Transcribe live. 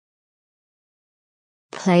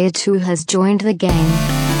Player 2 has joined the game.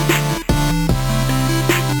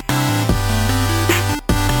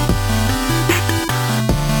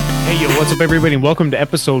 Hey, yo, what's up, everybody, and welcome to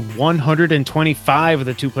episode 125 of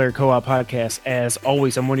the Two Player Co-op Podcast. As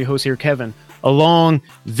always, I'm one of your hosts here, Kevin, along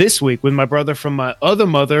this week with my brother from my other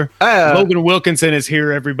mother, Logan Wilkinson is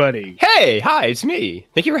here, everybody. Hey, hi, it's me.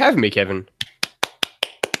 Thank you for having me, Kevin.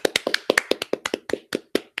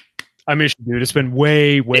 I miss you, dude. It's been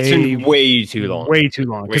way too long. Way too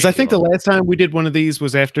long. Because I think the last time we did one of these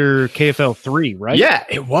was after KFL 3, right? Yeah,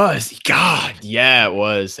 it was. God, yeah, it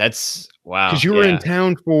was. That's wow. Because you were in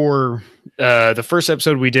town for the first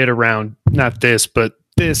episode we did around, not this, but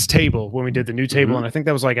this table, when we did the new table, and I think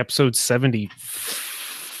that was like episode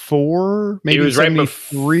 74, maybe. It was 73. Right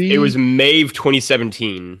before, it was May of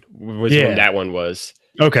 2017 was when that one was.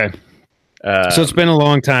 Okay. So it's been a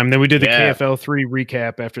long time. Then we did the KFL 3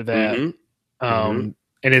 recap after that. And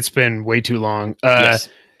it's been way too long. Yes,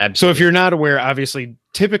 so if you're not aware, obviously,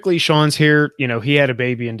 typically Sean's here. You know, he had a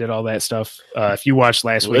baby and did all that stuff. If you watched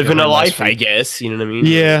last week. Living a life, I guess. You know what I mean?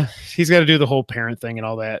 Yeah. He's got to do the whole parent thing and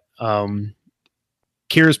all that.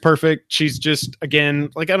 Kira's perfect. She's just, again,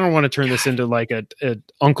 like, I don't want to turn this into like a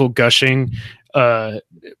Uncle Gushing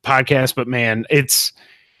podcast, but man, it's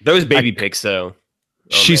those baby pics though.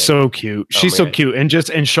 She's so cute. She's so cute. And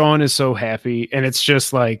Sean is so happy. And it's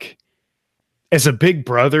just like, as a big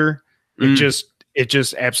brother, it just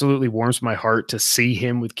absolutely warms my heart to see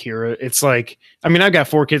him with Kira. It's like, I mean, I've got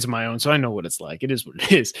 4 kids of my own, so I know what it's like. It is what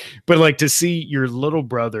it is. But like, to see your little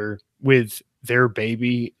brother with their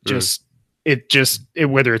baby,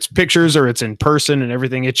 whether it's pictures or it's in person and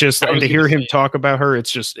everything, and to hear him talk about her,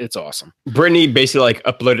 it's awesome. Brittany basically like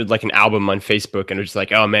uploaded like an album on Facebook and was just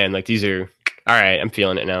like, oh man, like these are all right. I'm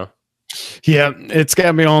feeling it now. Yeah, it's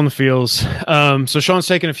got me all in the feels. So Sean's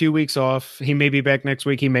taking a few weeks off. He may be back next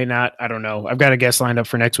week. He may not. I don't know. I've got a guest lined up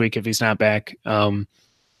for next week if he's not back. But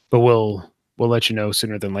we'll let you know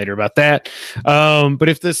sooner than later about that. But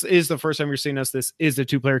if this is the first time you're seeing us, this is the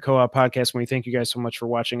Two Player Co-op Podcast. We thank you guys so much for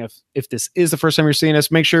watching. If this is the first time you're seeing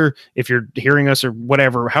us, make sure if you're hearing us or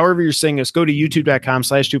whatever, however you're seeing us, go to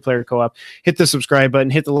youtube.com/2playercoop, hit the subscribe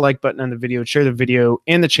button, hit the like button on the video, share the video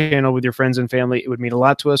and the channel with your friends and family. It would mean a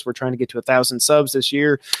lot to us. We're trying to get to 1,000 subs this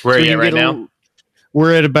year. Where are you right now?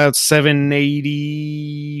 We're at about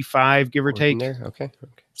 785, give or take. Okay.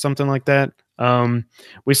 Something like that.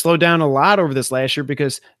 We slowed down a lot over this last year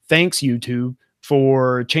because thanks YouTube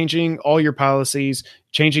for changing all your policies,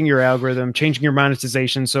 changing your algorithm, changing your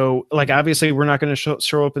monetization. So like, obviously we're not going to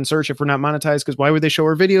show up in search if we're not monetized, because why would they show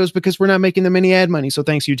our videos? Because we're not making them any ad money. So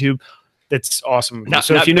thanks YouTube. That's awesome.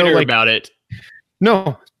 So if you know like, about it,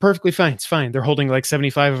 no, perfectly fine. It's fine. They're holding like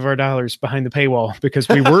 75 of our dollars behind the paywall because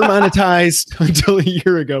we were monetized until a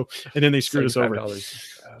year ago, and then they screwed us over.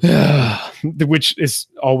 Which is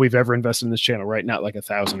all we've ever invested in this channel, right? Not like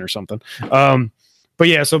 1,000 or something. But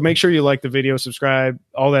yeah, so make sure you like the video, subscribe,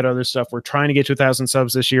 all that other stuff. We're trying to get to 1,000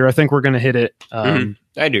 subs this year. I think we're going to hit it. I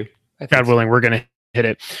do. God willing, we're going to hit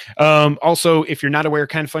it. Also, if you're not aware,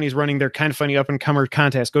 Kind of Funny is running their Kind of Funny Up and Comer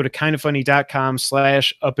contest. Go to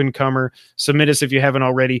kindoffunny.com/up-and-comer. Submit us if you haven't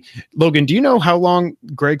already. Logan, do you know how long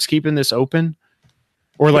Greg's keeping this open?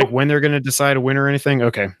 Or like when they're going to decide a winner or anything?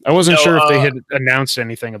 Okay. I wasn't sure if they had announced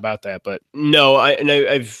anything about that, but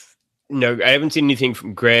I haven't seen anything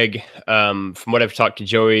from Greg. From what I've talked to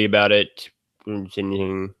Joey about it,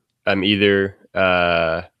 anything either.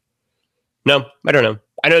 No, I don't know.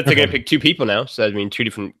 I know that they're going to pick 2 people now, so I mean 2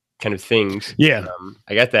 different kind of things. Yeah,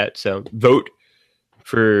 I got that. So vote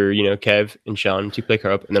for Kev and Sean to play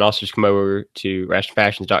co-op, and then also just come over to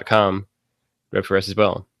rationfashions.com. Vote for us as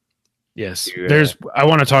well. Yes, I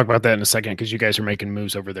want to talk about that in a second because you guys are making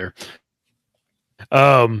moves over there.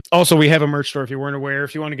 Also, we have a merch store if you weren't aware.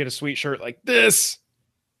 If you want to get a sweet shirt like this,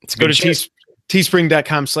 go to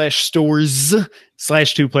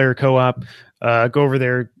teespring.com/stores/2playercoop. Go over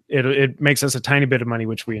there. It makes us a tiny bit of money,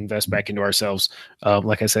 which we invest back into ourselves.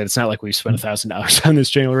 Like I said, it's not like we spent $1,000 on this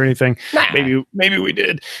channel or anything. Maybe we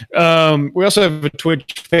did. We also have a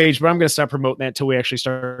Twitch page, but I'm going to stop promoting that until we actually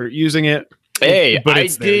start using it. Hey, but I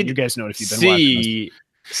did. You guys know it if you've been watching us.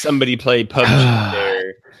 Somebody play PUBG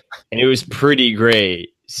there, and it was pretty great.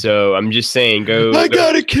 So I'm just saying, I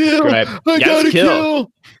got a kill. I got a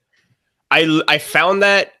kill. I found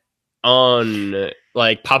that on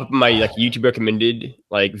like pop up in my like YouTube recommended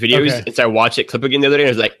like videos, and so I watched it clip again the other day, and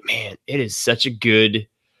I was like, man, it is such a good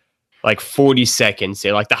like 40 seconds.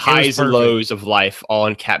 Like the highs and lows of life all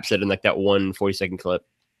encapsulated in like that 1 40-second clip.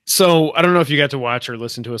 So I don't know if you got to watch or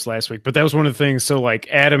listen to us last week, but that was one of the things. So like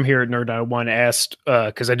Adam here at Nerd Out One asked,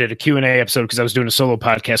 because I did a Q&A episode because I was doing a solo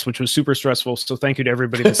podcast, which was super stressful. So thank you to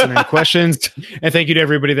everybody that sent in questions, and thank you to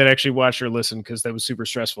everybody that actually watched or listened because that was super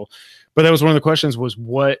stressful. But that was one of the questions: was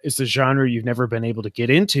what is the genre you've never been able to get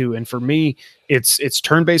into? And for me, it's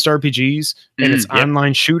turn-based RPGs and it's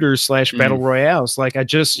online shooters / battle royales. Like I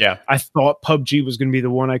thought PUBG was going to be the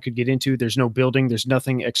one I could get into. There's no building, there's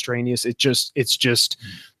nothing extraneous. It's just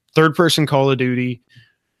third person Call of Duty.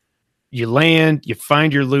 You land, you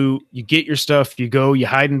find your loot, you get your stuff, you go, you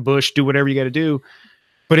hide in bush, do whatever you got to do.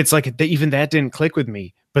 But it's like even that didn't click with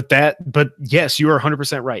me. But yes, you are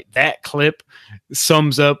 100% right. That clip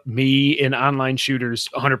sums up me in online shooters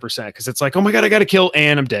 100% because it's like, oh my god, I got to kill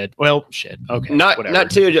and I'm dead. Well, shit. Okay,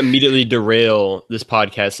 not to immediately derail this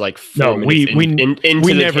podcast. Like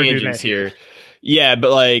we never do that here. Yeah,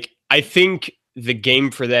 but like I think the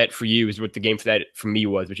game for that for you is what the game for that for me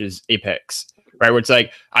was, which is Apex, right? Where it's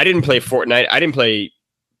like I didn't play Fortnite, I didn't play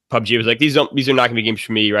PUBG. It was like these are not gonna be games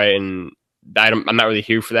for me, right? And I'm not really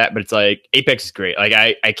here for that. But it's like Apex is great. Like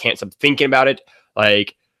I can't stop thinking about it.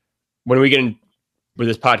 Like when we get in with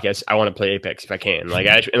this podcast, I want to play Apex if I can. Like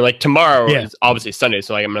and like tomorrow is obviously Sunday,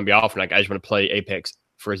 so like I'm gonna be off, and like I just want to play Apex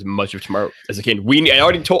for as much of tomorrow as I can. I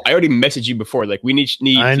already messaged you before. Like we need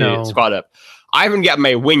to squad up. I haven't got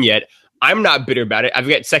my win yet. I'm not bitter about it. I've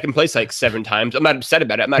got second place like 7 times. I'm not upset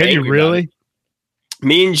about it. I'm not angry about it.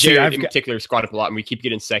 Me and Jared in particular squad up a lot, and we keep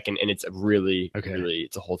getting second, and it's really,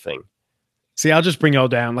 it's a whole thing. See, I'll just bring y'all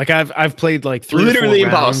down. Like I've played like 3 literally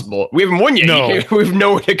impossible. We haven't won yet. No. We have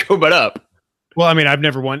nowhere to go but up. Well, I mean, I've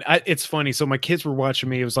never won. It's funny. So my kids were watching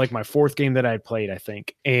me. It was like my 4th game that I had played, I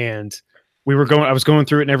think, and I was going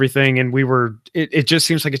through it and everything, and it just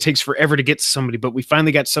seems like it takes forever to get to somebody, but we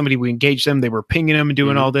finally got somebody, we engaged them, they were pinging them and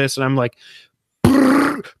doing all this, and I'm like,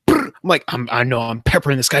 I know I'm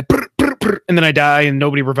peppering this guy, and then I die and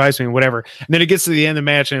nobody revives me and whatever. And then it gets to the end of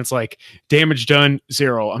the match and it's like damage done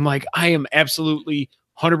 0. I'm like, I am absolutely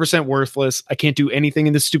 100% worthless. I can't do anything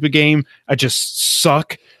in this stupid game. I just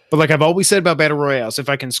suck. But like I've always said about battle royales, if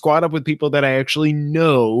I can squad up with people that I actually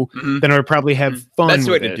know, then I would probably have fun. That's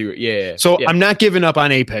the way to do it. Yeah. So I'm not giving up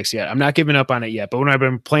on Apex yet. I'm not giving up on it yet. But when I've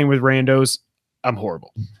been playing with randos, I'm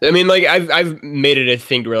horrible. I mean, like I've made it a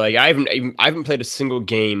thing where like I haven't played a single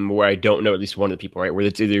game where I don't know at least one of the people, right? Where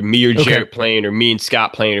it's either me or Jarrett playing, or me and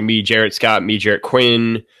Scott playing, or me, Jarrett, Scott, me, Jarrett,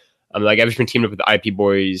 Quinn. Like I've just been teamed up with the IP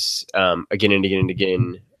boys again and again and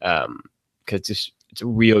again because it's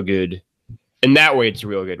real good. In that way, it's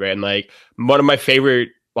real good, right? And like one of my favorite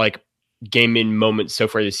like gaming moments so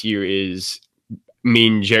far this year is me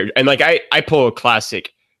and Jared. And like I pull a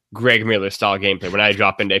classic Greg Miller style gameplay when I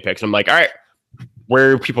drop into Apex. I'm like, all right,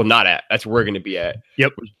 where are people not at? That's where we're going to be at.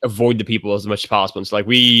 Yep. Avoid the people as much as possible. And so like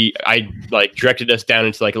I directed us down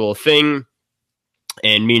into like a little thing,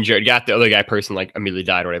 and me and Jared got the other guy person like immediately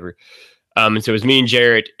died or whatever. And so it was me and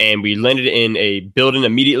Jared, and we landed in a building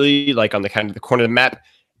immediately, like on the kind of the corner of the map.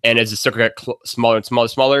 And as the circle got smaller and smaller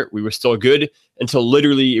and smaller, we were still good until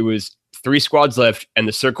literally it was 3 squads left, and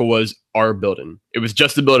the circle was our building. It was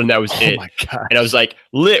just the building, that was it. My God. And I was like,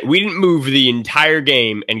 we didn't move the entire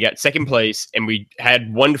game and got second place, and we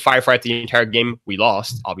had 1 firefight the entire game. We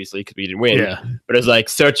lost, obviously, because we didn't win. Yeah. But it was like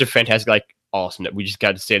such a fantastic, like awesome that we just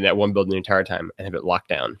got to stay in that one building the entire time and have it locked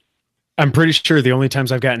down. I'm pretty sure the only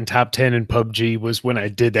times I've gotten top 10 in PUBG was when I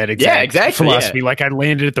did that exact philosophy. Yeah. Like I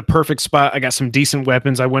landed at the perfect spot. I got some decent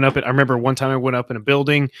weapons. I remember one time I went up in a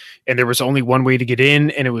building and there was only one way to get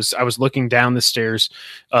in. And I was looking down the stairs.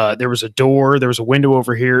 There was a door, there was a window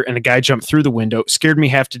over here, and a guy jumped through the window. Scared me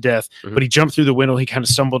half to death, but he jumped through the window. He kind of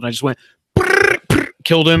stumbled and I just went,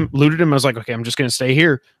 killed him, looted him. I was like, okay, I'm just going to stay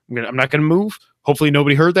here. I'm not going to move. Hopefully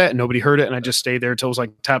nobody heard that, and nobody heard it, and I just stayed there until it was like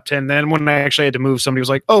top 10. Then when I actually had to move, somebody was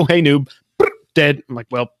like, oh, hey, noob, dead. I'm like,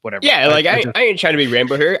 well, whatever. Yeah, like I ain't trying to be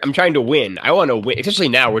Rambo here. I'm trying to win. I want to win, especially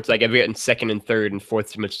now where it's like I've gotten second and third and fourth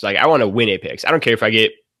so much. It's like I want to win Apex. I don't care if I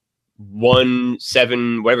get 1,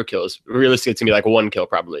 7, whatever kills. Realistically, it's going to be like 1 kill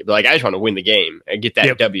probably. But like I just want to win the game and get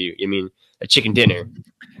that W. I mean, a chicken dinner.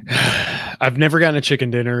 I've never gotten a chicken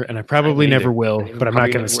dinner, and I probably never will, but I'm not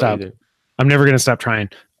going to stop. I'm never going to stop trying.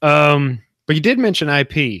 But you did mention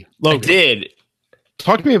IP. Logan, I did.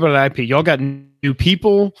 Talk to me about IP. Y'all got new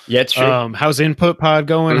people. Yeah, it's true. How's Input Pod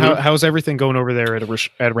going? How's everything going over there at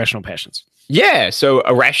Irrational Passions? Yeah, so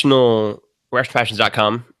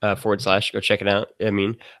irrationalpassions.com / go check it out. I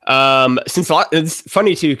mean, it's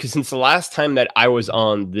funny too, because since the last time that I was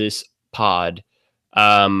on this pod,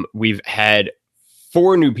 we've had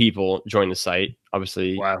 4 new people join the site.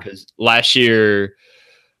 Obviously, because last year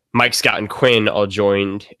Mike, Scott, and Quinn all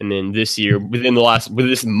joined, and then this year, within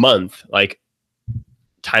this month, like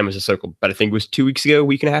time was a circle, but I think it was 2 weeks ago,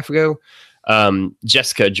 week and a half ago.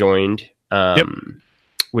 Jessica joined,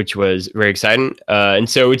 which was very exciting. And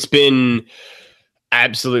so it's been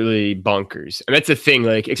absolutely bonkers. And that's the thing,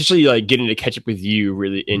 like, especially like getting to catch up with you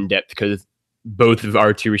really in depth, because both of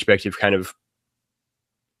our two respective kind of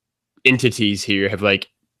entities here have like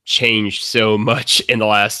changed so much in the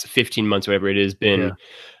last 15 months, whatever it has been.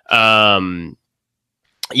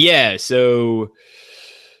 So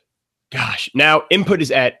gosh, now Input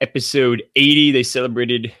is at episode 80. They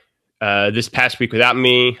celebrated this past week without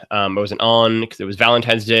me. I wasn't on because it was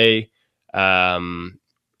Valentine's Day.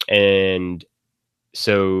 And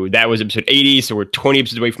so that was episode 80. So we're 20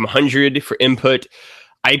 episodes away from 100 for Input.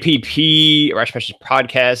 IPP, Rash Passions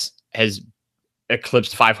Podcast, has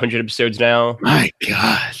eclipsed 500 episodes now. My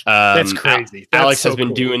God. That's crazy. Alex has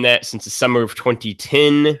been doing that since the summer of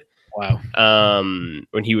 2010. Wow.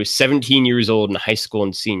 When he was 17 years old in high school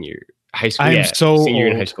and senior I'm so senior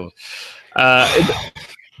old. In high school.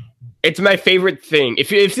 It's my favorite thing. If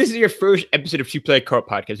this is your first episode of Two Play Co-op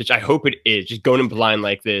Podcast, which I hope it is, just going in blind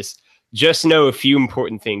like this, just know a few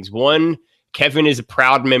important things. One, Kevin is a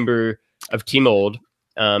proud member of Team Old.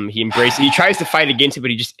 He embraces it. He tries to fight against it,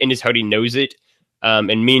 but he just in his heart he knows it.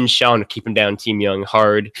 And me and Sean keep him down Team Young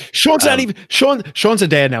hard. Sean's not even Sean's a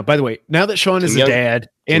dad now. By the way, now that Sean is a dad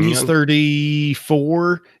and he's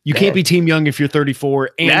 34, you can't be Team Young if you're 34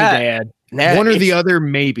 and a dad. One or the other,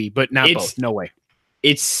 maybe, but not both. No way.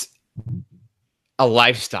 It's a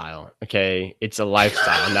lifestyle. Okay, it's a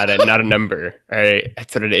lifestyle, not a number. All right,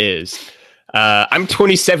 that's what it is. I'm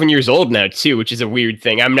 27 years old now too, which is a weird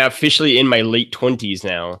thing. I'm now officially in my late 20s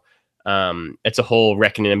now. It's a whole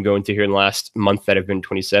reckoning I'm going through here in the last month that I've been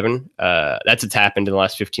 27. That's what's happened in the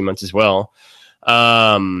last 15 months as well.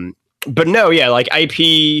 But no, yeah, like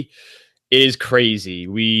IP is crazy.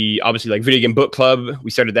 We obviously like Video Game Book Club.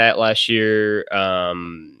 We started that last year.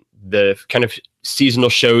 The kind of seasonal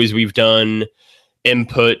shows we've done,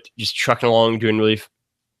 Input, just trucking along, doing really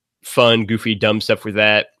fun, goofy, dumb stuff with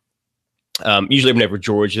that. Usually whenever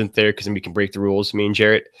George isn't there, because then we can break the rules, me and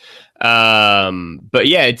Jarrett. But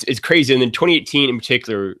yeah, it's crazy. And then 2018 in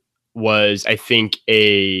particular was, I think,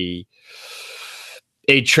 a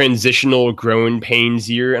transitional growing pains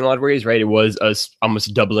year in a lot of ways, right? It was us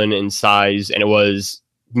almost doubling in size, and it was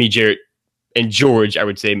me, Jarrett, and George, I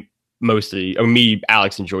would say mostly, or me,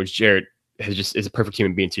 Alex, and George. Jarrett is a perfect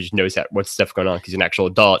human being, so he just knows that what's stuff going on because he's an actual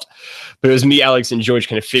adult. But it was me, Alex, and George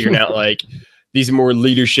kind of figuring out like these more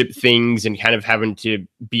leadership things and kind of having to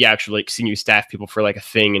be actual like senior staff people for like a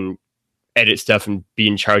thing and edit stuff and be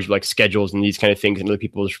in charge of like schedules and these kind of things and other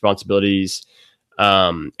people's responsibilities,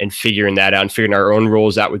 and figuring that out and figuring our own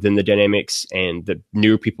roles out within the dynamics and the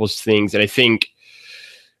newer people's things. And I think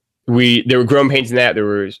there were growing pains in that, there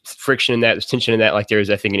was friction in that, there's tension in that, like there is,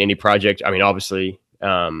 I think, in any project. I mean, obviously,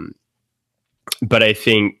 but I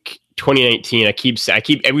think 2019, I keep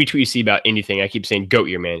every tweet you see about anything, I keep saying GOAT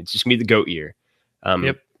year, man. It's just gonna be the GOAT year.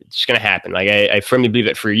 It's just gonna happen. Like I firmly believe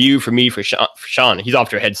that for you, for me, for Sean, he's off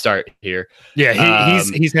to a head start here. Yeah,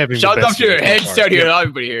 he's having. Sean's off to a head start here.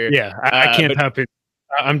 Everybody here. Yeah, I can't help it.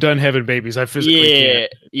 I'm done having babies. I physically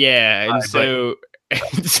can't. Yeah, and so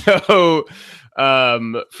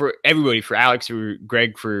for everybody, for Alex, for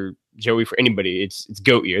Greg, for Joey, for anybody, it's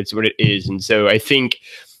GOAT year. It's what it is. And so I think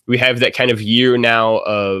we have that kind of year now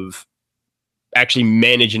of actually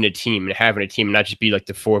managing a team and having a team, and not just be like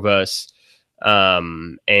the four of us.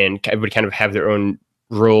 And everybody kind of have their own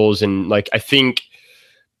roles. And like, I think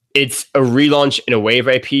it's a relaunch in a way of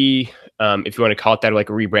IP. If you want to call it that, or like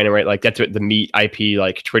a rebranding, right? Like that's what the Meet IP,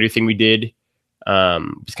 like Twitter thing we did,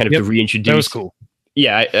 was kind of to reintroduce. That was cool.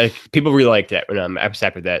 Yeah. People really liked that when I was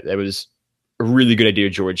happy with that. That was a really good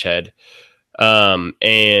idea George had.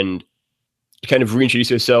 And to kind of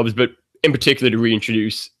reintroduce ourselves, but in particular to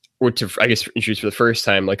reintroduce, or to, I guess, introduce for the first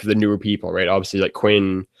time, like the newer people, right? Obviously like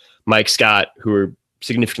Quinn, Mike Scott, who are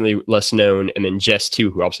significantly less known, and then Jess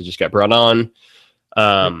too, who obviously just got brought on,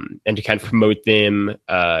 and to kind of promote them.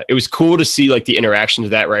 It was cool to see like the interactions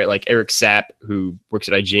of that, right? Like Eric Sapp, who works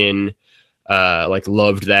at IGN, like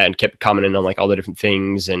loved that and kept commenting on like all the different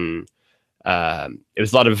things. And it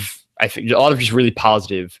was I think a lot of just really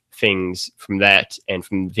positive things from that and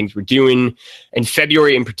from the things we're doing. And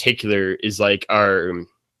February in particular is like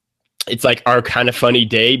it's like our kind of funny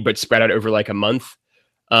day, but spread out over like a month.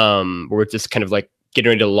 Where we're just kind of like getting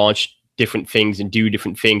ready to launch different things and do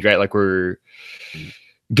different things, right? Like we're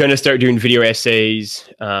going to start doing video essays.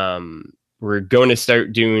 We're going to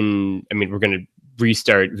start doing, we're going to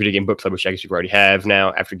restart Video Game Book Club, which I guess we already have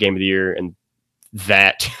now after Game of the Year and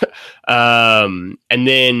that. And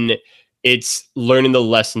then it's learning the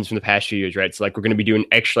lessons from the past few years, right? So like we're going to be doing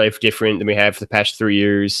Extra Life different than we have for the past 3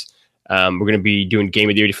 years. We're going to be doing Game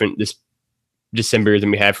of the Year different this December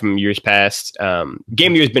than we have from years past. Game of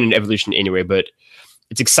the Year has been an evolution anyway, but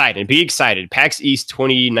it's exciting. Be excited. PAX East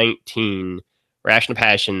 2019, Rational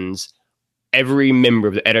Passions. Every member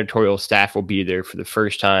of the editorial staff will be there for the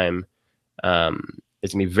first time. It's going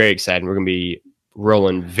to be very exciting. We're going to be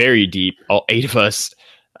rolling very deep, all 8 of us.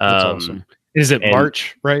 That's awesome. Is it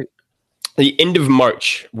March, right? The end of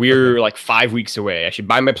March. We're like 5 weeks away. I should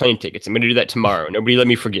buy my plane tickets. I'm going to do that tomorrow. Nobody let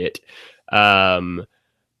me forget.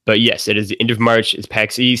 But yes, it is the end of March. It's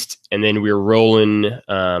PAX East. And then we're rolling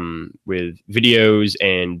with videos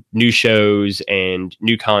and new shows and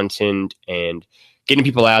new content and getting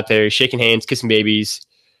people out there, shaking hands, kissing babies,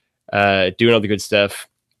 doing all the good stuff.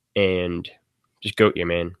 And just go, yeah,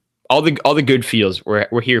 man. All the good feels.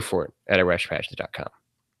 We're here for it at irrationalpassions.com.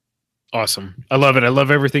 Awesome. I love it. I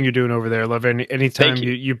love everything you're doing over there. I love anytime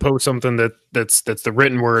you post something that's the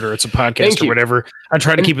written word or it's a podcast or whatever. I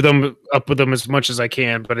try to keep them up with them as much as I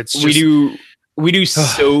can, but it's just, we do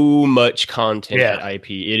so much content at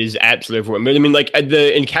IP. It is absolutely overwhelming. I mean, like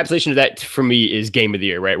the encapsulation of that for me is Game of the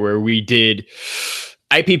Year, right? Where we did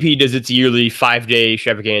IPP does its yearly 5-day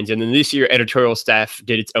extravaganza, and then this year editorial staff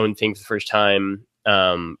did its own thing for the first time,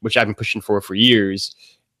 which I've been pushing for years.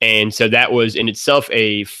 And so that was in itself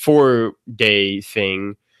a 4-day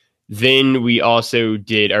thing. Then we also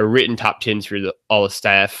did our written top 10s for all the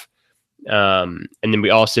staff. And then we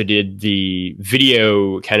also did the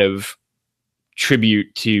video kind of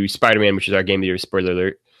tribute to Spider-Man, which is our Game of the Year, spoiler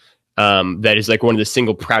alert. That is like one of the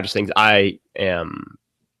single proudest things I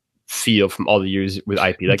feel from all the years with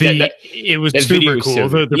IP. Like it was super cool.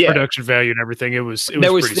 The production value and everything. It was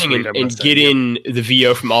that was pretty sweet, and getting the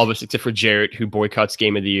VO from all of us except for Jarrett, who boycotts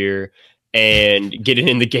Game of the Year, and getting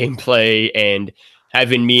in the gameplay and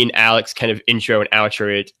having me and Alex kind of intro and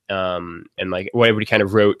outro it, and like what everybody kind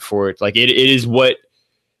of wrote for it. Like it is what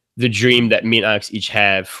the dream that me and Alex each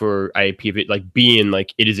have for IP of it, like being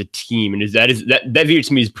like it is a team, and that video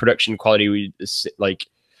to me is production quality. Like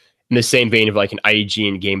in the same vein of like an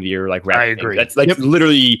IGN Game of the Year, like rap. I agree. That's like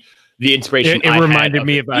literally the inspiration. It reminded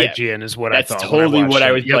me of IGN is what I thought. That's totally what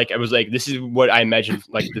I was like. I was like, this is what I imagined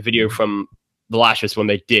like the video from The Last of Us one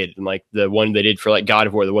they did, and like the one they did for like God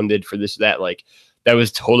of War, the one they did for this or that. Like that was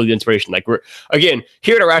totally the inspiration. Like we're again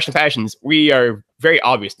here at Irrational Passions, we are very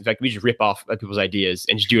obvious. In fact, we just rip off people's ideas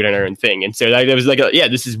and just do it on our own thing. And so that was like,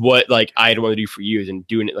 this is what like I'd want to do for years, and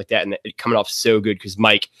doing it like that, and it coming off so good because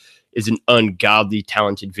Mike is an ungodly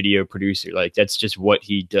talented video producer. Like that's just what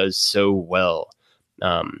he does so well.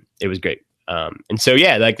 It was great. And so,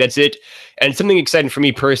 yeah, like that's it. And something exciting for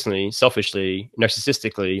me personally, selfishly,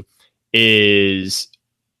 narcissistically is,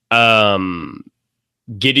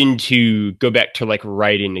 getting to go back to like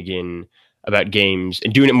writing again about games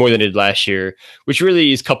and doing it more than I did last year, which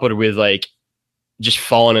really is coupled with like just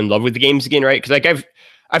falling in love with the games again. Right. Cause like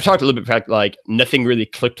I've talked a little bit about like nothing really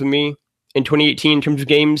clicked with me in 2018 in terms of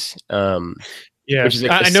games. Which is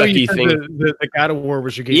like I know you said the God of War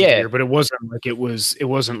was your game of the year, but it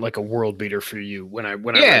wasn't like a world beater for you when I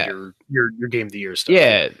read your game of the year stuff.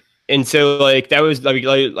 Yeah. And so like that was like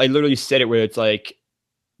I literally said it where it's like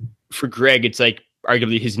for Greg, it's like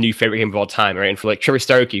arguably his new favorite game of all time, right? And for like Trevor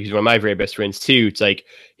Starkey, who's one of my very best friends too, it's like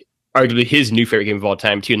arguably his new favorite game of all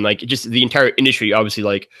time too. And like just the entire industry obviously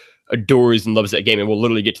like adores and loves that game, and we'll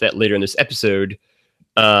literally get to that later in this episode.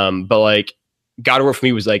 But like God of War for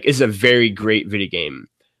me was like, this is a very great video game,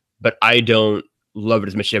 but I don't love it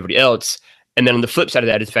as much as everybody else. And then on the flip side of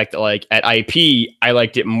that is the fact that like at IP, I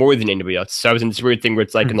liked it more than anybody else. So I was in this weird thing where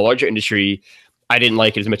it's like in the larger industry, I didn't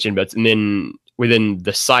like it as much as anybody else. And then within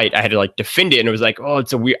the site, I had to like defend it. And it was like, oh,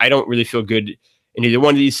 it's a weird, I don't really feel good in either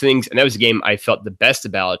one of these things. And that was a game I felt the best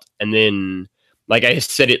about. And then like I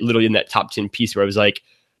said it literally in that top 10 piece where I was like,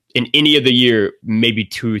 in any of the year, maybe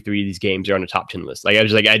 2 or 3 of these games are on a top 10 list. Like I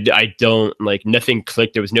was like, I don't like, nothing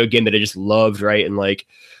clicked. There was no game that I just loved. Right. And like,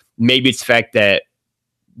 maybe it's the fact that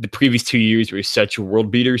the previous 2 years were such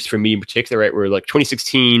world beaters for me in particular, right? Where like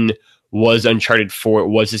 2016 was Uncharted 4. It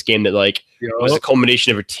was this game that like was a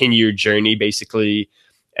culmination of a 10-year journey basically.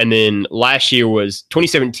 And then last year was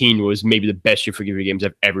 2017 was maybe the best year for video games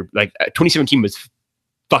I've ever, like 2017 was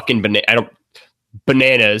fucking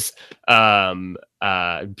bananas.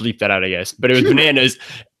 Bleep that out, I guess, but it was bananas,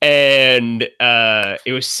 and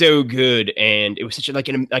it was so good, and it was such a like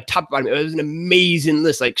top to bottom. It was an amazing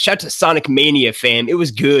list. Like shout out to Sonic Mania, fam. It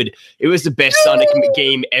was good. It was the best Sonic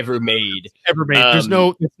game ever made. There's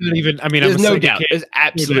no, it's not even. I mean, there's no doubt. There's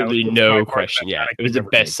absolutely no question. Yeah, it was the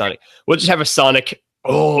best Sonic. We'll just have a Sonic.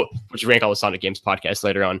 We'll just rank all the Sonic games podcast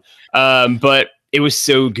later on. But it was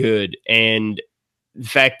so good. And the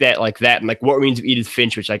fact that like that and like What Remains of Edith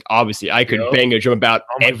Finch, which like obviously I could bang a drum about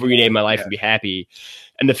every day of my life and be happy.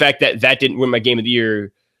 And the fact that that didn't win my game of the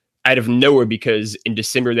year out of nowhere, because in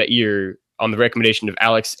December that year, on the recommendation of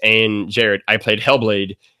Alex and Jared, I played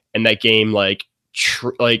Hellblade, and that game like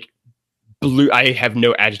blew. I have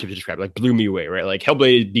no adjective to describe. Like blew me away. Right, like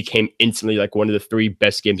Hellblade became instantly like one of the 3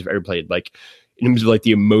 best games I've ever played. Like in terms of like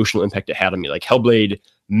the emotional impact it had on me. Like Hellblade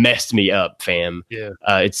messed me up, fam. Yeah,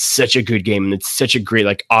 it's such a good game, and it's such a great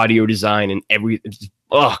like audio design and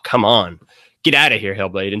oh, come on, get out of here,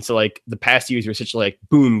 Hellblade. And so like the past years were such like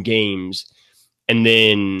boom games, and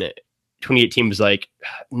then 2018 was like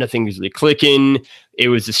nothing was really clicking. It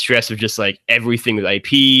was the stress of just like everything with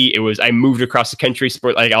IP. It was, I moved across the country.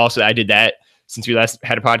 Sport, like also I did that since we last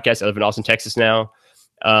had a podcast. I live in Austin, Texas now.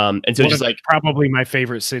 And so just like probably my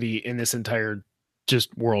favorite city in this entire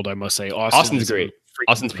just world, I must say. Austin's great.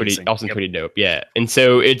 Austin's pretty dope. Yeah. And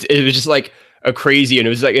so it was just like a crazy, and it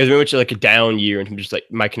was very much like a down year in terms of just like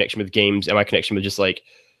my connection with games and my connection with just like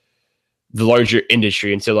the larger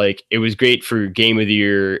industry. And so like it was great for game of the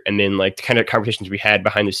year, and then like the kind of conversations we had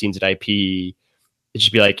behind the scenes at IP, it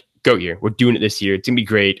just be like, GOAT year, we're doing it this year, it's gonna be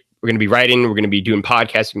great, we're gonna be writing, we're gonna be doing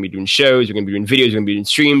podcasts, we're gonna be doing shows, we're gonna be doing videos, we're gonna be doing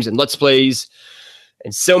streams and let's plays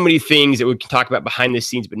and so many things that we can talk about behind the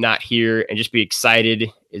scenes but not here, and just be excited.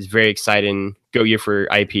 Is very exciting. GOAT year for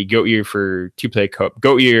IP, GOAT year for 2Play Co-op,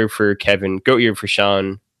 GOAT year for Kevin, GOAT year for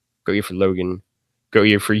Sean, GOAT year for Logan, GOAT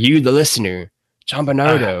year for you, the listener, John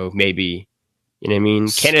Bernardo, maybe. You know what I mean?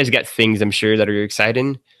 Canada's got things, I'm sure, that are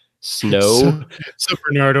exciting. Snow. So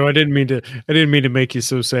Bernardo, I didn't mean to make you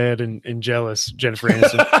so sad and jealous, Jennifer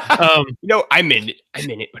Aniston. I meant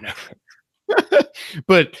it, Bernardo.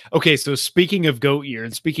 But okay, so speaking of GOAT year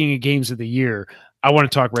and speaking of games of the year, I want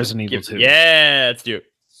to talk Resident Evil 2. Yeah, let's do it.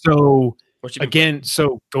 So again,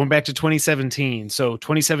 so going back to 2017. So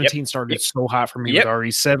 2017 started so hot for me with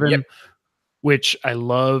RE7. Which I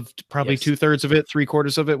loved, probably 2/3 of it,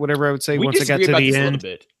 3/4 of it, whatever I would say. Once I got to the end,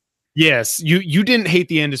 yes, you didn't hate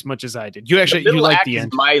the end as much as I did. You liked the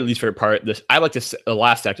end. My least favorite part. I like the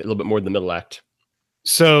last act a little bit more than the middle act.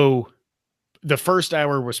 So the first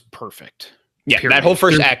hour was perfect. Yeah, period. That whole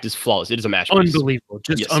first act is flawless. It is a masterpiece. Unbelievable,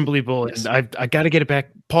 just unbelievable. Yes. And I got to get it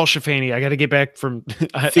back. Paul Schifani, I got to get back from.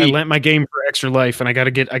 I lent my game for Extra Life, and I got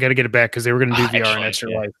to get it back because they were going to do VR and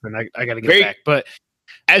Extra Life, and I got to get it back. But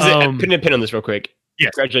putting a pin on this real quick.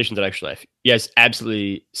 Yes. Congratulations on Extra Life. Yes,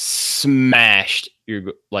 absolutely smashed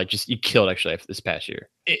your you killed Extra Life this past year.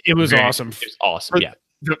 It was awesome. It was awesome. Yeah.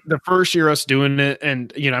 The first year us doing it,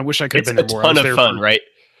 and I wish I could have been there more. It's a ton of fun, right?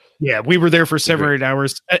 Yeah, we were there for 7 or 8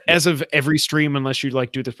 hours. As of every stream, unless you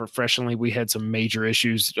like do this professionally, we had some major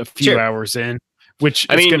issues a few hours in, which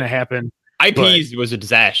is going to happen. IPs was a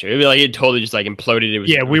disaster. It totally just like imploded. It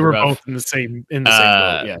was we were both in the same boat.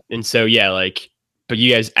 Yeah, and so but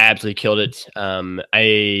you guys absolutely killed it.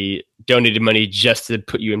 I donated money just to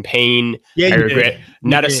put you in pain. Yeah, I regret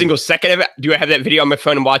not a single second of it. Do I have that video on my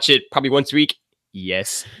phone and watch it probably once a week?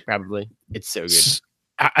 Yes, probably. It's so good.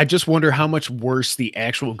 I just wonder how much worse the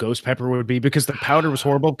actual ghost pepper would be, because the powder was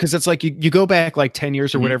horrible. Because it's like you go back like 10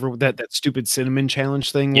 years or whatever that stupid cinnamon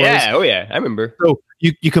challenge thing was. Yeah, oh yeah, I remember. So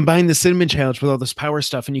you combine the cinnamon challenge with all this power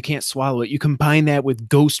stuff, and you can't swallow it. You combine that with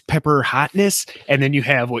ghost pepper hotness, and then you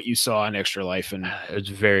have what you saw on Extra Life, and it was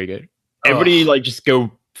very good. Everybody just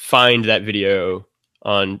go find that video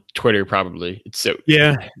on Twitter, probably. It's so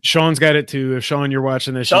Sean's got it too. If Sean, you're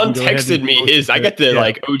watching this, Sean texted me his. I got the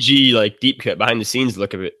OG deep cut behind the scenes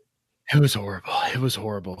look of it. It was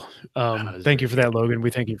horrible. Thank you for that, Logan. We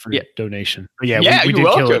thank you for your donation. But we you're did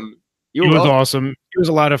welcome. Kill it. It was awesome. It was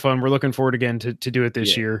a lot of fun. We're looking forward again to do it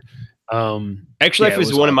this year. Extra Life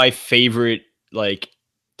is one of my favorite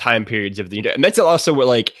time periods of the year, and that's also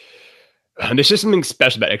what there's just something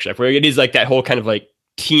special about Extra Life, where it is that whole kind of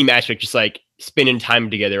team aspect, just spending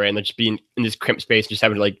time together and just being in this cramped space, just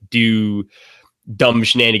having to do dumb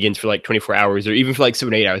shenanigans for 24 hours or even for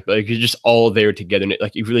 7 8 hours, but you're just all there together, and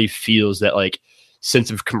it really feels that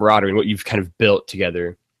sense of camaraderie and what you've kind of built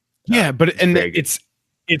together. It's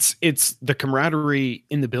the camaraderie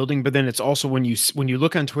in the building, but then it's also when you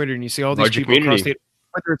look on Twitter and you see all these people across the,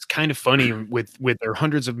 whether it's kind of funny with their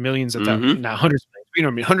hundreds of millions of not hundreds of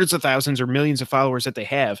millions, hundreds of thousands or millions of followers that they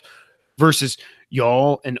have, versus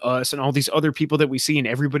y'all and us and all these other people that we see, and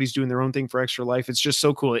everybody's doing their own thing for Extra Life. It's just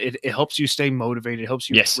so cool. It helps you stay motivated. It helps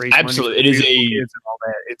you raise absolutely. money. It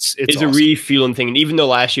is it's awesome. A refueling thing. And even though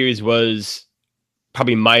last year's was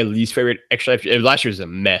probably my least favorite Extra Life. Last year was a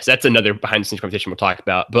mess. That's another behind the scenes conversation we'll talk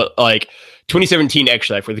about. But like 2017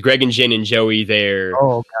 Extra Life with Greg and Jen and Joey there.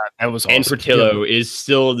 Oh god, that was awesome. And Portillo is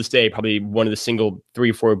still to this day probably one of the single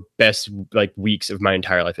 3 or 4 best like weeks of my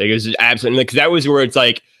entire life. Like, it was absolutely like that was where it's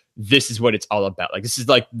like this is what it's all about. Like this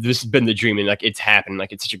has been the dream and like it's happened.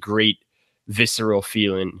 Like it's such a great visceral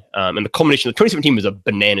feeling. And the culmination of 2017 was a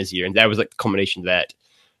bananas year, and that was like the culmination of that.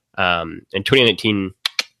 And 2019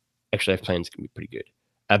 Extra Life Plan is gonna be pretty good.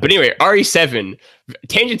 But anyway, RE7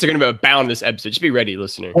 tangents are going to abound this episode. Just be ready,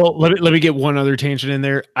 listener. Well, let me get one other tangent in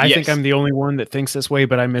there. I think I'm the only one that thinks this way,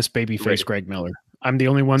 but I miss Babyface Greg Miller. I'm the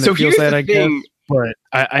only one that feels that, I guess. But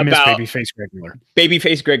I miss Babyface Greg Miller.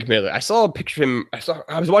 Babyface Greg Miller. I saw a picture of him.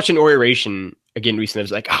 I was watching Oration again recently. I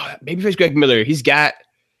was like, oh, Babyface Greg Miller. He's got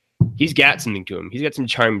something to him. He's got some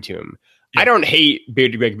charm to him. Yeah. I don't hate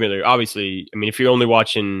Bearded Greg Miller. Obviously, I mean, if you're only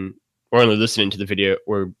watching or only listening to the video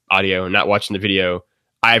or audio and not watching the video,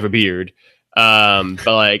 I have a beard. But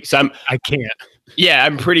like, so I can't. Yeah,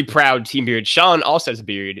 I'm pretty proud team beard. Sean also has a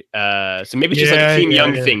beard. So maybe it's just like a team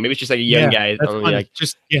young thing. Maybe it's just like a young guy. Only like,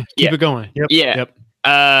 just keep it going. Yep. Yeah. Yep.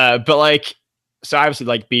 But like, so I obviously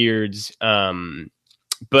like beards.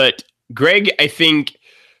 But Greg, I think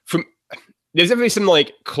there's definitely some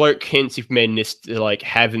like Clark Kent Superman-ness to like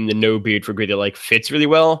having the no beard for Greg that like fits really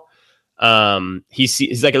well.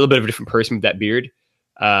 He's like a little bit of a different person with that beard.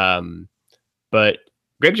 But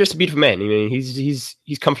Greg's just a beautiful man. I mean, he's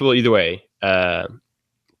comfortable either way. So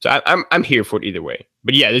I'm here for it either way.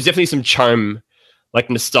 But yeah, there's definitely some charm, like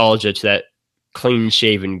nostalgia to that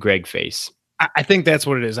clean-shaven Greg face. I think that's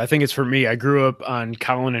what it is. I think it's for me. I grew up on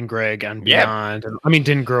Colin and Greg on Beyond. I mean,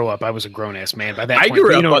 didn't grow up. I was a grown-ass man by that point. I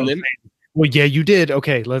grew up on them. Well, yeah, you did.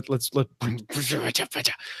 Okay, let's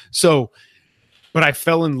so. But I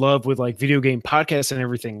fell in love with like video game podcasts and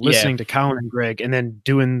everything, listening to Colin and Greg, and then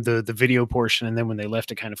doing the video portion. And then when they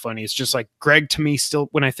left it, kind of funny. It's just like Greg to me still.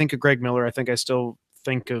 When I think of Greg Miller, I think I still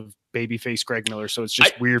think of Babyface Greg Miller. So it's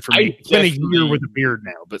just weird for me. It's been a year with a beard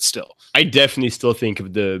now, but still, I definitely still think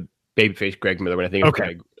of the Babyface Greg Miller when I think of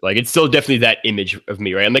Greg. Like it's still definitely that image of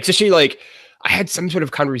me, right? I'm like, especially like I had some sort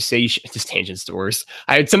of conversation. This tangent's the worst.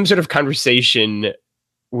 I had some sort of conversation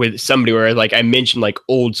with somebody where like I mentioned like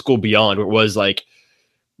old school Beyond, where it was like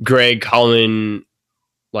Greg, Colin,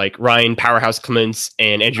 like Ryan, Powerhouse Clements,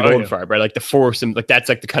 and Andrew Goldfarb, right? Like the foursome, like that's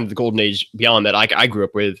like the kind of the golden age Beyond that I grew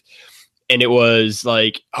up with. And it was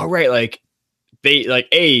like, oh right, like they like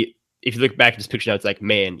if you look back at this picture now, it's like,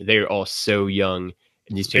 man, they're all so young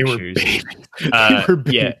in these pictures.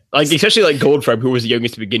 Yeah, like especially like Goldfarb, who was the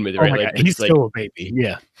youngest to begin with, right? Like he's still a baby.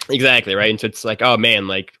 Yeah, exactly, right. And so it's like, oh man,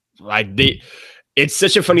 like it's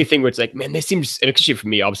such a funny thing where it's like, man, this seems, and especially for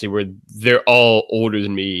me, obviously, where they're all older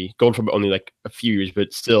than me, Goldfarb only like a few years,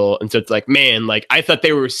 but still. And so it's like, man, like I thought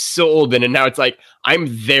they were so old then, and now it's like I'm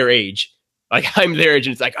their age. Like I'm their age,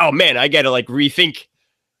 and it's like, oh man, I got to like rethink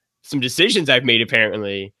some decisions I've made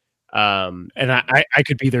apparently. And I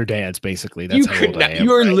could be their dads, basically. That's how old I am.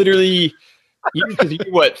 You are literally, you're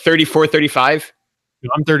what, 34, 35?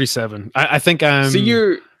 I'm 37. I think I'm. So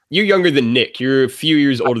you're younger than Nick. You're a few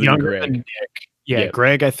years older than Greg. Than Nick. Yeah,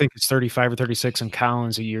 Greg, I think is 35 or 36, and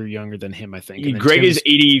Colin's a year younger than him, I think. Greg is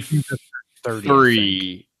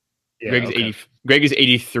 83. Yeah, Greg is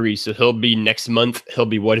 83, so he'll be next month. He'll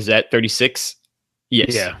be, what is that, 36?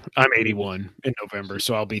 Yes. Yeah, I'm 81 in November,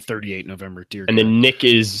 so I'll be 38 in November. Dear and God. Then Nick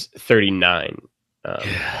is 39. And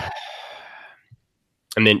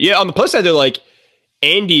then, on the plus side, they're like,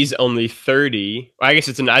 Andy's only 30. Well, I guess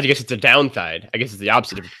it's a downside. I guess it's the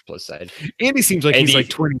opposite of the plus side. Andy seems like he's like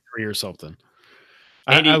 23 or something.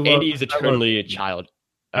 Andy is eternally a child.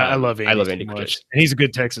 I love Andy. I love Andy much. And he's a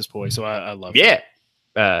good Texas boy, so I love him.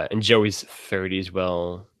 Yeah. And Joey's 30 as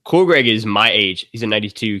well. Cool Greg is my age. He's a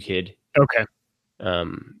 92 kid. Okay.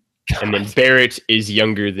 And then Barrett is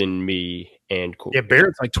younger than me and Cool. Yeah,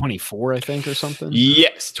 Barrett's like 24, I think, or something.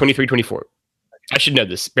 Yes, 23, 24. I should know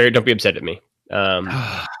this. Barrett, don't be upset at me.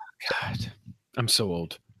 God. I'm so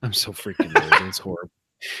old. I'm so freaking old. It's horrible.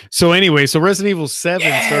 So anyway, Resident Evil 7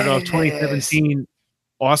 started off 2017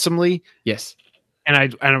 awesomely. Yes.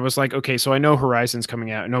 And I was like, okay, so I know Horizon's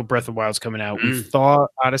coming out. I know Breath of the Wild's coming out. Mm-hmm. We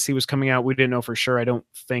thought Odyssey was coming out. We didn't know for sure. I don't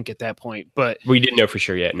think at that point, but we didn't know for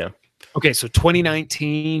sure yet. No. Okay. So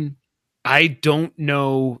 2019, I don't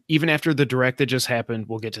know, even after the direct that just happened,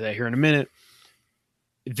 we'll get to that here in a minute.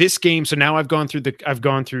 This game. So now I've gone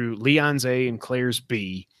through Leon's A and Claire's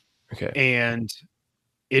B. Okay. And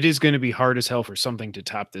it is going to be hard as hell for something to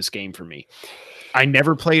top this game for me. I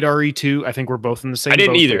never played RE2. I think we're both in the same. I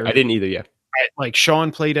didn't either. Yeah. Like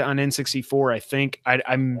Sean played it on N64. I think I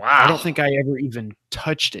don't think I ever even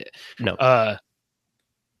touched it. No.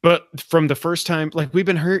 But from the first time, like we've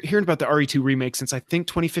been hearing about the RE2 remake since I think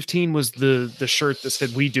 2015 was the shirt that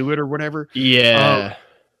said "We do it" or whatever. Yeah.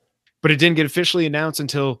 But it didn't get officially announced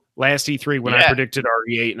until last E3 when I predicted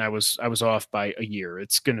RE8, and I was off by a year.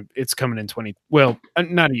 It's coming in 20. Well,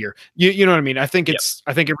 not a year. You know what I mean? I think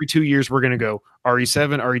I think every 2 years we're gonna go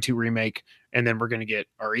RE7, RE2 remake, and then we're gonna get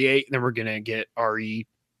RE8, and then we're gonna get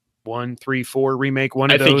RE1, 3, 4 remake.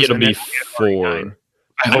 I think it'll be 4.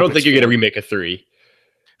 I don't think you're gonna remake a 3.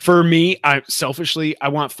 For me, I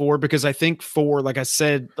want 4 because I think 4, like I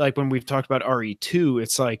said, like when we've talked about RE2,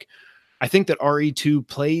 it's like I think that RE2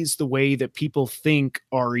 plays the way that people think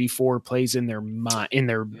RE4 plays in their mind,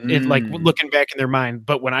 like looking back in their mind.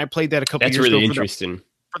 But when I played that a couple years ago, really interesting.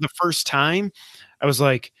 For the first time, I was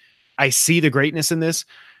like, I see the greatness in this,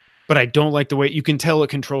 but I don't like the way you can tell it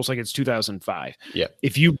controls like it's 2005. Yeah.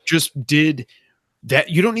 If you just did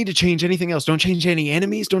that, you don't need to change anything else. Don't change any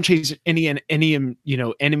enemies. Don't change any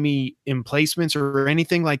enemy emplacements or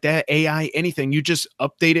anything like that. AI, anything. You just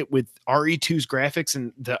update it with RE2's graphics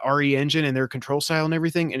and the RE engine and their control style and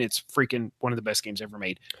everything, and it's freaking one of the best games ever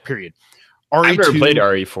made. Period. RE2, I've never played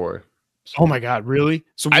RE4. Oh my god, really?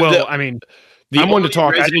 So I mean, I'm one to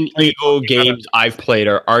talk. Resident Evil games I've played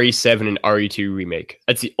are RE7 and RE2 remake.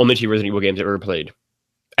 That's the only 2 Resident Evil games I've ever played.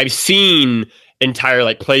 I've seen entire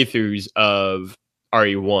like playthroughs of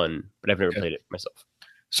RE1, but I've never played it myself.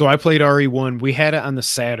 So I played RE1. We had it on the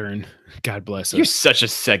Saturn. God bless it. You're such a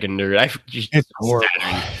Sega nerd. It's horrible.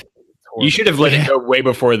 You should have let it go way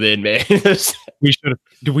before then, man. We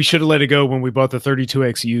should have let it go when we bought the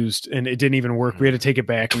 32X used, and it didn't even work. We had to take it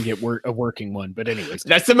back and get a working one. But anyways,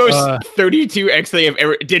 that's the most 32X thing I've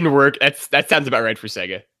ever. It didn't work. That sounds about right for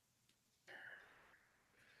Sega.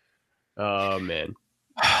 Oh man,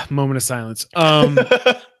 moment of silence.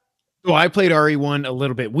 So I played RE1 a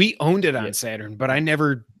little bit. We owned it on Saturn, but I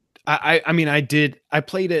never. I mean, I did. I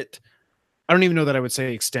played it. I don't even know that I would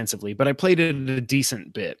say extensively, but I played it a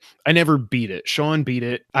decent bit. I never beat it. Sean beat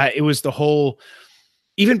it. It was the whole.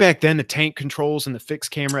 Even back then, the tank controls and the fixed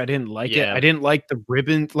camera, I didn't like it. I didn't like the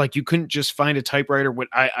ribbon. Like you couldn't just find a typewriter. What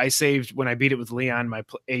I saved when I beat it with Leon, my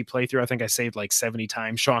playthrough, I think I saved like 70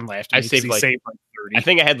 times. Sean laughed at me. Saved like 30. I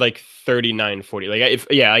think I had like 39, 40. Like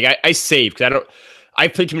I saved because I don't. I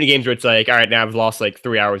played too many games where it's like, all right, now I've lost like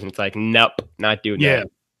 3 hours, and it's like, nope, not doing that.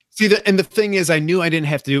 See, the thing is, I knew I didn't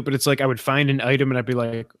have to do it, but it's like I would find an item and I'd be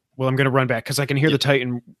like, well, I'm going to run back because I can hear the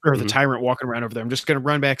Titan or the Tyrant walking around over there. I'm just going to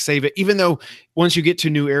run back, save it. Even though once you get to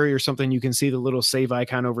a new area or something, you can see the little save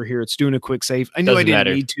icon over here. It's doing a quick save. I knew I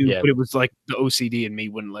didn't need to, but it was like the OCD in me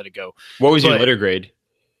wouldn't let it go. What was your letter grade?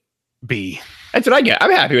 B. That's what I get.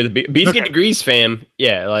 I'm happy with the B. B's get degrees, fam.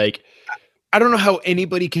 Yeah, like. I don't know how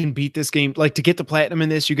anybody can beat this game. Like to get the platinum in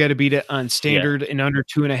this, you got to beat it on standard in under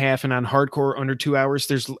 2.5 and on hardcore under 2 hours.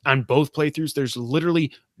 There's on both playthroughs. There's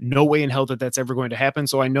literally no way in hell that that's ever going to happen.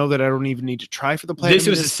 So I know that I don't even need to try for the platinum. This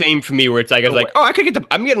was the same for me where it's like, I was like, oh, I could get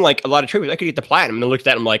I'm getting like a lot of trophies. I could get the platinum. And I looked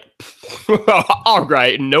at it, I'm like, all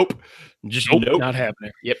right. Nope. Nope. Not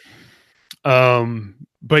happening. Yep.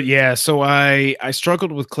 But yeah, so I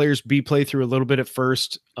struggled with Claire's B playthrough a little bit at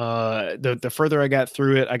first. The further I got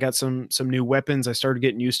through it, I got some new weapons. I started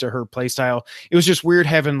getting used to her playstyle. It was just weird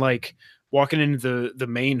having like walking into the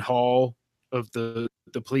main hall of the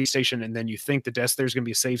police station, and then you think the desk there's going to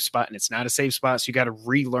be a safe spot, and it's not a safe spot. So you got to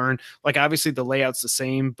relearn. Like obviously the layout's the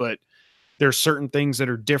same, but there's certain things that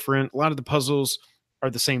are different. A lot of the puzzles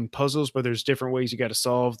are the same puzzles, but there's different ways you got to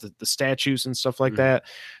solve the statues and stuff like that.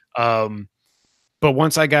 But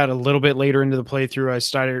once I got a little bit later into the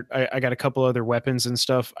playthrough, I got a couple other weapons and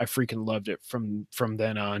stuff. I freaking loved it from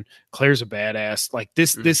then on. Claire's a badass. Like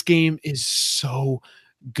this game is so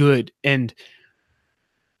good. And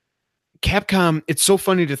Capcom, it's so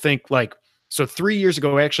funny to think like, so 3 years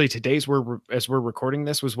ago, actually as we're recording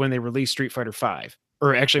this was when they released Street Fighter V,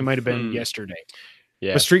 or actually it might've been yesterday.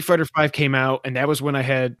 Yeah. But Street Fighter V came out, and that was when I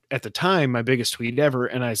had at the time my biggest tweet ever.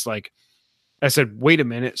 And I said, wait a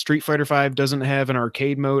minute, Street Fighter V doesn't have an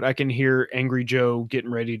arcade mode. I can hear Angry Joe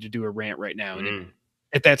getting ready to do a rant right now. And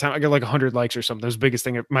at that time, I got like 100 likes or something. That was the biggest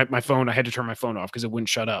thing. My phone, I had to turn my phone off because it wouldn't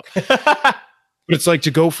shut up. But it's like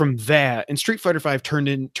to go from that, and Street Fighter V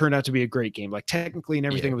turned out to be a great game. Like technically and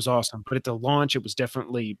everything, it was awesome. But at the launch, it was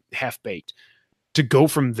definitely half-baked. To go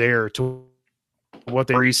from there to what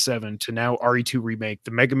they RE7 to now RE2 remake,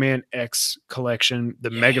 the Mega Man X collection, the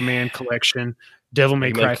Mega Man collection, Devil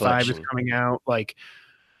May Cry 5 is coming out. Like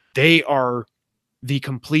they are the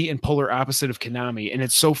complete and polar opposite of Konami. And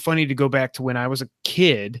it's so funny to go back to when I was a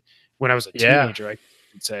kid, when I was a teenager, I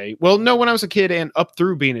could say. Well, no, when I was a kid and up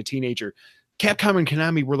through being a teenager, Capcom and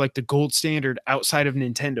Konami were like the gold standard outside of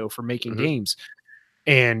Nintendo for making games.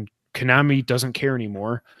 And Konami doesn't care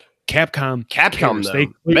anymore. Capcom cares.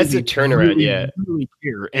 That's a turnaround. Really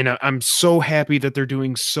care. And I'm so happy that they're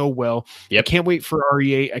doing so well. Yep. I can't wait for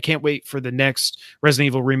RE8. I can't wait for the next Resident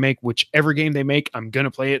Evil remake. Whichever game they make, I'm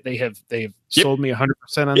gonna play it. They have sold me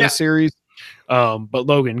 100% on this series. But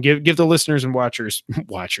Logan, give the listeners and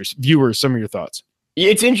viewers some of your thoughts.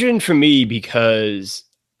 It's interesting for me because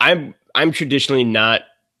I'm traditionally not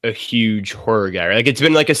a huge horror guy. Right? Like, it's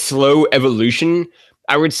been like a slow evolution,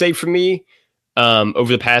 I would say, for me.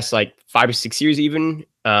 Over the past like 5 or 6 years even.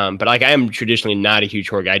 But like, I am traditionally not a huge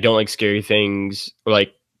horror guy. I don't like scary things, or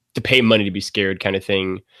like to pay money to be scared kind of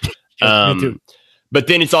thing. Me too. But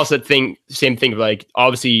then it's also same thing of like,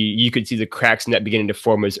 obviously you could see the cracks in that beginning to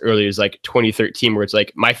form as early as like 2013, where it's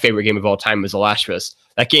like my favorite game of all time was The Last of Us.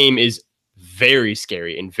 That game is very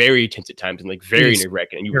scary and very tense at times and like very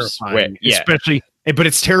nerve-wracking, and you will sweat. Yeah. Especially, but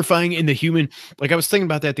it's terrifying in the human. Like, I was thinking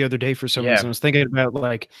about that the other day for some reason. I was thinking about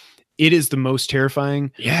like, it is the most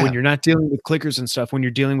terrifying when you're not dealing with clickers and stuff, when you're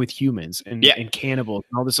dealing with humans and cannibals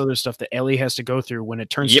and all this other stuff that Ellie has to go through when it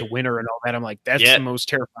turns to winter and all that. I'm like, that's the most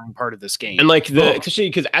terrifying part of this game. And like especially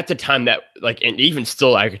because at the time that like, and even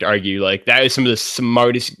still, I could argue like that is some of the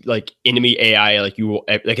smartest like enemy AI like you will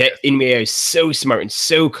like. That enemy AI is so smart and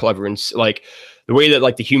so clever, and like the way that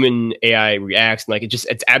like the human AI reacts, and like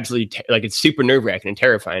it's absolutely like it's super nerve-wracking and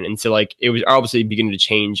terrifying. And so like it was obviously beginning to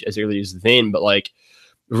change as early as then, but like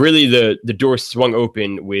really the door swung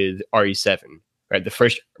open with RE7, right? The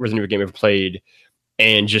first Resident Evil game I ever played,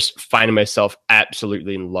 and just finding myself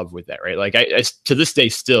absolutely in love with that, right? Like I to this day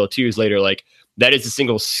still, 2 years later, like that is the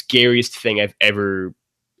single scariest thing I've ever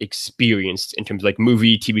experienced in terms of like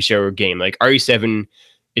movie, TV show, or game. Like RE7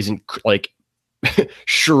 isn't like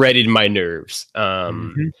shredded my nerves.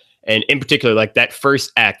 And in particular, like that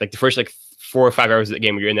first act, like the first like 4 or 5 hours of the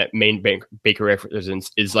game where you're in that main Baker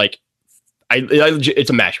residence is like, it's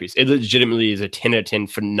a masterpiece. It legitimately is a 10 out of 10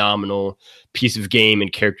 phenomenal piece of game,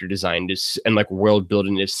 and character design and like world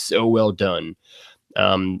building is so well done.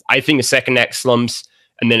 I think the second act slumps,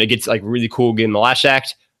 and then it gets like really cool again in the last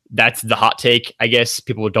act. That's the hot take, I guess.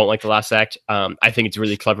 People don't like the last act. I think it's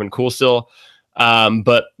really clever and cool still.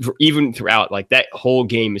 But even throughout, like that whole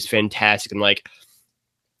game is fantastic, and like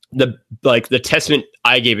the testament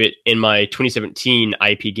I gave it in my 2017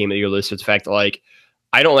 IP Game of the Year list was the fact that like,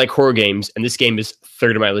 I don't like horror games, and this game is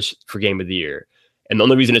third on my list for Game of the Year. And the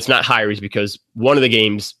only reason it's not higher is because one of the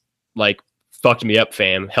games like fucked me up,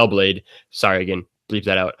 fam. Hellblade. Sorry again, bleep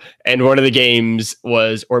that out. And one of the games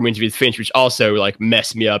was Ori Means to Be Finch, which also like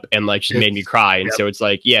messed me up and like just made me cry. And so it's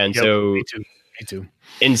like, so me too.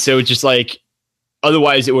 And so it's just like,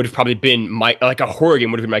 otherwise it would have probably been like a horror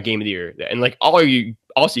game would have been my Game of the Year. And like you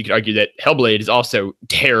could argue that Hellblade is also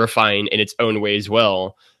terrifying in its own way as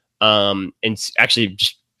well. And actually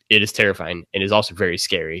just, it is terrifying and is also very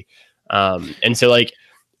scary. And so like,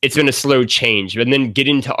 it's been a slow change, but then get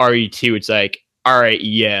into RE2. It's like, all right,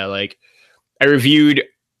 like I reviewed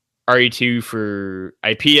RE2 for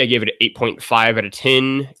IP. I gave it an 8.5 out of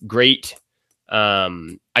 10. Great.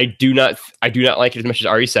 I do not like it as much as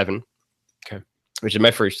RE7. Okay. Which is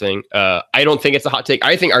my first thing. I don't think it's a hot take.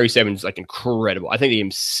 I think RE7 is like incredible. I think the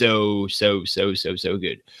game's so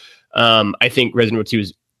good. I think Resident Evil 2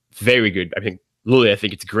 is very good. I think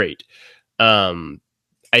it's great.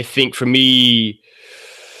 I think for me,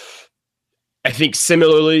 I think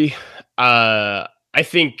similarly, I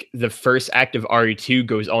think the first act of RE2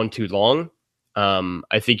 goes on too long.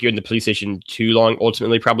 I think you're in the police station too long,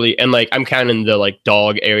 ultimately, probably. And like, I'm kind of in the like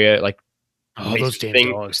dog area, like those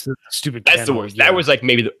damn dogs, stupid. That's the worst. That was like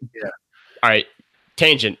maybe all right,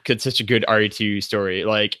 tangent, because it's such a good RE2 story.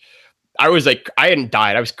 Like, I was like, I hadn't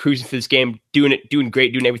died. I was cruising through this game, doing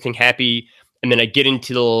great, doing everything happy. And then I get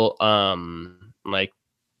into the, like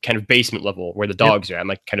kind of basement level where the dogs are. I'm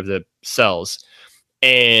like kind of the cells.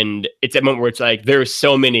 And it's that moment where it's like, there are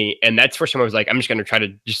so many. And that's the first time I was like, I'm just going to try to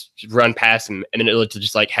just run past them. And then it led to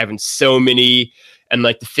just like having so many. And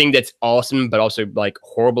like the thing that's awesome, but also like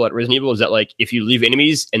horrible at Resident Evil is that like, if you leave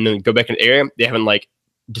enemies and then go back in the area, they haven't like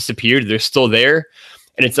disappeared. They're still there.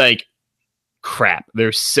 And it's like, crap,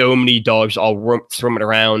 there's so many dogs all roaming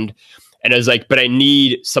around. And I was like, but I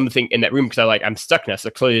need something in that room because I'm stuck now.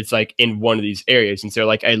 So clearly it's like in one of these areas. And so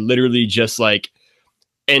like, I literally just like,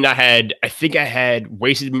 and I think I had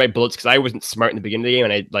wasted my bullets because I wasn't smart in the beginning of the game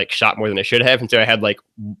and I like shot more than I should have. And so I had like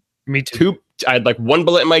me too. I had like one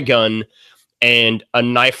bullet in my gun and a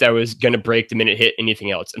knife that was going to break the minute it hit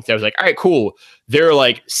anything else. And so I was like, all right, cool. There are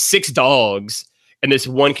like 6 dogs in this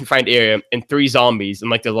one confined area and 3 zombies in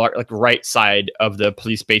like the right side of the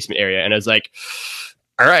police basement area. And I was like,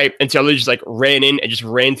 all right. And so I just like ran in and just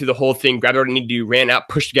ran through the whole thing, grabbed what I needed to do, ran out,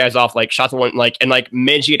 pushed the guys off, like shot the one, like, and like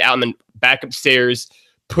managed to get out and then back upstairs,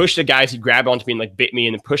 pushed the guys who grabbed onto me and like bit me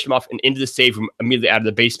and then pushed them off and into the save room immediately out of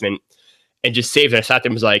the basement and just saved. And I sat there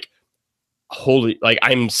and was like, holy, like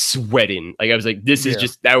I'm sweating. Like I was like, this is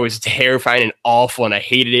just, that was terrifying and awful. And I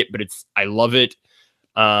hated it, but I love it.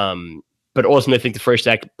 But ultimately I think the first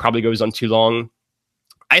act probably goes on too long.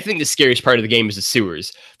 I think the scariest part of the game is the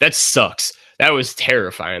sewers. That sucks. That was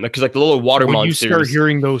terrifying because like the little water monsters. You start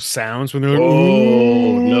hearing those sounds when they're like,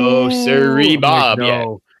 oh no, sirree, Bob. Like,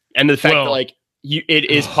 no. Yeah. And the fact that like it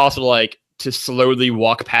is possible like to slowly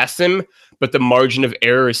walk past them, but the margin of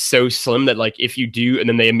error is so slim that like if you do and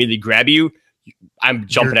then they immediately grab you, I'm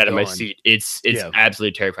jumping out of my seat. It's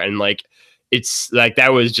absolutely terrifying. And like it's like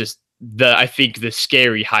that was just I think the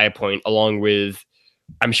scary high point, along with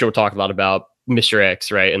I'm sure we'll talk a lot about Mr.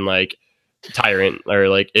 X, right? And like Tyrant or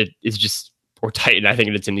like it's just or Titan, I think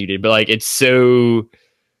it's needed, but like it's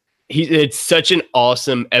such an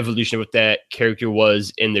awesome evolution of what that character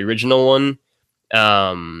was in the original one.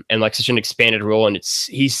 And like such an expanded role, and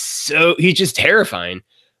he's just terrifying.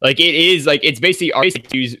 Like it is like it's basically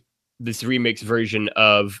use this remix version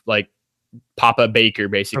of like Papa Baker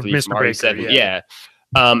basically from RE7. Yeah.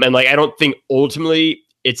 And like I don't think ultimately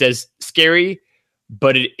it's as scary,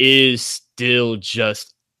 but it is still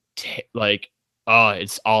just like oh,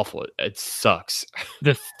 it's awful. It sucks.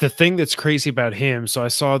 The thing that's crazy about him, so I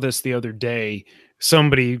saw this the other day.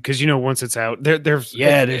 Somebody, because once it's out,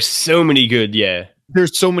 there's so many good,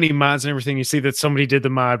 there's so many mods and everything. You see that somebody did the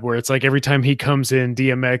mod where it's like every time he comes in,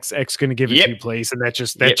 DMX X going to give it to you place, and that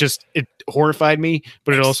just it horrified me,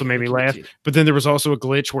 but it also made me laugh. But then there was also a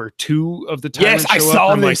glitch where 2 of the tyrants I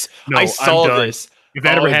saw this. I saw this. If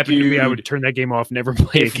that ever happened to me, I would turn that game off, never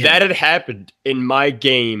play if again. If that had happened in my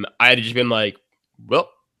game, I'd have just been like,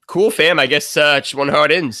 well, cool, fam. I guess just wonder how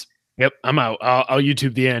it ends. Yep, I'm out. I'll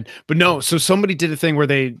YouTube the end. But no, so somebody did a thing where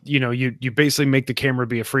they, you basically make the camera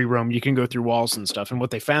be a free roam. You can go through walls and stuff. And what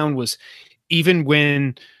they found was even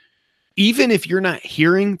if you're not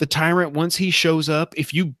hearing the tyrant once he shows up,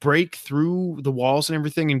 if you break through the walls and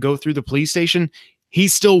everything and go through the police station,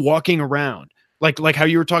 he's still walking around. Like how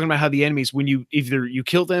you were talking about how the enemies, when you either you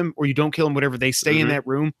kill them or you don't kill them, whatever, they stay in that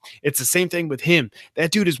room. It's the same thing with him. That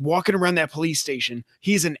dude is walking around that police station.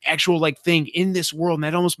 He's an actual like thing in this world, and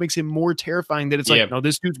that almost makes him more terrifying. That it's like, no,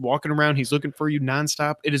 this dude's walking around. He's looking for you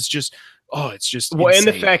nonstop. It is just, it's just well, insane.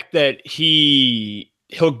 And the fact that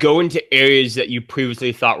he'll go into areas that you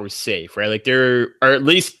previously thought were safe, right? Like there's at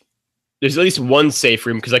least one safe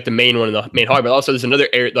room because like the main one in the main hall, but also there's another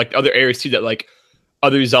area, like other areas too that like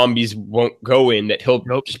other zombies won't go in that he'll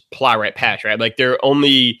just plow right past, right? Like there are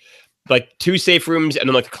only like 2 safe rooms and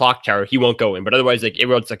then like the clock tower he won't go in, but otherwise like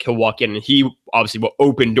everyone's like he'll walk in and he obviously will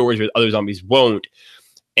open doors where other zombies won't.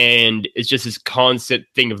 And it's just this constant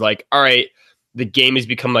thing of like, all right, the game has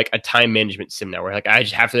become like a time management sim now where like I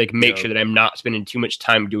just have to like make sure that I'm not spending too much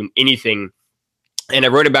time doing anything. And I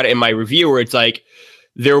wrote about it in my review where it's like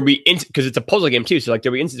there will be because it's a puzzle game too, so like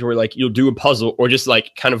there'll be instances where like you'll do a puzzle or just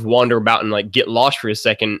like kind of wander about and like get lost for a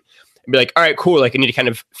second and be like, all right, cool, like I need to kind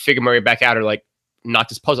of figure my way back out or like knock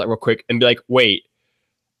this puzzle out real quick and be like, wait,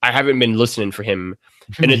 I haven't been listening for him.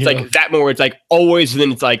 And it's like that moment where it's like always, and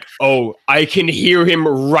then it's like, oh, I can hear him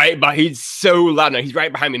right by, he's so loud now, he's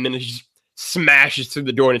right behind me, and then it just smashes through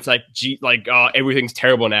the door and it's like, gee, like everything's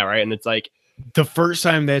terrible now, right? And it's like the first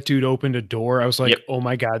time that dude opened a door, I was like, oh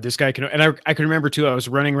my God, this guy can. And I can remember too, I was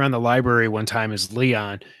running around the library one time as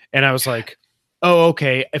Leon, and I was like, oh,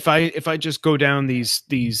 okay. If I just go down these,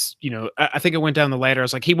 I think I went down the ladder. I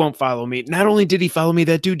was like, he won't follow me. Not only did he follow me,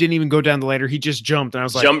 that dude didn't even go down the ladder. He just jumped. And I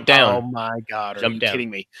was like, jumped down. Oh my God. Are you kidding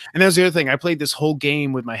me? And that was the other thing. I played this whole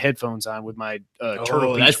game with my headphones on with my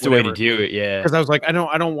Turtle Beach. That's the way to do it. Yeah. Because I was like, I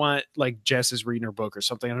don't want like Jess is reading her book or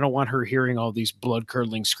something. I don't want her hearing all these blood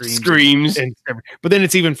curdling screams. But then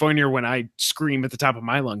it's even funnier when I scream at the top of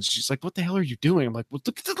my lungs. She's like, what the hell are you doing? I'm like, well,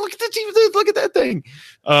 look at that thing.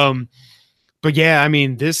 But yeah, I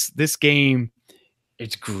mean, this game,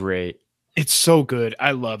 it's great. It's so good.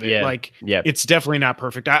 I love it. It's definitely not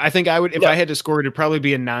perfect. I think I would, if I had to score it, it'd probably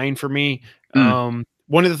be a 9 for me. One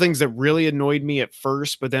of the things that really annoyed me at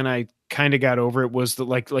first, but then I kind of got over it, was the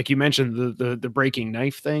like you mentioned the breaking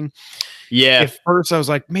knife thing. Yeah. At first I was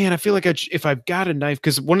like, man, I feel like if I've got a knife,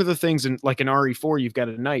 because one of the things in like in RE4, you've got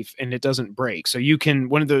a knife and it doesn't break. So you can,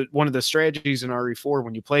 one of the strategies in RE4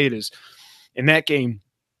 when you play it is in that game,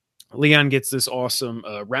 Leon gets this awesome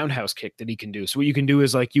roundhouse kick that he can do. So what you can do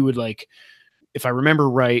is like, you would like, if I remember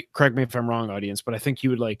right, correct me if I'm wrong, audience, but I think you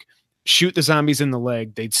would like shoot the zombies in the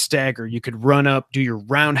leg, they'd stagger. You could run up, do your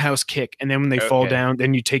roundhouse kick, and then when they fall down,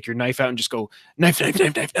 then you take your knife out and just go knife,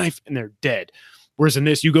 and they're dead. Whereas in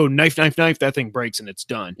this, you go knife, that thing breaks and it's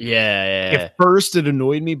done. Yeah. At first, it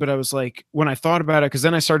annoyed me, but I was like, when I thought about it, because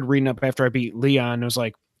then I started reading up after I beat Leon, I was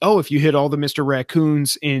like, oh, if you hit all the Mr.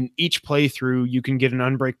 Raccoons in each playthrough, you can get an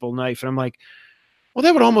unbreakable knife. And I'm like, well,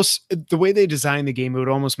 that would almost, the way they design the game, it would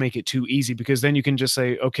almost make it too easy, because then you can just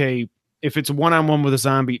say, okay, if it's one-on-one with a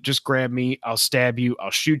zombie, just grab me, I'll stab you,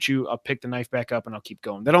 I'll shoot you, I'll pick the knife back up, and I'll keep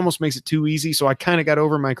going. That almost makes it too easy, so I kind of got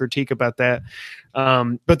over my critique about that.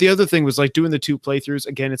 But the other thing was like doing the 2 playthroughs.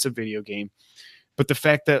 Again, it's a video game. But the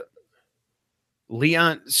fact that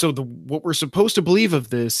Leon, so what we're supposed to believe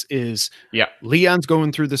of this is Leon's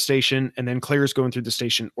going through the station, and then Claire's going through the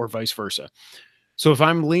station, or vice versa. So if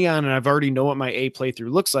I'm Leon and I've already know what my A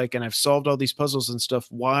playthrough looks like and I've solved all these puzzles and stuff,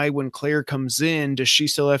 why, when Claire comes in, does she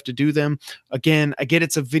still have to do them? Again, I get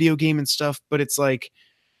it's a video game and stuff, but it's like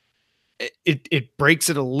it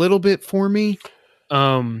breaks it a little bit for me.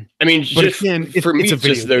 I mean, just again, for me, it's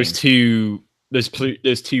just those two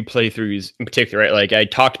playthroughs in particular, right? Like I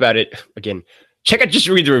talked about it again. Just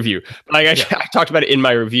read the review. Like I talked about it in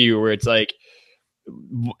my review, where it's like,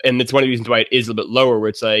 and it's one of the reasons why it is a little bit lower, where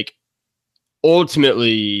it's like,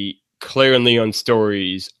 ultimately, Claire and Leon's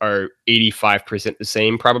stories are 85% the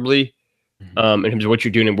same, probably, in terms of what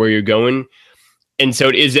you're doing and where you're going. And so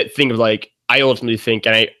it is that thing of like, I ultimately think,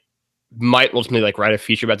 and I might ultimately like write a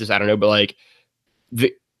feature about this, I don't know, but like,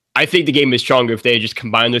 I think the game is stronger if they just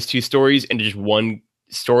combine those 2 stories into just one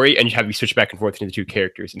story and have you switch back and forth between the 2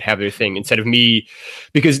 characters and have their thing, instead of me,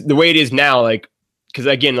 because the way it is now, like, because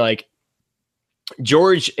again, like,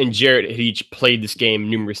 George and Jarrett had each played this game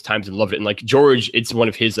numerous times and loved it. And like George, it's one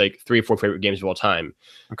of his like 3 or 4 favorite games of all time.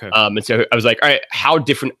 Okay. And so I was like, all right, how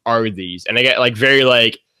different are these? And I got like very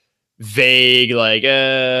like vague, like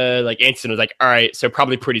Anson was like, all right, so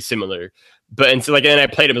probably pretty similar. But and so like then I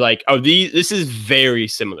played it like, oh, this is very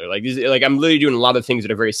similar. Like these, like I'm literally doing a lot of things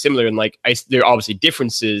that are very similar, and like there are obviously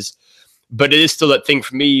differences, but it is still that thing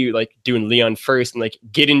for me, like doing Leon first and like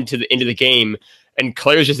get into the game. And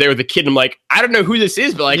Claire's just there with the kid. And I'm like, I don't know who this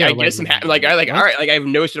is, but like, I guess I'm like, all right, like I have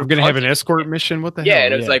no sort of. We're gonna have an escort mission. What the hell? Yeah,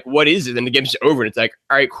 and it was like, what is it? And the game's just over, and it's like,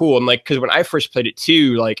 all right, cool. I'm like, because when I first played it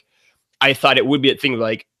too, like, I thought it would be a thing of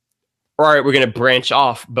like, all right, we're gonna branch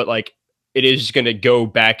off, but like, it is just gonna go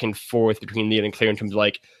back and forth between Leon and Claire in terms of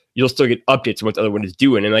like, you'll still get updates on what the other one is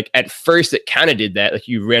doing. And like, at first, it kind of did that. Like,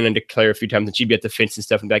 you ran into Claire a few times, and she'd be at the fence and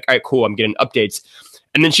stuff, and be like, all right, cool, I'm getting updates.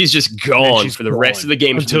 And then she's just gone for the rest of the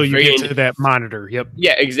game until you get to that monitor. Yep.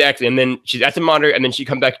 Yeah, exactly. And then she's at the monitor, and then she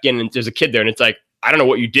comes back again, and there's a kid there, and it's like, I don't know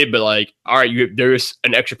what you did, but like, all right, there's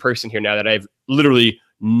an extra person here now that I have literally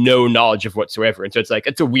no knowledge of whatsoever. And so it's like,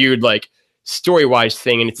 it's a weird like story-wise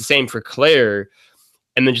thing, and it's the same for Claire.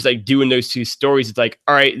 And then just like doing those 2 stories, it's like,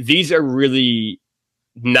 all right, these are really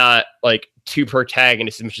not like 2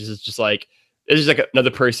 protagonists as much as it's just like, this is like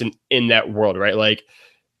another person in that world, right? Like,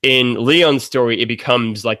 in Leon's story, it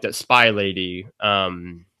becomes like that spy lady,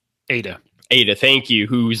 Ada, thank you,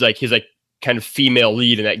 who's like his like kind of female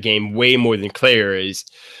lead in that game, way more than Claire is.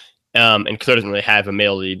 And Claire doesn't really have a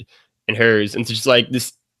male lead in hers. And so just like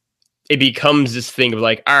this, it becomes this thing of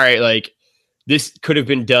like, all right, like this could have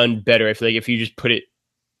been done better. I feel like if you just put it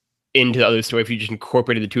into the other story, if you just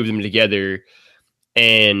incorporated the 2 of them together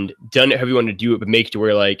and done it however you want to do it, but make it to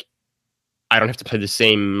where like, I don't have to play the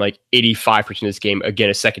same like 85% of this game again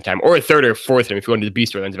a second time, or a third or fourth time if you want to do the B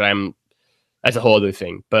storylines. But that's a whole other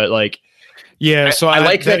thing. But like, yeah, so I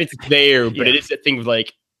like that it's there, but it is that thing of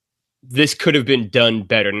like, this could have been done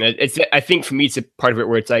better. And it's, I think for me, it's a part of it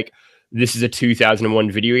where it's like, this is a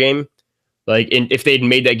 2001 video game. Like, if they'd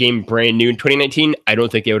made that game brand new in 2019, I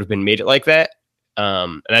don't think they would have been made it like that.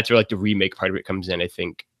 And that's where like the remake part of it comes in, I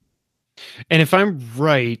think. And if I'm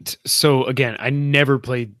right, so again, I never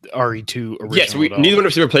played RE2 original. Yes, neither one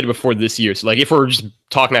of us ever played it before this year. So like, if we're just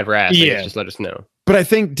talking out of our ass, just let us know. But I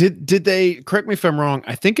think did they, correct me if I'm wrong,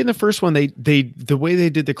 I think in the first one they the way they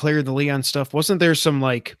did the Claire and the Leon stuff, wasn't there some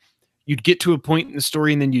like, you'd get to a point in the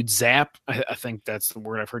story and then you'd zap, I think that's the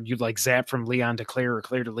word I've heard, you'd like zap from Leon to Claire or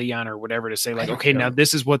Claire to Leon or whatever to say like, okay, now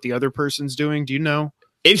this is what the other person's doing. Do you know?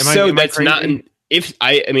 If so, that's not in, if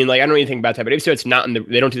I mean, like, I don't know anything about that, but if so, it's not in the,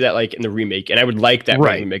 they don't do that like in the remake, and I would like that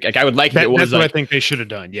remake. Like, I would like that. That's what I think they should have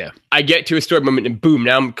done. Yeah, I get to a story moment, and boom,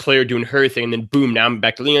 now I'm Claire doing her thing, and then boom, now I'm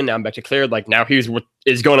back to Leon, now I'm back to Claire. Like, now here's what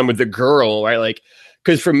is going on with the girl, right? Like,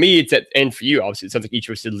 because for me, it's that, and for you, obviously, it sounds like each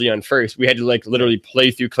of us did Leon first. We had to like literally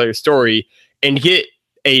play through Claire's story and get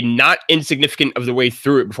a not insignificant of the way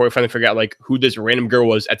through it before we finally figure out like who this random girl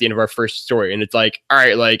was at the end of our first story. And it's like, all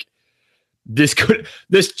right, like this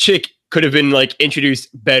chick could have been like introduced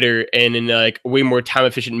better and in like a way more time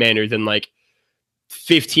efficient manner than like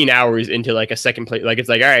 15 hours into like a second play. Like it's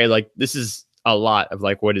like, all right, like this is a lot of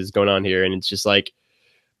like what is going on here, and it's just like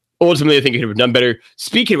ultimately I think it could have done better.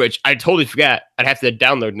 Speaking of which, I totally forgot. I'd have to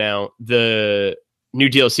download now. The new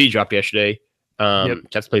DLC dropped yesterday. Yep.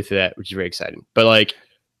 Have to play through that, which is very exciting. But like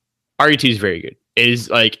RE2 is very good. It is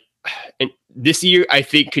like, and this year I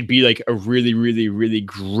think could be like a really, really, really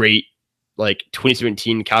great like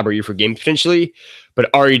 2017 caliber year for games potentially.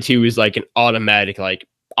 But RE2 is like an automatic, like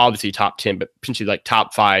obviously top 10, but potentially like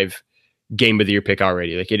top 5 game of the year pick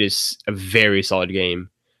already. Like it is a very solid game.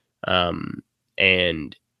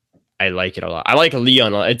 And I like it a lot. I like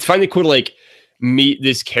Leon a lot. It's finally cool to like meet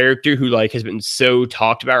this character who like has been so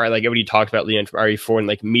talked about, right? Like everybody talked about Leon from RE4 and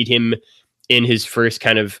like meet him in his first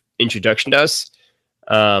kind of introduction to us.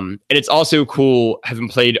 And it's also cool having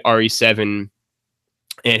played RE7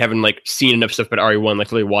 and having like seen enough stuff about RE1,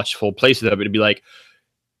 like really watched full playthroughs of it to be like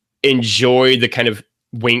enjoy the kind of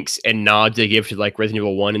winks and nods they give to like Resident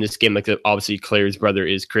Evil 1 in this game. Like obviously Claire's brother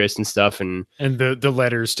is Chris and stuff, and the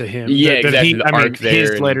letters to him. Yeah, exactly. The arc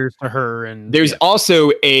there, his letters to her, and there's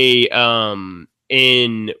also a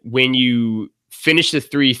in when you finish the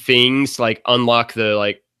 3 things, like unlock the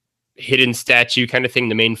like hidden statue kind of thing,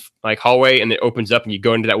 the main like hallway, and it opens up and you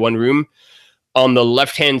go into that one room. On the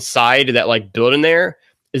left hand side of that like building there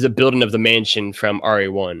is a building of the mansion from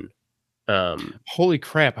RE1. Holy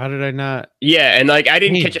crap, how did I not? Yeah, and like I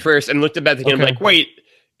didn't catch it first and looked about the game. I'm like, wait,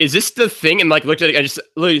 is this the thing? And like looked at it, I just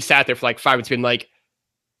literally sat there for like 5 minutes being like,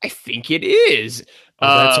 I think it is.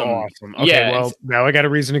 Oh, that's awesome. Okay, yeah, well now I got a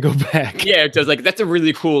reason to go back. Yeah, it does. Like that's a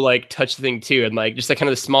really cool like touch thing too, and like just like kind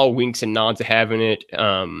of the small winks and nods of having it.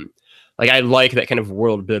 Like I like that kind of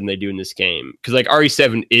world building they do in this game, because like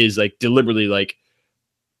RE7 is like deliberately like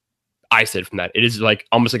I said from that it is like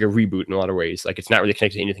almost like a reboot in a lot of ways. Like it's not really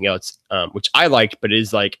connected to anything else, which I liked, but it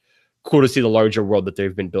is like cool to see the larger world that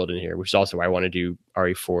they've been building here, which is also why I want to do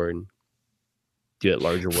RE4 and do that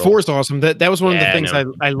larger world. 4 is awesome. That was one of the things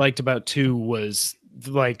I liked about 2 was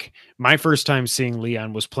like my first time seeing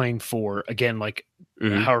Leon was playing 4 again, like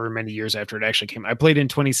however many years after it actually came. I played in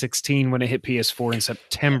 2016 when it hit PS4 in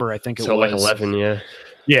September, I think it was. So like 11,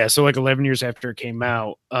 yeah. So like 11 years after it came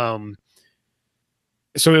out.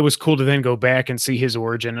 So it was cool to then go back and see his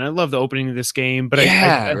origin. And I love the opening of this game, but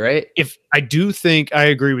right. If I do think I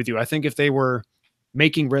agree with you, I think if they were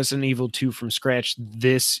making Resident Evil 2 from scratch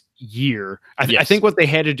this year, I think what they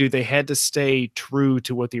had to do, they had to stay true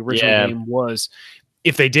to what the original game was.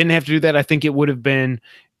 If they didn't have to do that, I think it would have been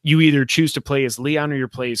you either choose to play as Leon or you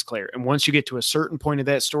play as Claire. And once you get to a certain point of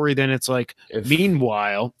that story, then it's like,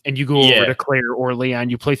 meanwhile, and you go over to Claire or Leon,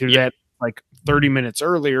 you play through that like 30 minutes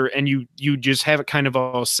earlier, and you just have it kind of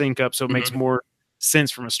all sync up, so it makes more sense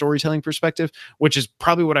from a storytelling perspective, which is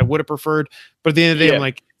probably what I would have preferred. But at the end of the day, I'm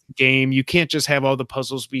like, game, you can't just have all the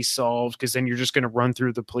puzzles be solved, because then you're just going to run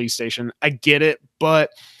through the police station. I get it, but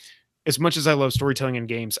as much as I love storytelling in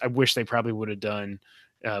games, I wish they probably would have done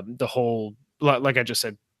the whole, like I just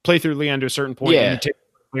said, play through Leon to a certain point, and you take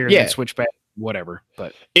clear and then switch back, whatever.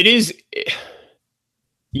 But it is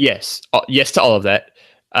yes to all of that.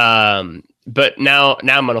 But now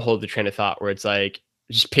I'm gonna hold the train of thought where it's like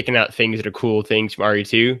just picking out things that are cool things from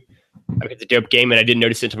RE2. I mean, it's a dope game, and I didn't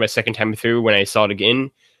notice it until my second time through when I saw it again.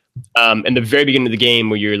 In the very beginning of the game,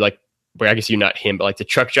 where you're like, where I guess you're not him, but like the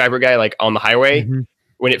truck driver guy, like on the highway,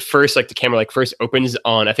 when it first like the camera like first opens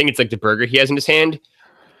on, I think it's like the burger he has in his hand.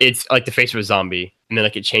 It's like the face of a zombie, and then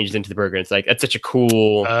like it changes into the burger. And it's like that's such a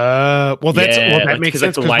cool. That makes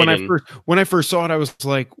sense. Because when I first saw it, I was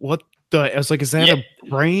like, "What the?" I was like, "Is that a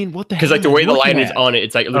brain? What the?" Because like the way the lighting is on it,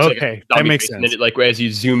 it's like it looks like a that makes sense. And then it, like as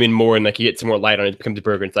you zoom in more and like you get some more light on it, it becomes a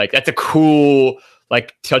burger. It's like that's a cool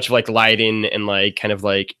like touch of like lighting and like kind of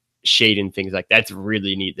like shade and things like that's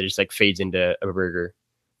really neat. That just like fades into a burger.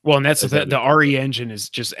 Well, and that's the RE engine is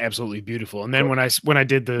just absolutely beautiful. And then when I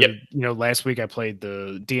did the last week I played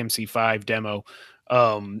the DMC5 demo,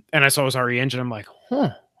 and I saw his RE engine, I'm like,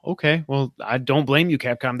 okay. Well, I don't blame you,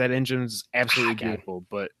 Capcom. That engine is absolutely beautiful.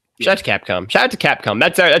 But shout out to Capcom. Shout out to Capcom.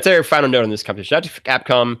 That's our final note on this company. Shout out to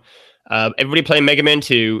Capcom. Everybody playing Mega Man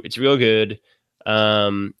 2. It's real good.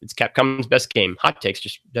 It's Capcom's best game. Hot takes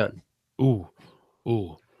just done. Ooh.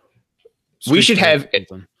 We should have.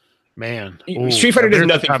 Man, Street Fighter does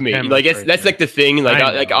nothing for me. Like that's like the thing.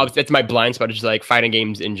 Like that's my blind spot. Just like fighting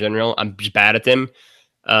games in general, I'm just bad at them.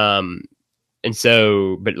 And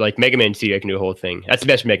so, but like Mega Man 2, I can do a whole thing. That's the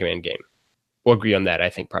best Mega Man game. We'll agree on that. I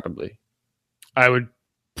think probably. I would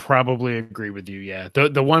probably agree with you. Yeah.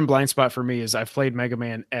 The one blind spot for me is I've played Mega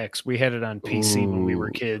Man X. We had it on PC when we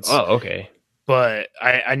were kids. Oh, okay. but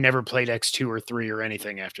I never played X2 or 3 or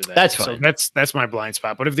anything after that. That's fine. So that's my blind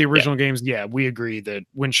spot. But of the original games, yeah, we agree that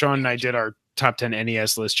when Sean and I did our top 10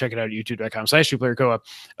 NES list, check it out at youtube.com/2player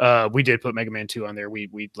co-op. We did put Mega Man 2 on there.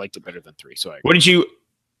 We liked it better than 3. So what did you?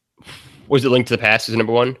 Was it Link to the Past as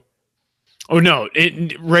number 1? Oh no,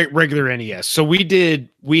 regular NES. So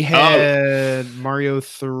we had Mario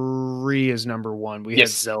 3 as number 1. We had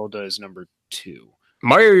Zelda as number 2.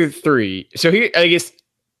 Mario 3. So here, I guess,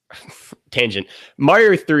 tangent.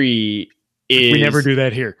 Mario 3 is... We never do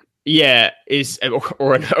that here. Yeah, is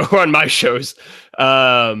or on my shows.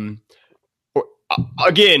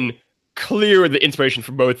 Again, clear the inspiration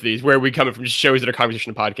for both of these, where we come from shows that are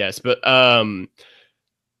conversation podcasts. But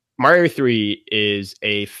Mario 3 is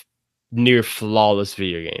a near flawless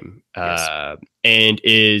video game. The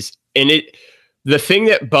thing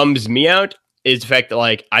that bums me out is the fact that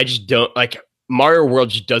like I just don't like Mario World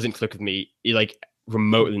just doesn't click with me like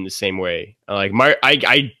remotely in the same way. Like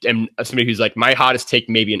I am somebody who's like my hottest take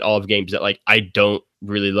maybe in all of games that like I don't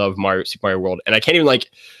really love Super Mario World, and I can't even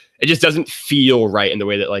like it just doesn't feel right in the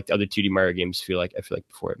way that like the other 2D Mario games feel like. I feel like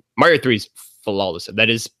before Mario 3 is flawless. That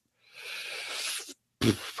is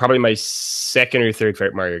probably my second or third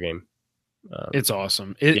favorite Mario game. It's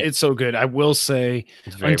awesome. It's so good. I will say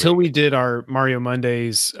until we did our Mario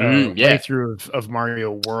Mondays playthrough of Mario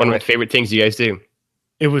World, one of my favorite things you guys do.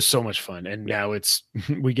 It was so much fun, and now it's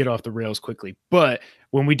we get off the rails quickly. But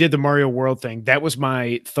when we did the Mario World thing, that was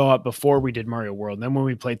my thought before we did Mario World. And then when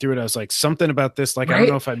we played through it, I was like, something about this, like I don't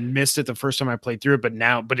know if I missed it the first time I played through it,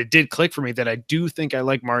 but it did click for me that I do think I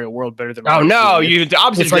like Mario World better than Mario 3. You the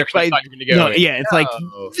opposite direction I thought you were going to go. It's like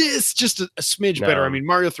this just a smidge better. I mean,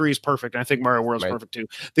 Mario 3 is perfect, and I think Mario World's perfect too.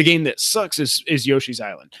 The game that sucks is Yoshi's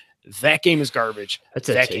Island. That game is garbage.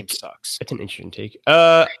 That game sucks. That's an interesting take.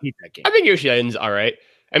 I hate that game. I think Yoshi's Island's all right.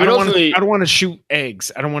 I mean, I don't want to shoot eggs.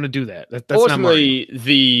 I don't want to do that. That's ultimately not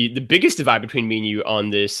the biggest divide between me and you on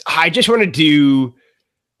this. I just want to do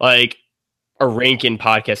like a ranking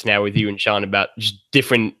podcast now with you and Sean about just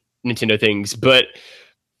different Nintendo things. But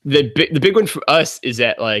the big one for us is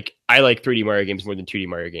that like I like 3D Mario games more than 2D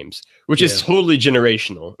Mario games, which is totally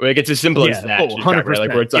generational. Like it's as simple as that. 100%. Right?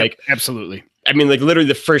 Like where it's like absolutely. I mean, like literally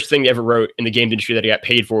the first thing they ever wrote in the game industry that I got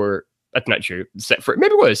paid for. That's not true.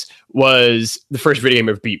 Maybe it was the first video game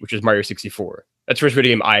I ever beat, which was Mario 64. That's the first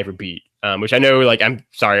video game I ever beat. Which I know, like, I'm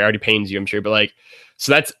sorry, it already pains you, I'm sure, but like,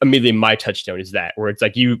 so that's immediately my touchstone is that, where it's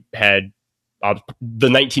like you had the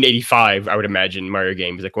 1985, I would imagine, Mario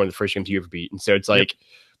game was like one of the first games you ever beat, and so it's like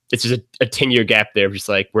it's just a 10-year gap there, just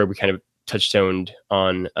like where we kind of touchstoned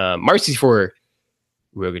on Mario 64.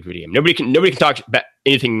 Real good video game. Nobody can talk about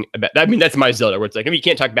anything about that. I mean, that's my Zelda, where it's like, I mean, you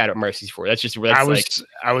can't talk bad about Mario 64. That's just where I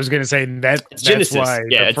was gonna say that's Genesis. Why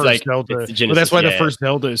it's like Zelda. it's Genesis, well, that's why the first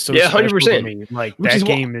Zelda is so 100%. Like that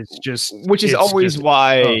game is just, which is always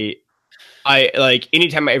why I like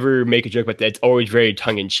anytime I ever make a joke about that, it's always very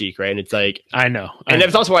tongue in cheek, right? And it's like I know, and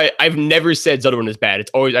that's also why I've never said Zelda 1 is bad.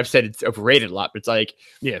 It's always I've said it's overrated a lot, but it's like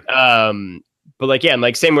but like and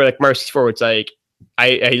like same where like Mario 64, it's like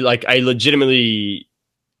I legitimately.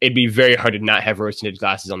 It'd be very hard to not have rose-tinted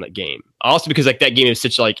glasses on that game. Also because like that game is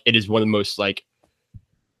such like it is one of the most like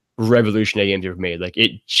revolutionary games ever made. Like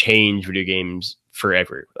it changed video games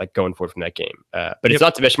forever. Like going forward from that game. But it's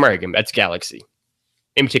not the best Mario game. That's Galaxy.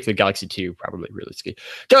 In particular, Galaxy 2 probably realistically.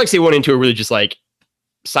 Galaxy 1 and 2 are really just like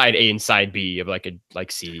side A and side B of like a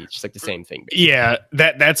C. It's just like the same thing. Basically. Yeah,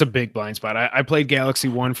 that's a big blind spot. I played Galaxy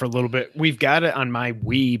 1 for a little bit. We've got it on my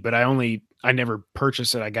Wii, but I never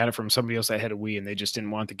purchased it. I got it from somebody else that had a Wii and they just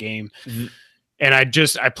didn't want the game. Mm-hmm. And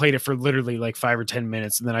I played it for literally like 5 or 10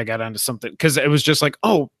 minutes. And then I got onto something because it was just like,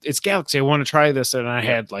 oh, it's Galaxy. I want to try this. And I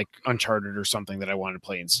had like Uncharted or something that I wanted to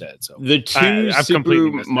play instead. So the two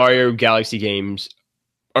Super Mario Galaxy games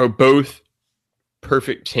are both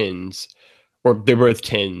perfect 10s, or they're both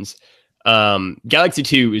 10s. Galaxy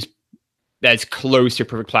 2 is as close to a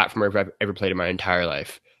perfect platformer I've ever played in my entire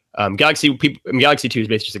life. Galaxy 2 is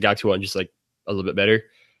basically just a Galaxy 1, just like a little bit better.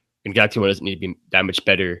 And Galaxy 1 doesn't need to be that much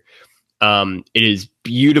better. It is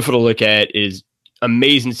beautiful to look at. It is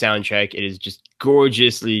amazing soundtrack. It is just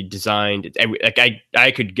gorgeously designed.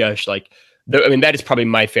 I could gush like, that is probably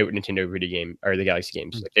my favorite Nintendo video game, or the Galaxy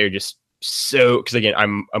games. Like, they're just so, because again,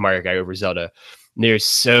 I'm a Mario guy over Zelda. They're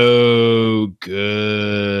so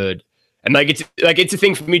good. And it's a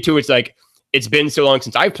thing for me too. It's like, it's been so long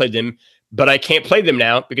since I've played them, but I can't play them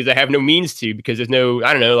now because I have no means to, because there's no,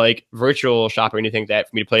 I don't know, like virtual shop or anything like that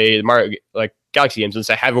for me to play the Mario, like Galaxy games.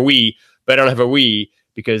 Unless I have a Wii, but I don't have a Wii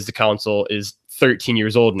because the console is 13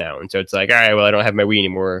 years old now. And so it's like, all right, well, I don't have my Wii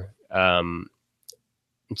anymore. And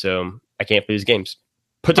so I can't play these games.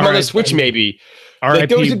 Put them on the Switch, maybe. RIP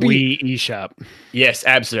Wii eShop. Yes,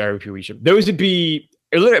 absolutely. RIP Wii eShop. Those would be.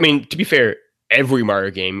 I mean, to be fair, every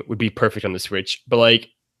Mario game would be perfect on the Switch. But like,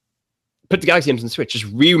 put the Galaxy games on the Switch. Just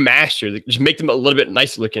remaster. Just make them a little bit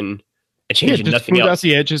nice looking. And change nothing else. Out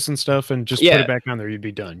the edges and stuff, and just put it back on there. You'd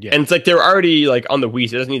be done. Yeah, and it's like they're already like on the Wii,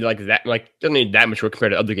 so it doesn't need doesn't need that much work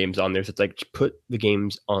compared to other games on there. So it's like just put the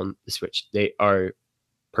games on the Switch. They are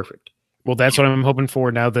perfect. Well, that's what I'm hoping for.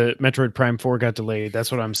 Now that Metroid Prime 4 got delayed,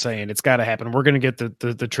 that's what I'm saying. It's got to happen. We're gonna get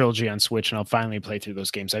the trilogy on Switch, and I'll finally play through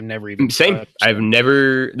those games. I've never even I've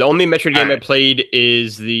never. The only Metroid game I played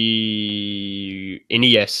is the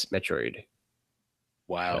NES Metroid.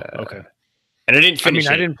 Wow. Okay. And I didn't finish.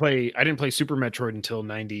 I didn't play Super Metroid until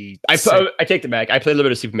 90. I take it back. I played a little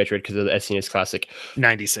bit of Super Metroid because of the SNES Classic.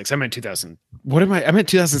 96. I meant 2000. What am I? I meant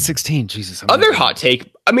 2016. Jesus. Other hot take.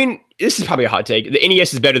 I mean, this is probably a hot take. The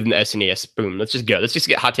NES is better than the SNES. Boom. Let's just go. Let's just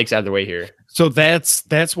get hot takes out of the way here. So that's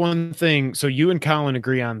one thing. So you and Colin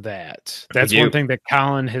agree on that. That's one thing that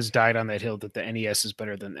Colin has died on that hill, that the NES is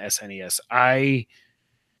better than the SNES.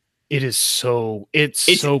 It's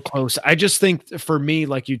so close. I just think for me,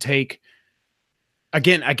 like you take.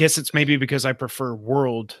 Again, I guess it's maybe because I prefer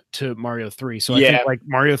World to Mario 3. So I think like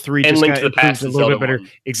Mario 3 and just Link to the Past a little bit better. 1.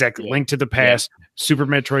 Exactly. Link to the Past, Super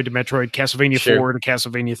Metroid to Metroid, Castlevania 4 to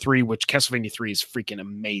Castlevania 3, which Castlevania 3 is freaking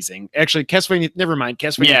amazing. Actually, Castlevania, never mind.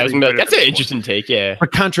 Castlevania 3 that's an interesting take, yeah.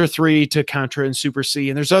 But Contra 3 to Contra and Super C.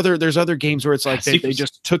 And there's other games where it's like they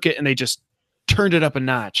just took it and they just turned it up a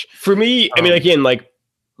notch. For me, I mean, again, like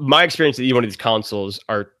my experience with one of these consoles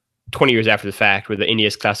are 20 years after the fact with the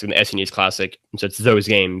NES Classic and the SNES Classic. And so it's those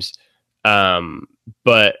games.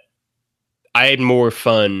 But I had more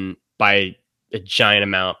fun by a giant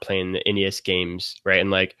amount playing the NES games, right? And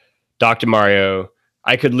like Dr. Mario,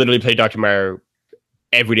 I could literally play Dr. Mario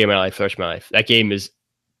every day of my life, for the rest of my life. That game is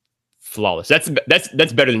flawless. That's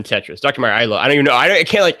better than Tetris. Dr. Mario, I don't even know. I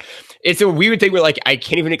can't like, it's a weird thing where like, I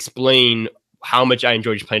can't even explain how much I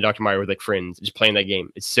enjoy just playing Dr. Mario with like friends, just playing that game.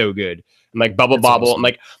 It's so good. And like Bubble Bobble, awesome. And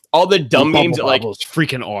like all the dumb games that like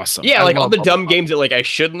freaking awesome. Yeah, like all the dumb games that like I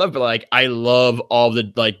shouldn't love, but like I love all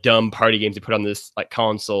the like dumb party games they put on this like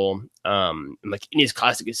console. And like NES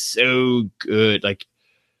Classic is so good. Like,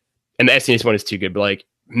 and the SNES one is too good, but like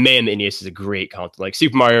man, the NES is a great console. Like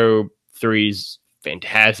Super Mario 3 is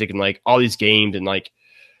fantastic, and like all these games, and like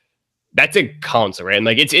that's a console, right? And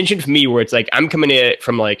like it's interesting for me where it's like I'm coming at it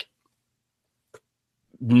from like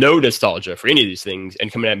no nostalgia for any of these things,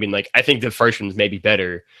 and coming at being like, I think the first one's maybe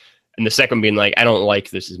better, and the second one being like, I don't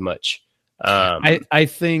like this as much. I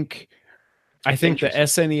think the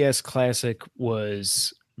SNES Classic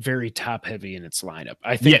was very top heavy in its lineup.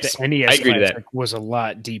 I think the NES Classic was a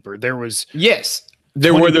lot deeper. There were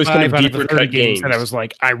those kind of deeper cut games that I was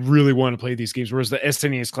like, I really want to play these games. Whereas the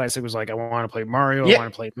SNES Classic was like, I want to play Mario, I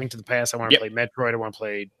want to play Link to the Past, I want to play Metroid, I want to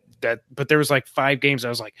play that. But there was like 5 games I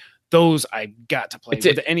was like, those I got to play.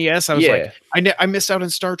 With the NES, I was like, I missed out on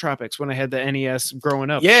Star Tropics when I had the NES growing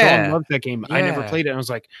up. Yeah, Sean loved that game. I never played it. And I was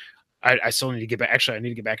like, I still need to get back. Actually, I need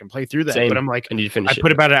to get back and play through that. Same. But I'm like, I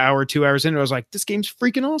put about an hour, 2 hours in. I was like, this game's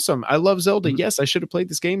freaking awesome. I love Zelda. Mm-hmm. Yes, I should have played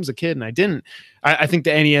this game as a kid, and I didn't. I think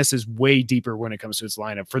the NES is way deeper when it comes to its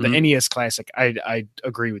lineup. For the NES Classic, I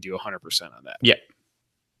agree with you 100% on that. Yeah.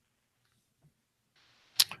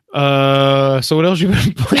 So what else you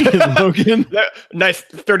been playing, Logan? Nice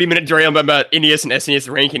 30-minute derail about NES and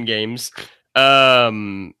SNES ranking games.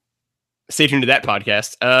 Stay tuned to that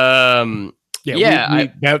podcast.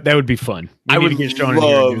 That would be fun. I would get Sean in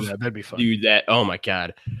here and do that. That'd be fun. Do that. Oh my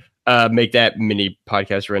god. Make that mini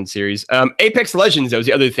podcast run series. Apex Legends, that was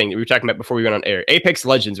the other thing that we were talking about before we went on air. Apex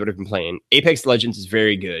Legends would have been playing. Apex Legends is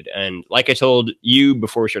very good. And like I told you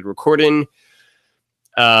before we started recording,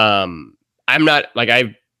 I'm not like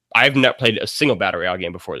I've not played a single battle royale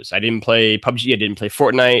game before this. I didn't play PUBG. I didn't play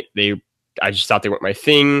Fortnite. I just thought they weren't my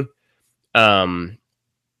thing.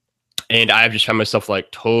 And I've just found myself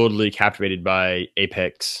like totally captivated by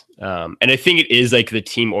Apex. And I think it is like the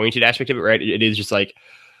team oriented aspect of it, right? It is just like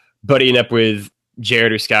buddying up with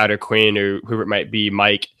Jared or Scott or Quinn or whoever it might be,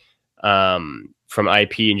 Mike, from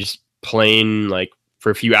IP, and just playing like for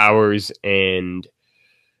a few hours and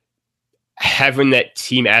having that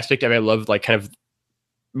team aspect of it. I love like kind of,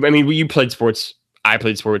 I mean, you played sports, I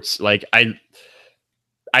played sports. Like I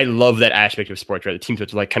love that aspect of sports, right? The team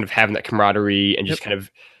sports, like kind of having that camaraderie and just kind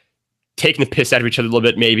of taking the piss out of each other a little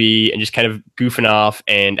bit, maybe, and just kind of goofing off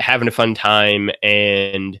and having a fun time.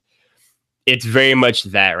 And it's very much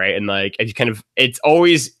that, right? And like, there's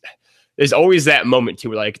always that moment too,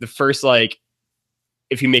 where like the first, like,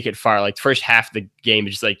 if you make it far, like the first half of the game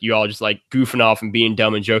is just like you all just like goofing off and being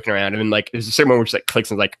dumb and joking around, and then like there's a certain moment which like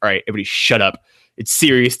clicks and like, all right, everybody shut up. it's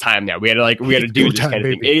serious time now. We had to do this kind of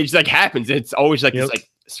thing. It just like happens. It's always like this like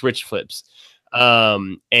switch flips.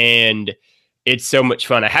 And it's so much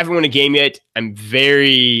fun. I haven't won a game yet. I'm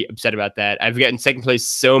very upset about that. I've gotten second place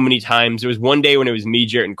so many times. There was one day when it was me,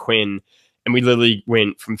 Jarrett, and Quinn, and we literally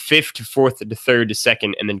went from 5th to 4th to 3rd to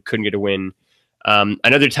 2nd and then couldn't get a win.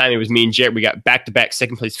 Another time it was me and Jarrett. We got back-to-back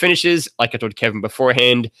second place finishes. Like I told Kevin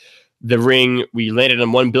beforehand, the ring, we landed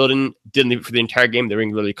on one building, didn't leave it for the entire game. The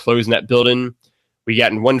ring literally closed in that building. We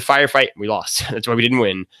got in one firefight, and we lost. That's why we didn't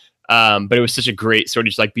win. But it was such a great sort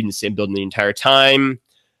of just like being in the same building the entire time.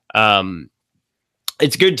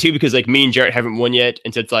 It's good too because like me and Jarrett haven't won yet,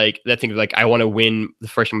 and so it's like that thing of like I want to win the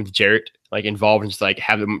first one with Jarrett, like involved and just like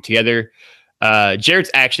have them together. Jarrett's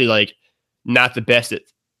actually like not the best at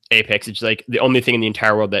Apex. It's like the only thing in the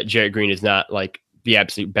entire world that Jarrett Green is not like the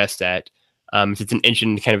absolute best at. So it's an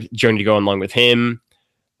interesting kind of journey to go along with him.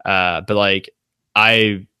 But like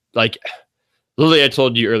I like literally I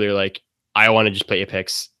told you earlier, like I want to just play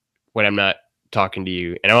Apex when I'm not talking to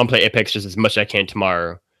you, and I want to play Apex just as much as I can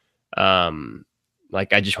tomorrow.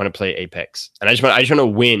 Like I just want to play Apex, and I just want to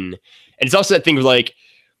win. And it's also that thing of like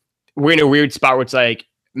we're in a weird spot where it's like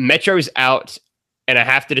Metro's out, and I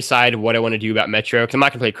have to decide what I want to do about Metro because I'm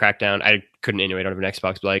not gonna play Crackdown. I couldn't anyway. I don't have an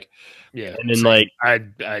Xbox, but like yeah. And then like I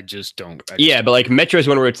just don't. But like Metro is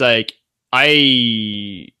one where it's like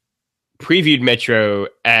I previewed Metro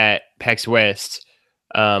at PAX West,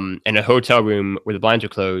 in a hotel room where the blinds were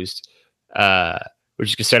closed.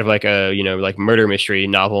 Which is sort of like a like murder mystery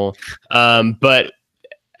novel. But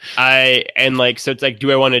so it's like,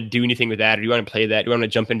 do I want to do anything with that, or do you want to play that? Do I want to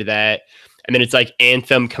jump into that? And then it's like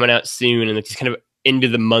Anthem coming out soon, and it's just kind of end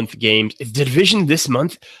of the month games. Is the Division this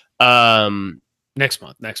month? Next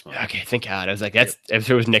month. Okay, thank God. I was like, if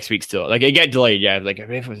it was next week still. Like it got delayed. Yeah, I was like, if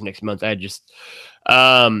it was next month, I'd just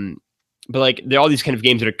but like there are all these kind of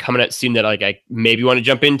games that are coming out soon that like I maybe want to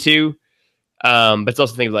jump into. But it's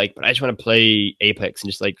also things like, but I just want to play Apex and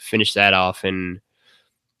just like finish that off. And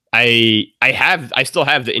I still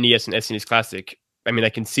have the NES and SNES Classic. I mean, I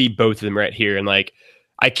can see both of them right here. And like,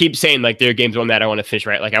 I keep saying like there are games on that I want to finish,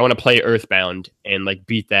 right? Like I want to play Earthbound and like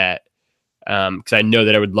beat that. Cause I know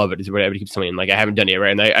that I would love it is what everybody keeps telling me. And like, I haven't done it yet.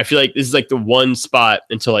 Right. And I feel like this is like the one spot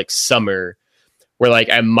until like summer where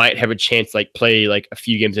like I might have a chance to like play like a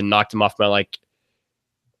few games and knock them off my like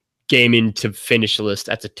gaming to finish list.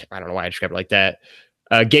 That's I don't know why I describe it like that.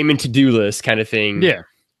 Gaming to-do list kind of thing. Yeah.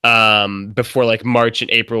 Before like March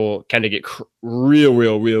and April kind of get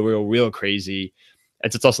real crazy.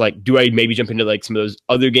 And so it's also like, do I maybe jump into like some of those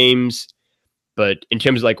other games? But in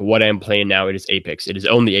terms of like what I'm playing now, it is Apex. It is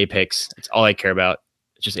only Apex. It's all I care about.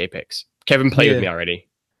 It's just Apex. Kevin played with me already.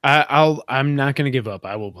 I'm not going to give up.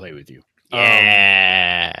 I will play with you.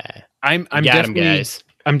 Yeah. I'm definitely, guys.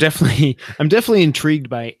 I'm definitely intrigued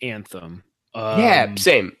by Anthem. Yeah,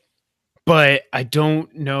 same. But I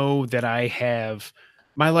don't know that I have.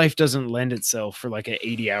 My life doesn't lend itself for like an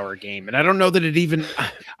 80-hour game, and I don't know that it even.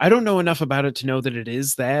 I don't know enough about it to know that it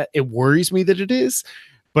is that. It worries me that it is,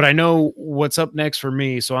 but I know what's up next for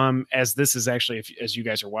me. So as this is actually, as you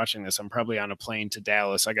guys are watching this, I'm probably on a plane to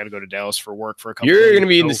Dallas. I got to go to Dallas for work for a couple. You're going to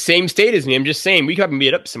be in the same state as me. I'm just saying we could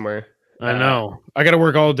meet up somewhere. I know. I got to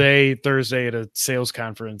work all day Thursday at a sales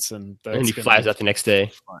conference, and he flies out the next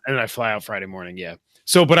day, and I fly out Friday morning. Yeah.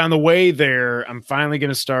 So, but on the way there, I'm finally going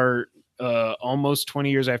to start. Almost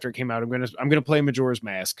 20 years after it came out, I'm gonna play Majora's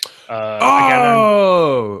Mask. I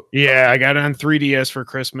got it on 3DS for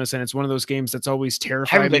Christmas, and it's one of those games that's always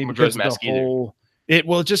terrified me because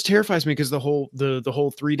it just terrifies me because the whole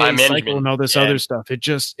 3-day cycle and all this other stuff. It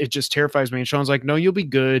just terrifies me. And Sean's like, no, you'll be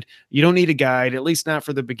good. You don't need a guide, at least not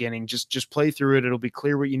for the beginning. Just play through it. It'll be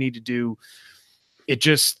clear what you need to do. It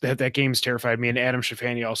just that game's terrified me. And Adam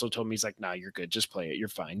Shafani also told me, he's like, nah, you're good. Just play it. You're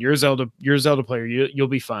fine. You're a Zelda player. You'll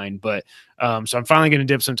be fine. But so I'm finally going to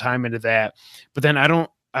dip some time into that. But then we're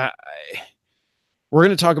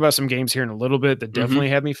going to talk about some games here in a little bit that definitely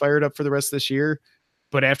have me fired up for the rest of this year.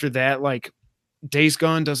 But after that, like Days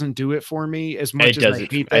Gone doesn't do it for me as much as I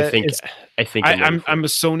hate that. I'm a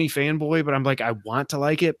Sony fanboy, but I'm like, I want to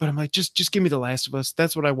like it, but I'm like, just give me The Last of Us.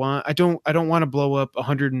 That's what I want. I don't want to blow up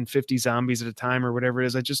 150 zombies at a time or whatever it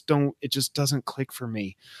is. It just doesn't click for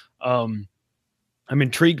me. I'm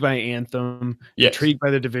intrigued by Anthem, intrigued by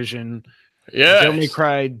The Division. Yeah. Devil May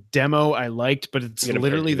Cry demo I liked, but it's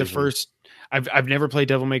literally the first. I've never played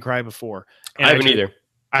Devil May Cry before. And I haven't either.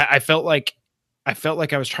 I felt like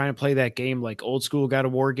I was trying to play that game like old school God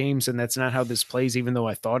of War games, and that's not how this plays, even though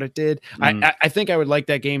I thought it did. I think I would like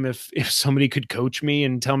that game if somebody could coach me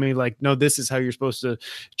and tell me like, no, this is how you're supposed to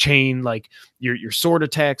chain like your sword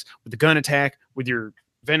attacks with the gun attack with your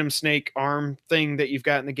Venom Snake arm thing that you've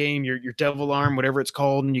got in the game, your devil arm, whatever it's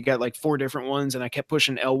called, and you got like 4 different ones, and I kept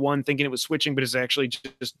pushing L1 thinking it was switching, but it's actually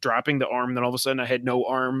just dropping the arm, and then all of a sudden I had no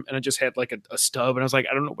arm, and I just had like a stub, and I was like,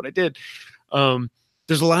 I don't know what I did.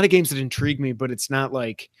 There's a lot of games that intrigue me, but it's not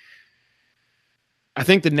like, I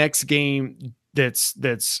think the next game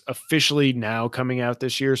that's officially now coming out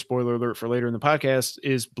this year, spoiler alert for later in the podcast,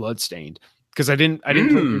 is Bloodstained. Because I didn't play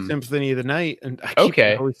through Symphony of the Night, and I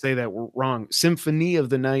always say that we're wrong. Symphony of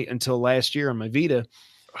the Night until last year on my Vita,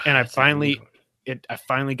 and I finally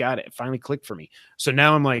got it. It finally clicked for me. So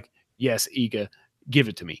now I'm like, yes, Iga, give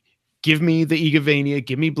it to me. Give me the Igavania.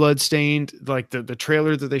 Give me Bloodstained. Like the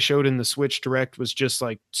trailer that they showed in the Switch Direct was just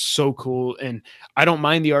like so cool, and I don't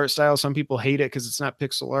mind the art style. Some people hate it because it's not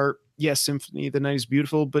pixel art. Yes, Symphony of the Night is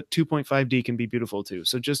beautiful, but 2.5D can be beautiful too.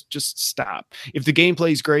 So just stop. If the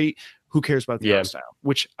gameplay is great, who cares about the art style?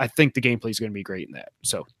 Which I think the gameplay is going to be great in that.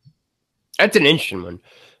 So that's an interesting one.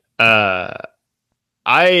 I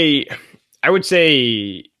would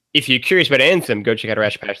say if you're curious about Anthem, go check out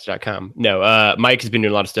RashPatches.com. No, Mike has been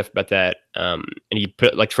doing a lot of stuff about that, and he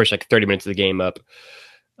put like the first 30 minutes of the game up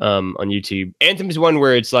on YouTube. Anthem is one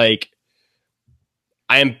where it's like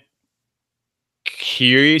I am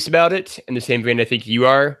curious about it in the same vein I think you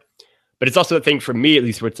are, but it's also a thing for me at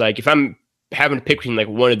least where it's like if I'm having to pick between like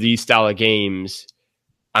one of these style of games,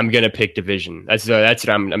 I'm gonna pick Division. That's what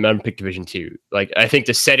I'm gonna pick Division 2. Like I think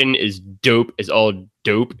the setting is dope, is all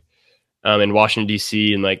dope. In Washington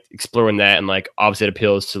D.C. and like exploring that, and like obviously it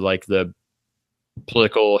appeals to like the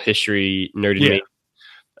political history nerd in me.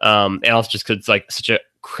 And also just because it's like such a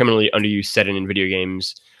criminally underused setting in video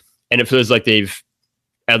games, and it feels like they've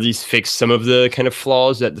at least fixed some of the kind of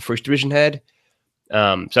flaws that the first Division had.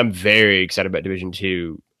 So I'm very excited about Division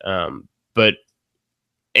 2. But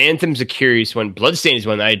Anthem's a curious one. Bloodstained is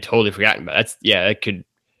one I had totally forgotten about. That could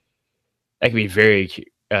be a very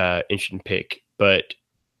interesting pick. But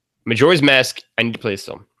Majora's Mask, I need to play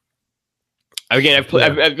still. Again,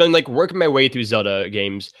 I've been like working my way through Zelda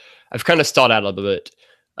games. I've kind of stalled out a little bit.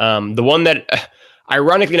 The one that,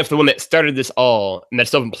 ironically enough, the one that started this all and that I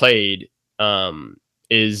still haven't played,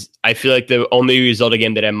 is I feel like the only Zelda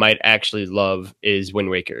game that I might actually love is Wind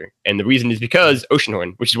Waker, and the reason is because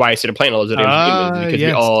Oceanhorn, which is why I started playing all those other games,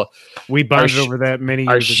 because we bonded over that many years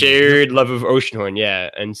our shared love of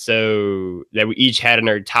Oceanhorn, and so that we each had in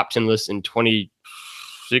our top 10 list in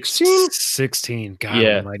 2016. God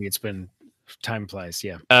almighty, it's been time flies.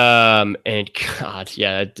 And God,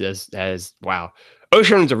 that is wow.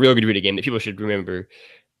 Oceanhorn's a real good video game that people should remember.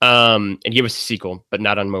 And give us a sequel, but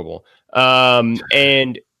not on mobile.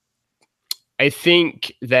 And I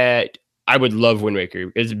think that I would love Wind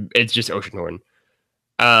Waker. It's just Oceanhorn.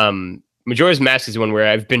 Majora's Mask is one where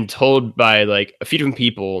I've been told by like a few different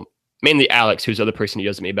people, mainly Alex, who's the other person who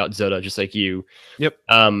yells at me about Zelda, just like you. Yep.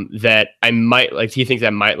 That I might like. He thinks I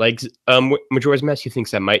might like Majora's Mask. He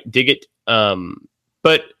thinks I might dig it.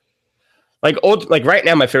 But like right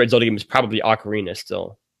now, my favorite Zelda game is probably Ocarina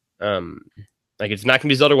still. Like it's not gonna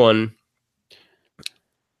be Zelda 1.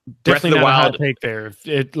 Definitely not a hot take there.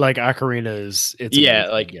 It like Ocarina is. It's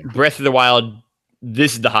like Breath of the Wild.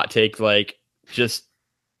 This is the hot take. Like just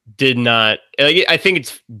did not. Like I think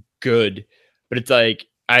it's good, but it's like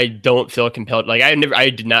I don't feel compelled. Like I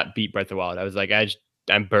did not beat Breath of the Wild. I was like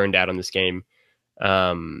I'm burned out on this game.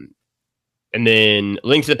 And then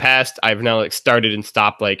Link to the Past, I've now like started and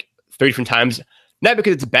stopped like 3 different times. Not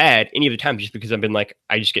because it's bad any of the time, just because I've been like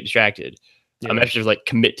I just get distracted. I'm actually like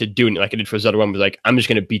commit to doing it like I did for Zelda 1. Was like I'm just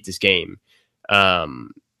gonna beat this game,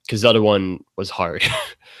 because Zelda 1 was hard.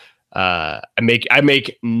 I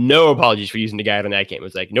make no apologies for using the guide on that game. It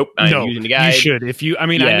was like, nope, I'm using the guide. You should. If you, I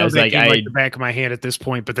mean, I know that game like the back of my hand at this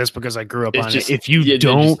point, but that's because I grew up on it. If you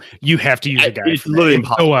don't, you have to use a guide. It's literally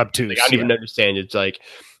impossible. So obtuse. Like, I don't even understand. It's like,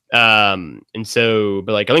 and so,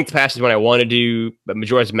 but like A Link to the Past is what I want to do. But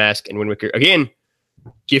Majora's Mask and Wind Waker again.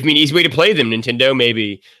 Give me an easy way to play them, Nintendo,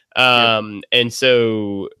 maybe. And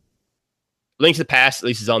so Link to the Past at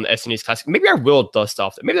least is on the SNES Classic. Maybe I will dust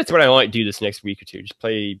off. Maybe that's what I might do this next week or two. Just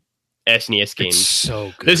play SNES games. It's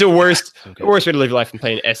so good. There's the worst way to live your life than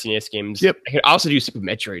playing SNES games. Yep. I could also do Super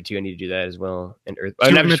Metroid too. I need to do that as well. And Earth.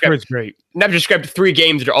 Super Metroid's great. I've described 3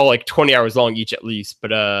 games that are all like 20 hours long each at least,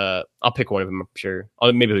 but I'll pick one of them. I'm sure.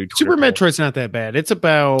 Maybe do Super Metroid's not that bad. It's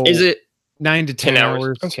about 9 to 10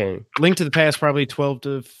 hours. Okay. Link to the Past probably 12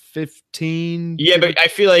 to 15. Yeah, but I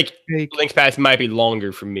feel like Link's Past might be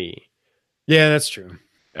longer for me. Yeah, that's true.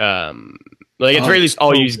 Like at the very least,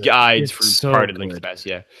 I'll use guides for part of Link's Past.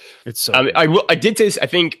 Yeah, it's so. I did say this. I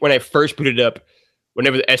think when I first booted it up,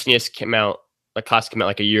 whenever the SNES came out, like Classic came out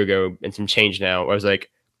like a year ago, and some change now. I was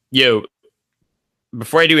like, "Yo,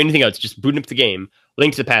 before I do anything else, just booting up the game.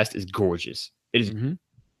 Link to the Past is gorgeous. It is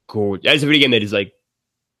gorgeous. That is a video game that is like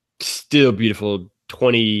still beautiful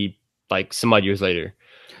 20 like some odd years later.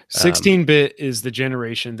 16-bit is the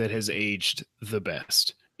generation that has aged the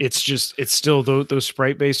best. It's still those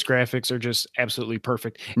sprite-based graphics are just absolutely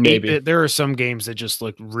perfect. Maybe there are some games that just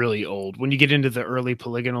look really old. When you get into the early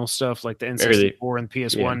polygonal stuff like the N64 and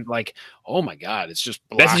PS1, like, oh my God, it's just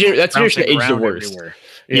that's generation that aged the worst.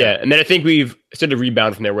 Yeah, and then I think we've started to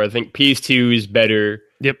rebound from there where I think PS2 is better.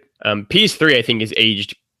 Yep. PS3 I think is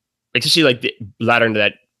aged, especially like the latter into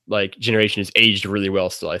that like generation is aged really well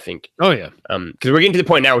still, I think. Oh yeah. Because we're getting to the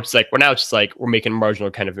point now where it's like we're making marginal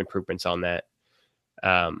kind of improvements on that.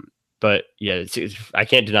 But yeah, I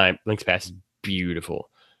can't deny Link's Past is beautiful.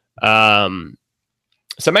 So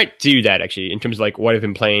I might do that actually in terms of like what I've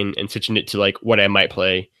been playing and switching it to like what I might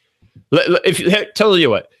play. Tell you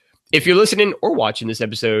what, if you're listening or watching this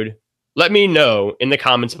episode, let me know in the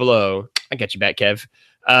comments below. I got you back, Kev.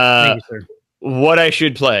 Thank you, sir. What I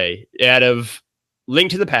should play out of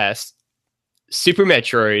Link to the Past, Super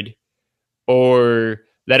Metroid, or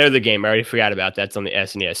that other game I already forgot about. That's on the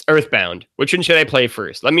SNES, Earthbound. Which one should I play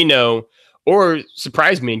first? Let me know, or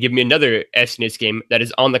surprise me and give me another SNES game that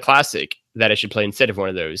is on the classic that I should play instead of one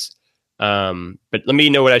of those. But let me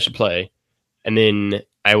know what I should play, and then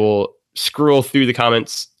I will scroll through the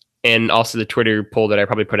comments and also the Twitter poll that I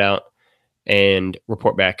probably put out and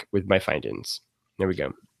report back with my findings. There we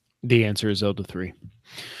go. The answer is Zelda 3.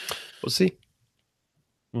 We'll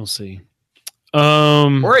see.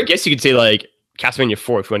 Or I guess you could say like Castlevania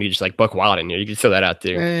 4 if you want to just like buck wild in here. You can throw that out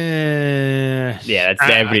there. Yeah,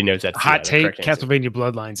 everybody knows that. Hot take: Castlevania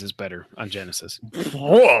Bloodlines is better on Genesis.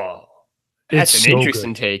 Whoa, that's an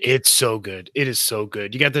interesting take. It's so good. It is so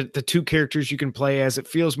good. You got the two characters you can play as. It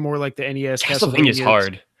feels more like the NES. Castlevania is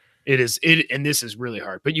hard. It is, and this is really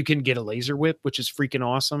hard. But you can get a laser whip, which is freaking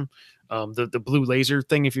awesome. The blue laser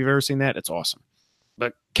thing, if you've ever seen that, it's awesome.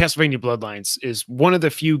 But Castlevania Bloodlines is one of the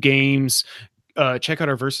few games. Check out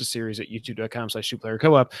our Versus series at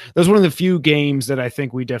youtube.com/2playercoop. That's one of the few games that I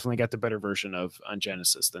think we definitely got the better version of on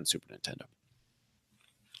Genesis than Super Nintendo.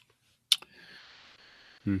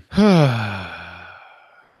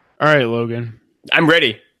 All right, Logan. I'm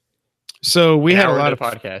ready. So we had a lot of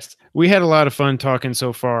podcast. We had a lot of fun talking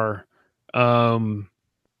so far. About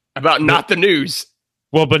not the news.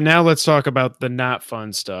 Well, but now let's talk about the not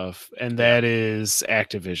fun stuff, and that is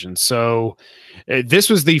Activision. So this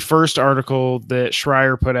was the first article that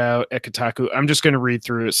Schreier put out at Kotaku. I'm just going to read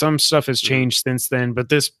through it. Some stuff has changed since then, but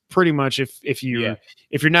this pretty much, if you're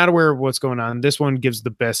not aware of what's going on, this one gives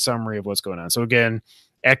the best summary of what's going on. So again,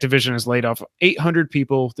 Activision has laid off 800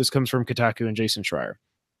 people. This comes from Kotaku and Jason Schreier.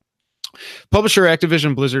 Publisher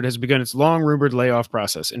Activision Blizzard has begun its long-rumored layoff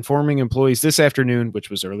process, informing employees this afternoon, which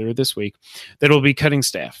was earlier this week, that it will be cutting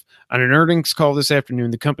staff. On an earnings call this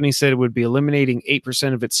afternoon, the company said it would be eliminating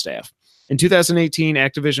 8% of its staff. In 2018,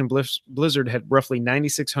 Activision Blizzard had roughly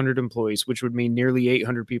 9,600 employees, which would mean nearly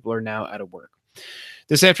 800 people are now out of work.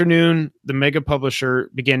 This afternoon, the mega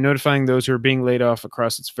publisher began notifying those who are being laid off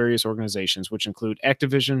across its various organizations, which include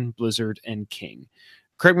Activision, Blizzard, and King.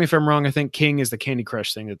 Correct me if I'm wrong. I think King is the Candy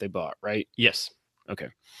Crush thing that they bought, right? Yes. Okay.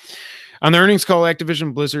 On the earnings call,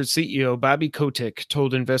 Activision Blizzard CEO Bobby Kotick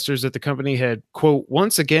told investors that the company had, quote,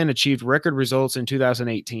 once again achieved record results in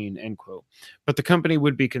 2018, end quote. But the company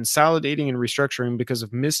would be consolidating and restructuring because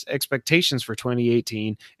of missed expectations for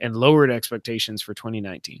 2018 and lowered expectations for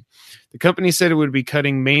 2019. The company said it would be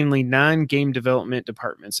cutting mainly non-game development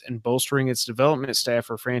departments and bolstering its development staff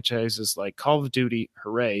for franchises like Call of Duty,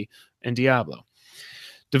 Hooray, and Diablo.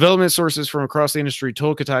 Development sources from across the industry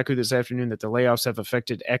told Kotaku this afternoon that the layoffs have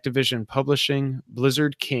affected Activision Publishing,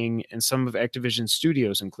 Blizzard, King, and some of Activision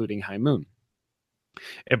studios, including High Moon.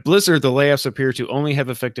 At Blizzard, the layoffs appear to only have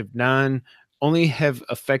affected non-game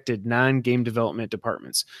development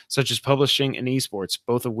departments, such as publishing and esports,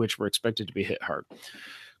 both of which were expected to be hit hard.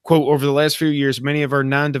 Quote, over the last few years, many of our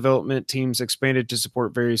non-development teams expanded to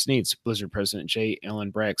support various needs, Blizzard President J. Allen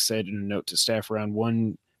Brack said in a note to staff around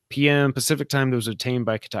 1 p.m. Pacific time that was obtained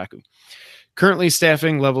by Kotaku. Currently,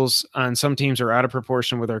 staffing levels on some teams are out of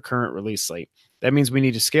proportion with our current release slate. That means we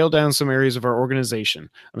need to scale down some areas of our organization.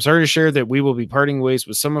 I'm sorry to share that we will be parting ways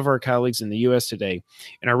with some of our colleagues in the U.S. today.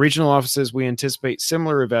 In our regional offices, we anticipate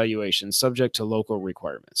similar evaluations subject to local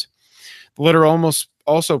requirements. The letter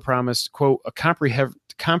also promised, quote, a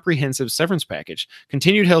comprehensive severance package,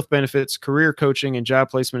 continued health benefits, career coaching, and job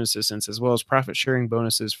placement assistance, as well as profit-sharing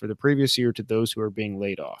bonuses for the previous year to those who are being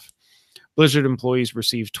laid off. Blizzard employees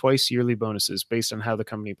receive twice yearly bonuses based on how the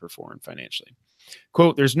company performed financially.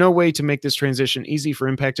 Quote, there's no way to make this transition easy for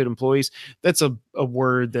impacted employees. That's a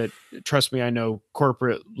word that, trust me, I know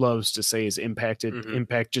corporate loves to say is impacted. Mm-hmm.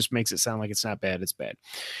 Impact just makes it sound like it's not bad. It's bad.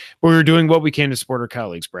 But we're doing what we can to support our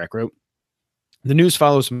colleagues, Brack wrote. The news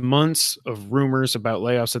follows months of rumors about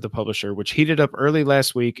layoffs at the publisher, which heated up early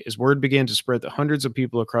last week as word began to spread that hundreds of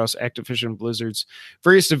people across Activision Blizzard's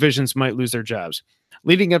various divisions might lose their jobs.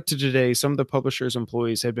 Leading up to today, some of the publisher's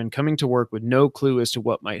employees had been coming to work with no clue as to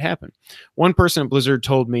what might happen. One person at Blizzard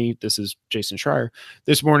told me, this is Jason Schreier,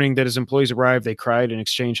 this morning that as employees arrived, they cried and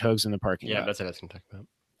exchanged hugs in the parking lot. Yeah, that's what I was going to talk about.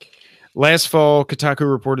 Last fall,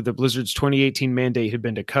 Kotaku reported that Blizzard's 2018 mandate had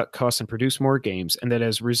been to cut costs and produce more games, and that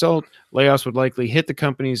as a result, layoffs would likely hit the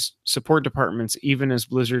company's support departments even as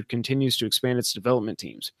Blizzard continues to expand its development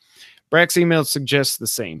teams. Brack's email suggests the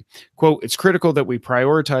same. Quote, it's critical that we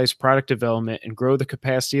prioritize product development and grow the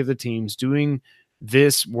capacity of the teams doing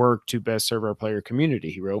this work to best serve our player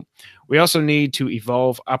community, he wrote. We also need to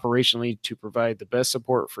evolve operationally to provide the best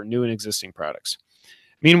support for new and existing products.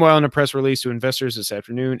 Meanwhile, in a press release to investors this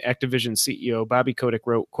afternoon, Activision CEO Bobby Kotick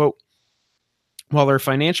wrote, quote, while our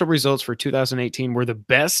financial results for 2018 were the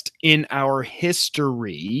best in our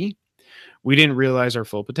history, we didn't realize our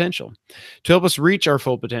full potential. To help us reach our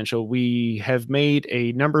full potential, we have made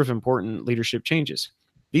a number of important leadership changes.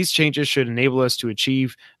 These changes should enable us to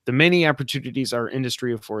achieve the many opportunities our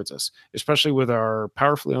industry affords us, especially with our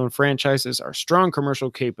powerfully owned franchises, our strong commercial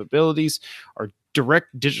capabilities, our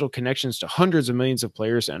direct digital connections to hundreds of millions of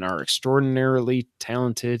players, and our extraordinarily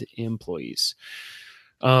talented employees.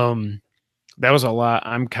 That was a lot.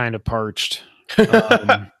 I'm kind of parched.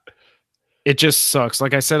 It just sucks.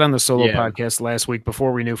 Like I said on the solo podcast last week,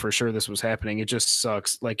 before we knew for sure this was happening, it just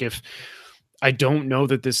sucks. Like if I don't know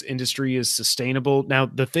that this industry is sustainable. Now,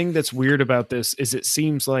 the thing that's weird about this is it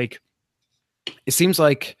seems like as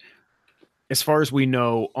far as we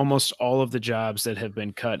know, almost all of the jobs that have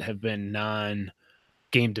been cut have been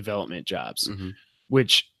non-game development jobs,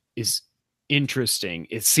 which is interesting.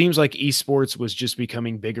 It seems like esports was just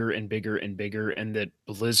becoming bigger and bigger and bigger, and that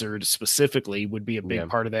Blizzard specifically would be a big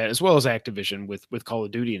part of that, as well as Activision with Call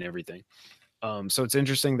of Duty and everything. So it's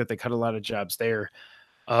interesting that they cut a lot of jobs there.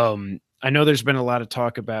 I know there's been a lot of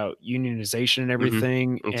talk about unionization and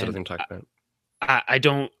everything. That's what I'm talking about. I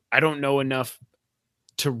don't know enough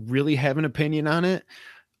to really have an opinion on it.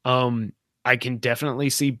 I can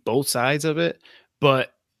definitely see both sides of it,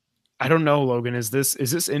 but I don't know, Logan, is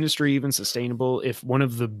this industry even sustainable if one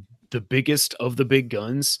of the biggest of the big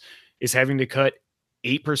guns is having to cut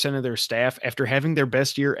 8% of their staff after having their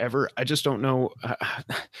best year ever? I just don't know.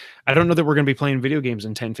 I don't know that we're going to be playing video games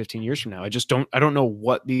in 10, 15 years from now. I don't know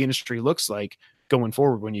what the industry looks like going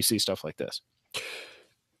forward when you see stuff like this.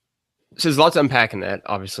 So there's lots to unpack in that,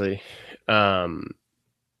 obviously. And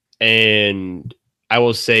I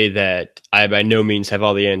will say that I by no means have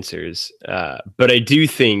all the answers. But I do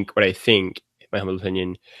think my humble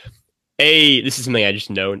opinion, this is something I just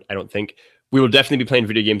know, I don't think, we will definitely be playing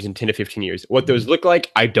video games in 10 to 15 years. What those look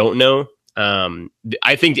like, I don't know.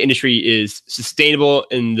 I think the industry is sustainable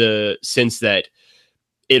in the sense that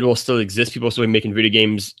it will still exist. People will still be making video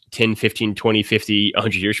games 10, 15, 20, 50,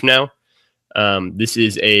 100 years from now. This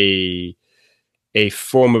is a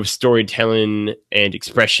form of storytelling and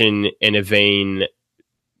expression in a vein,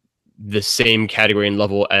 the same category and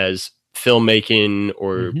level as filmmaking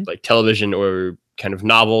or like television or kind of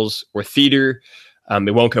novels or theater.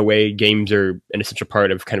 It won't go away. Games are an essential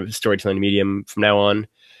part of kind of the storytelling medium from now on.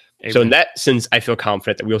 Amen. So in that sense, I feel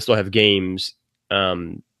confident that we'll still have games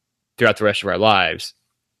throughout the rest of our lives.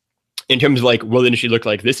 In terms of like, will the industry look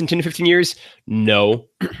like this in 10 to 15 years? No,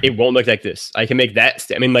 it won't look like this. I can make that. It's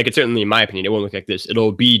certainly in my opinion, it won't look like this.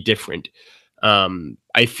 It'll be different.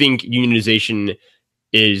 I think unionization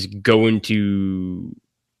is going to...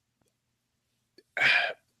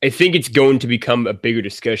 I think it's going to become a bigger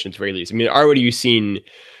discussion at the very least. Already you've seen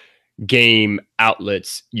game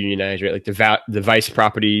outlets unionize, right? Like the Vice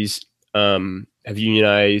properties have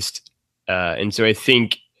unionized. And so I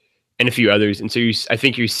think, and a few others. And so I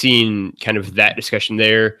think you're seeing kind of that discussion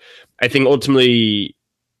there. I think ultimately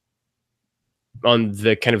on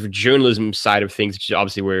the kind of journalism side of things, which is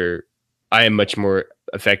obviously where I am much more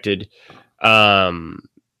affected, it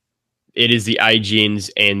is the IGNs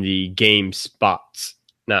and the GameSpots,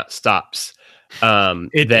 not stops.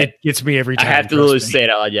 It gets me every time. I have to literally say it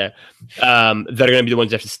out loud, that are going to be the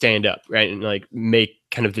ones that have to stand up, right, and like make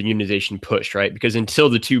kind of the unionization push, right? Because until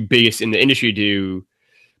the two biggest in the industry do,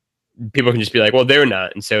 people can just be like, well, they're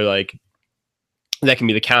not, and so like that can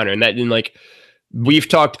be the counter. And like we've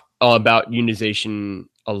talked all about unionization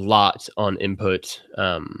a lot on Input,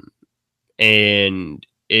 and and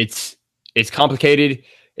it's complicated.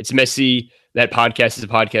 It's messy. That podcast is a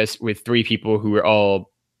podcast with 3 people who are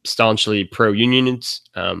all staunchly pro-unions.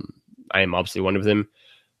 I am obviously one of them.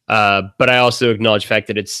 But I also acknowledge the fact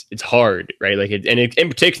that it's hard, right? Like, in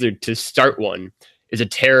particular, to start one is a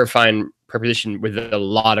terrifying proposition with a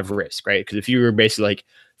lot of risk, right? Because if you were basically like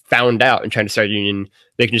found out and trying to start a union,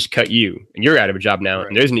 they can just cut you, and you're out of a job now,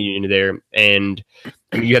 and there isn't a union there, and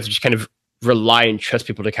you have to just kind of rely and trust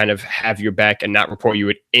people to kind of have your back and not report you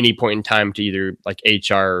at any point in time to either like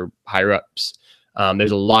HR or higher ups.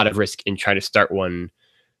 There's a lot of risk in trying to start one,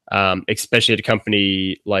 especially at a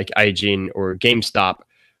company like IGN or GameSpot,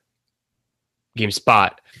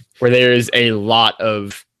 where there is a lot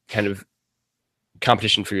of kind of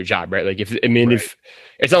competition for your job, right? Like if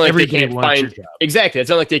it's not like they can't find exactly, it's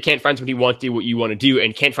not like they can't find somebody who wants to do what you want to do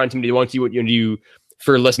and can't find somebody who wants to do what you want to do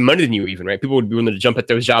for less money than you, even, right? People would be willing to jump at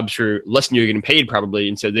those jobs for less than you're getting paid, probably,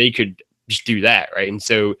 and so they could just do that, right? And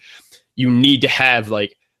so you need to have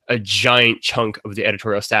like a giant chunk of the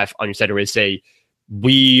editorial staff on your side where they say,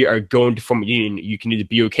 we are going to form a union. You can either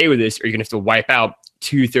be okay with this, or you're gonna have to wipe out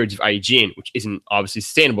 2/3 of IGN, which isn't obviously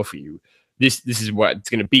sustainable for you. This is what it's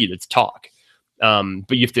gonna be. Let's talk.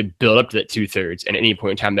 But you have to build up to that 2/3, and at any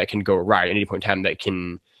point in time that can go awry. At any point in time that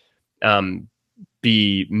can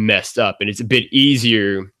be messed up, and it's a bit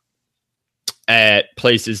easier at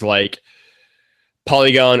places like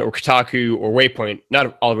Polygon or Kotaku or Waypoint,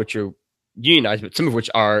 not all of which are unionized, but some of which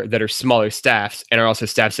are, that are smaller staffs and are also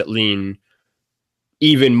staffs that lean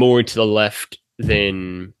even more to the left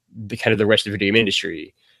than the kind of the rest of the video game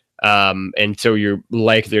industry. And so you're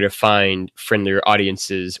likely to find friendlier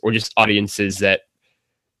audiences, or just audiences that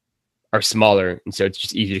are smaller, and so it's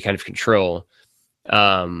just easy to kind of control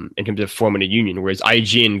in terms of forming a union. Whereas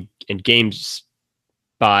IGN and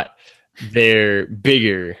GameSpot, they're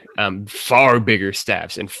bigger, far bigger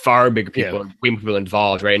staffs and far bigger people, and people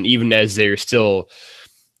involved, right? And even as they're still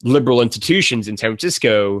liberal institutions in San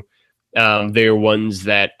Francisco, they're ones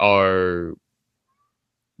that are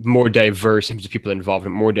more diverse in terms of people involved,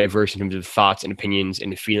 and more diverse in terms of thoughts and opinions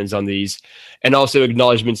and feelings on these, and also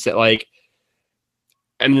acknowledgments that, like,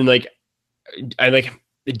 I mean, like,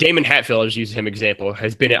 Damon Hatfield, I'll just use him example,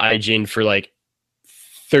 has been at IGN for like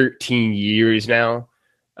 13 years now.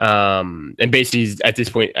 And basically he's, at this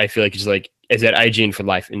point, I feel like he's like, is at IGN for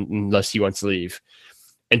life unless he wants to leave.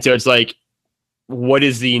 And so it's like, what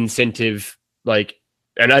is the incentive? Like,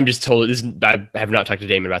 and I'm just told this, I have not talked to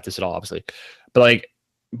Damon about this at all, obviously, but like,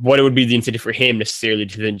 what would be the incentive for him necessarily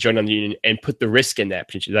to then join on the union and put the risk in that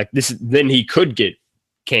potentially? Like this, then he could get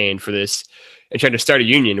canned for this and try to start a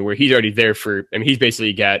union where he's already there for, I mean, he's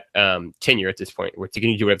basically got tenure at this point where he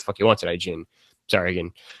can do whatever the fuck he wants at IGN. Sorry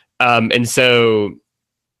again. And so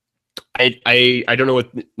I don't know what,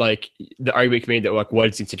 like, the argument can be that, like,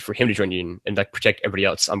 what's the incentive for him to join the union and like protect everybody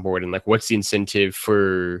else on board, and like what's the incentive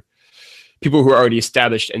for people who are already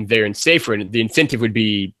established and there and safer? And the incentive would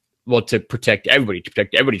be, well, to protect everybody, to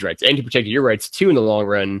protect everybody's rights, and to protect your rights too in the long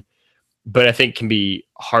run. But I think it can be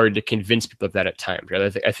hard to convince people of that at times.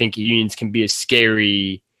 Right? I think unions can be a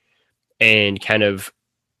scary and kind of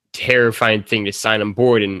terrifying thing to sign on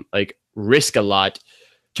board and like risk a lot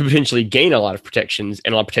to potentially gain a lot of protections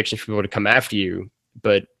and a lot of protections for people to come after you.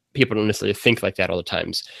 But people don't necessarily think like that all the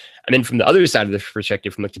times. And then from the other side of the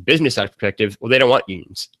perspective, from like the business side perspective, well, they don't want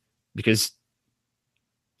unions because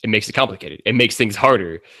it makes it complicated. It makes things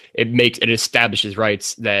harder. It establishes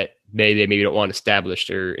rights that they maybe don't want established,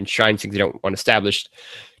 or enshrines things they don't want established,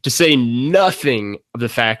 to say nothing of the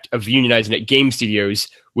fact of unionizing at game studios,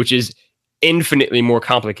 which is infinitely more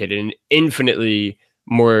complicated and infinitely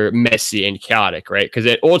more messy and chaotic, right? Because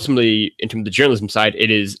it ultimately, in terms of the journalism side, it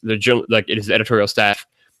is it is the editorial staff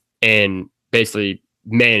and basically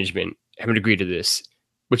management having agreed to this,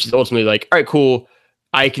 which is ultimately like, all right, cool,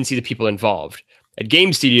 I can see the people involved. At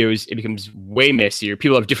game studios, it becomes way messier.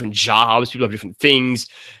 People have different jobs, people have different things,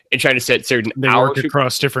 and trying to set certain hours. Work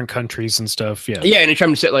across different countries and stuff. Yeah. Yeah. And they're trying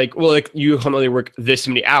to set like, well, like you can only work this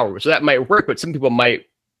many hours. So that might work, but some people might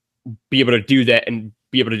be able to do that and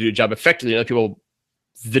be able to do a job effectively. And other people,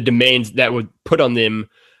 the demands that would put on them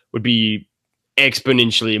would be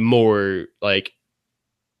exponentially more like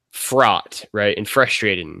fraught, right? And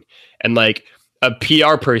frustrating. And like a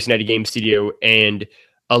PR person at a game studio and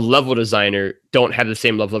a level designer don't have the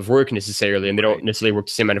same level of work necessarily, and they don't necessarily work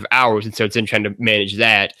the same amount of hours. And so it's in trying to manage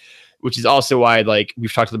that, which is also why, like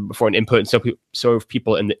we've talked about before in input, and so have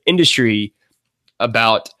people in the industry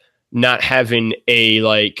about not having a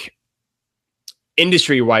like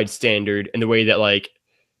industry-wide standard in the way that like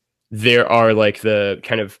there are like the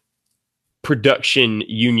kind of production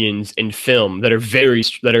unions in film that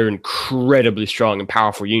are incredibly strong and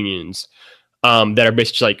powerful unions that are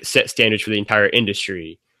basically like set standards for the entire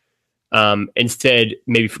industry. Instead,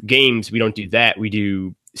 maybe for games, we don't do that. We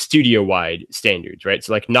do studio-wide standards, right?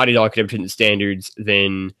 So like Naughty Dog could have different standards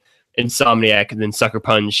than Insomniac, then Sucker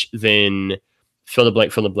Punch, then fill the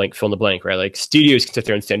blank, fill the blank, fill in the blank, right? Like studios can set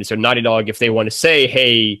their own standards. So Naughty Dog, if they want to say,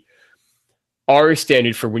 hey, our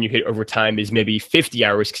standard for when you hit overtime is maybe 50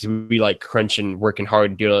 hours because we like crunching, working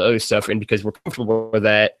hard, doing all other stuff, and because we're comfortable with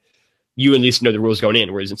that, you at least know the rules going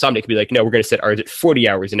in. Whereas Insomniac could be like, no, we're going to set ours at 40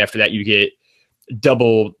 hours, and after that you get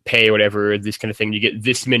double pay or whatever, this kind of thing. You get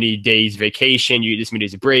this many days vacation, you get this many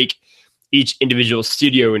days of break. Each individual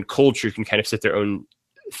studio and culture can kind of set their own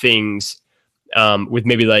things with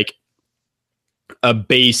maybe like a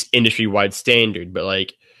base industry-wide standard, but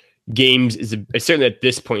like games is certainly at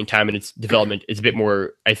this point in time in its development is a bit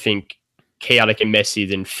more, I think, chaotic and messy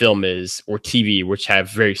than film is or TV, which have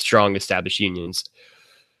very strong established unions.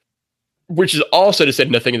 Which is also to say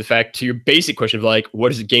nothing of the fact to your basic question of like, what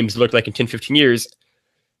does the games look like in 10, 15 years?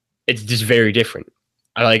 It's just very different.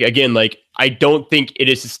 I don't think it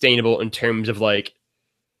is sustainable in terms of like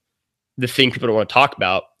the thing people don't want to talk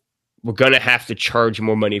about. We're going to have to charge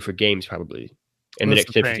more money for games probably in the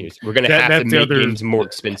next 15 years. We're going to have to make games more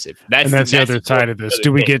expensive. That's the other side of this.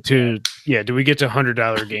 Do we get to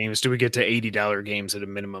 $100 games? Do we get to $80 games at a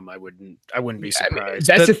minimum? I wouldn't be surprised. I mean,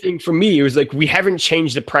 that's the thing for me. It was like we haven't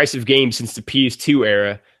changed the price of games since the PS2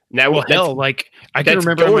 era. Now, I can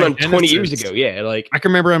remember on 20 years ago. Yeah, like I can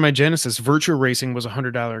remember on my Genesis, Virtua Racing was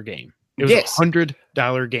 $100 game. It was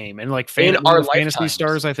 $100 game, and like Fantasy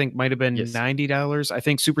Stars, I think might have been $90. I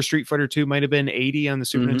think Super Street Fighter 2 might have been $80 on the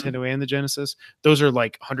Super Nintendo and the Genesis. Those are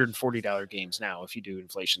like $140 games now if you do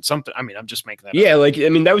inflation. Something. I mean, I'm just making that. Yeah, up.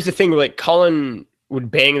 That was the thing where like Colin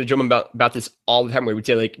would bang the drum about this all the time. Where we would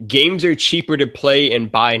say like games are cheaper to play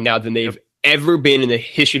and buy now than they've ever been in the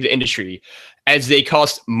history of the industry, as they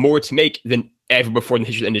cost more to make than ever before in the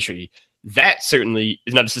history of the industry. That certainly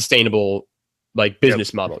is not a sustainable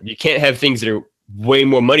business model. You can't have things that are way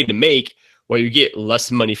more money to make while you get less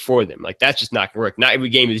money for them. Like that's just not gonna work. Not every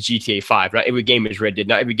game is GTA 5. Not every game is Red Dead.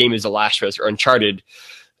 Not every game is The Last of Us or Uncharted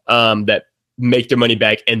that make their money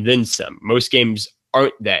back and then some. Most games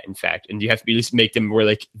aren't that, in fact, and you have to at least make them where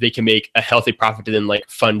like they can make a healthy profit to then like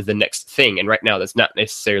fund the next thing. And right now, that's not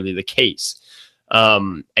necessarily the case.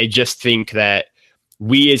 I just think that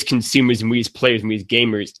we as consumers and we as players and we as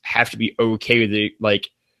gamers have to be okay with it. Like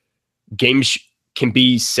games can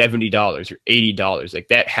be $70 or $80. Like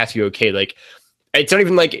that has to be okay. Like it's not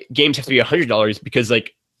even like games have to be $100 because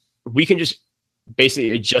like we can just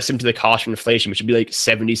basically adjust them to the cost of inflation, which would be like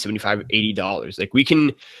 $70, $75, $80. Like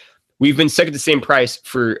we've been stuck at the same price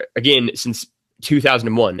for, again, since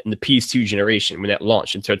 2001 in the PS2 generation when that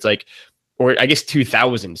launched. And so it's like, or I guess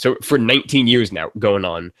 2000. So for 19 years now going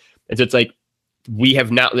on. And so it's like, we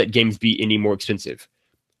have not let games be any more expensive.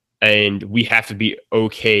 And we have to be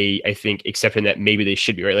okay, I think, accepting that maybe they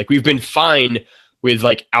should be, right? Like we've been fine with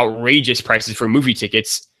like outrageous prices for movie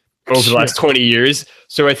tickets over the last 20 years.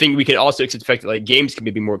 So I think we can also accept the fact that like games can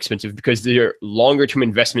be more expensive because they're longer term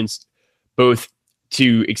investments, both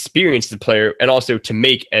to experience the player and also to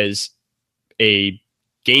make as a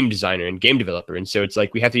game designer and game developer. And so it's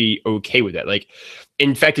like, we have to be okay with that. Like,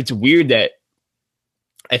 in fact, it's weird that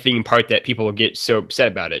I think in part that people get so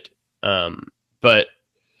upset about it. But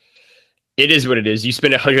it is what it is. You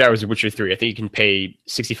spend 100 hours of Witcher 3. I think you can pay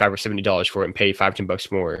 $65 or $70 for it and pay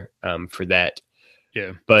 $5-10 more for that.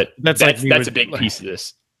 Yeah. But that's a big piece of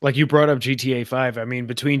this. Like you brought up GTA 5. I mean,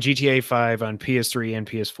 between GTA 5 on PS3 and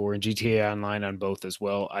PS4 and GTA Online on both as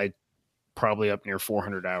well, I probably up near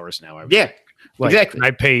 400 hours now. Exactly. I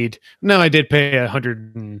did pay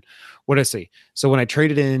 100 and what did I say? So when I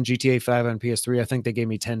traded in GTA 5 on PS3, I think they gave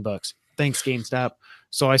me $10. Thanks, GameStop.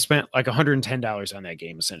 So I spent like $110 on that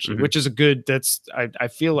game essentially, which is a good. I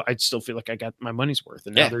still feel like I got my money's worth.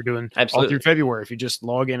 And now they're doing all through February. If you just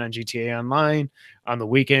log in on GTA Online on the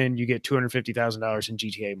weekend, you get $250,000 in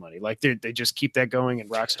GTA money. Like they just keep that going. And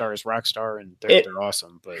Rockstar is Rockstar, and they're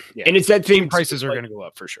awesome. But yeah, and it's that thing. Prices are going to go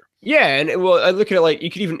up for sure. Yeah, and well, I look at it like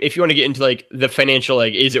you could even if you want to get into like the financial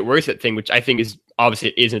like is it worth it thing, which I think is obviously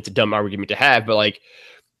it isn't. It's a dumb argument to have, but like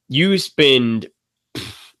you spend.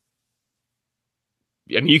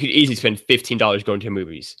 I mean, you could easily spend $15 going to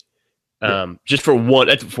movies, just for one.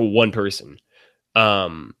 That's for one person,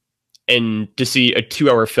 and to see a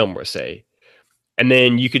 2-hour film, let's say, and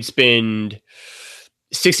then you could spend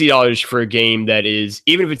 $60 for a game that is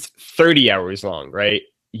even if it's 30 hours long, right?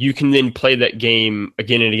 You can then play that game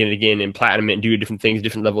again and again and again and platinum it and do different things,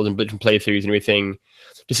 different levels and different playthroughs and everything.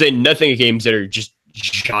 To say nothing of games that are just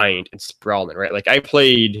giant and sprawling, right? Like I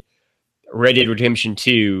played Red Dead Redemption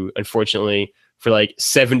 2, unfortunately, for like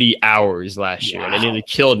 70 hours last year, and it nearly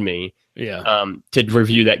killed me. Yeah. To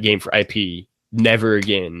review that game for IP. Never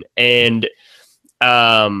again. And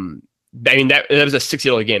I mean that was a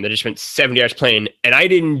 $60 game that I just spent 70 hours playing, and I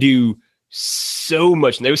didn't do so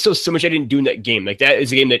much. And there was still so much I didn't do in that game. Like that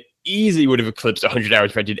is a game that easily would have eclipsed 100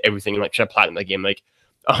 hours if I did everything and like try to platinum that game. Like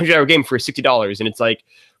a 100-hour game for $60, and it's like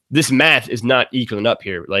this math is not equaling up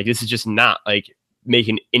here. Like this is just not like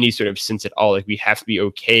making any sort of sense at all. Like we have to be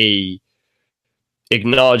okay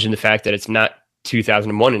acknowledging the fact that it's not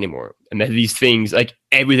 2001 anymore, and that these things, like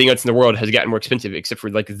everything else in the world, has gotten more expensive except for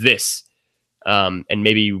like this. And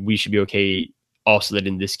maybe we should be okay also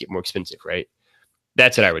letting this get more expensive, right?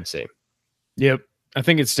 That's what I would say. Yep. I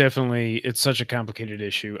think it's such a complicated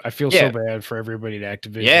issue. I feel so bad for everybody at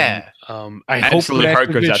Activision. Yeah. I hope my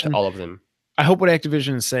heart goes out to all of them. I hope what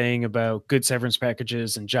Activision is saying about good severance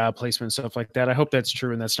packages and job placement and stuff like that, I hope that's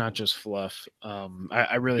true and that's not just fluff.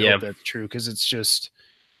 I really hope that's true, because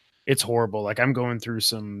it's horrible. Like I'm going through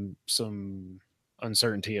some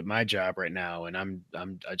uncertainty at my job right now, and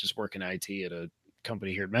I just work in IT at a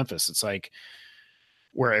company here in Memphis. It's like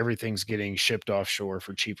where everything's getting shipped offshore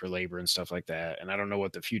for cheaper labor and stuff like that, and I don't know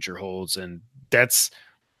what the future holds. And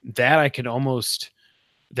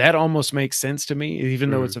that almost makes sense to me, even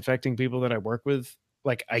though it's affecting people that I work with.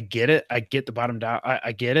 Like, I get it. I get the bottom down.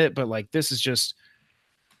 I get it. But like, this is just,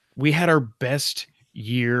 we had our best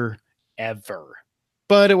year ever,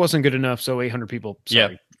 but it wasn't good enough. So 800 people,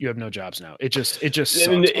 sorry, you have no jobs now. It just sucks.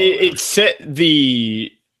 It set the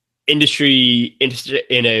industry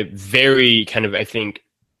in a very kind of, I think,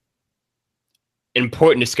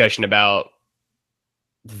 important discussion about,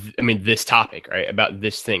 this topic, right? About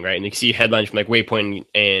this thing, right? And you see headlines from like Waypoint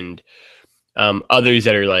and others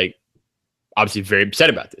that are like obviously very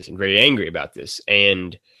upset about this and very angry about this.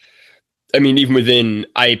 And I mean, even within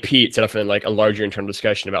IP, it's set up in like a larger internal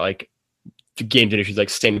discussion about like the games industry's like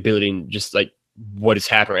sustainability and just like what is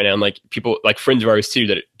happening right now. And like people, like friends of ours too,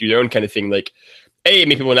 that do their own kind of thing. Like,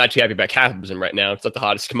 maybe people are not too happy about capitalism right now. It's not the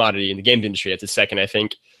hottest commodity in the games industry at the second, I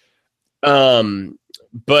think.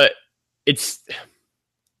 But it's,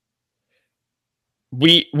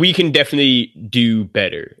 we can definitely do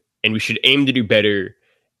better, and we should aim to do better.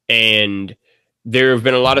 And there have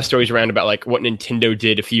been a lot of stories around about like what Nintendo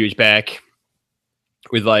did a few years back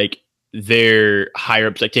with like their higher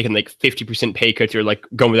ups, like taking like 50% pay cuts or like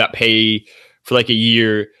going without pay for like a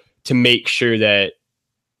year to make sure that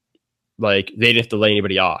like they didn't have to lay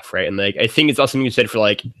anybody off, right? And like I think it's also something you said for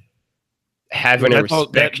like having a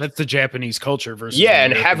respect. That's the Japanese culture versus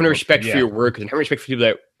and having a respect for your work and having respect for people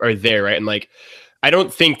that are there, right? And like I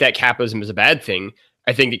don't think that capitalism is a bad thing.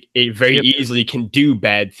 I think it very easily can do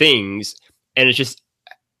bad things, and it's just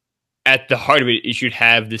at the heart of it, you should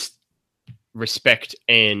have this respect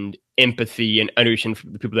and empathy and understanding for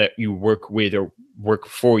the people that you work with or work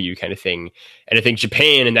for you, kind of thing. And I think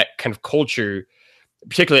Japan and that kind of culture,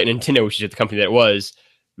 particularly at Nintendo, which is the company that it was,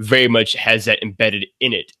 very much has that embedded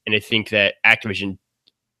in it. And I think that Activision,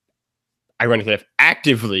 ironically enough,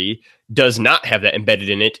 actively does not have that embedded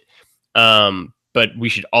in it. But we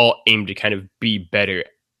should all aim to kind of be better.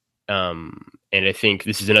 And I think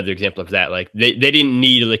this is another example of that. Like they didn't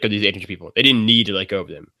need to let go of these 800 people. They didn't need to let go of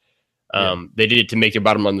them. They did it to make their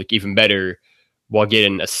bottom line look even better while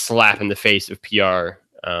getting a slap in the face of PR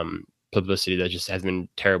publicity that just has been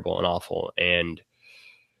terrible and awful. And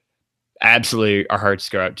absolutely our hearts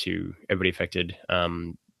go out to everybody affected.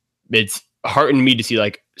 It's heartened me to see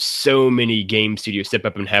like so many game studios step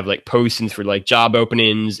up and have like postings for like job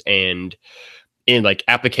openings and in like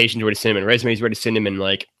applications where to send them and resumes where to send them. And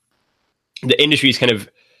like the industry is kind of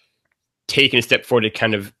taking a step forward to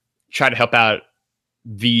kind of try to help out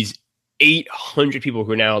these 800 people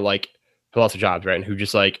who are now like have lost their jobs, right? And who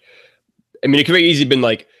just like, I mean, it could very easily been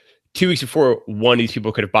like 2 weeks before one of these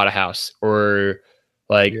people could have bought a house or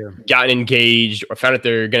like gotten engaged or found out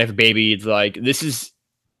they're gonna have a baby. It's like, this is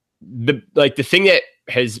the thing that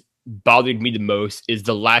has bothered me the most is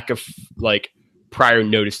the lack of like prior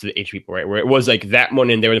notice to the H people, right? Where it was like that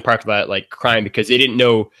morning they were in the parking lot like crying because they didn't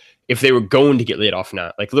know if they were going to get laid off or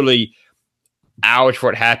not. Like literally hours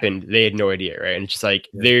before it happened, they had no idea, right? And it's just like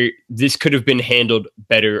this could have been handled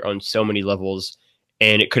better on so many levels,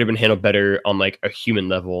 and it could have been handled better on like a human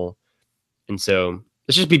level. And so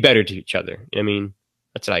let's just be better to each other. I mean,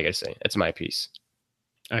 that's what I gotta say. That's my piece.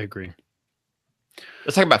 I agree.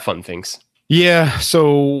 Let's talk about fun things. Yeah,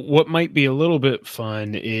 so what might be a little bit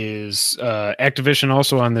fun is Activision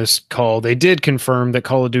also on this call, they did confirm that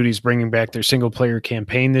Call of Duty is bringing back their single-player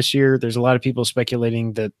campaign this year. There's a lot of people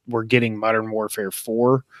speculating that we're getting Modern Warfare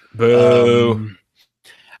 4. Boo.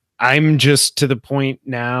 I'm just to the point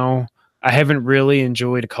now. I haven't really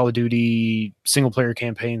enjoyed a Call of Duty single player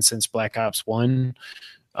campaign since Black Ops 1.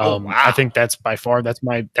 Wow. I think that's by far that's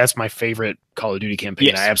my favorite Call of Duty campaign.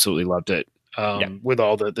 Yes. I absolutely loved it. With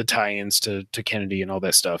all the tie-ins to Kennedy and all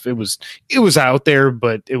that stuff. It was out there,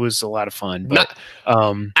 but it was a lot of fun. But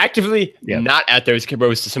actively not out there as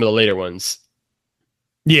compared to some of the later ones.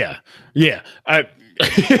 Yeah. I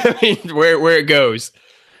mean, where it goes.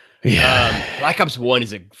 Yeah. Black Ops 1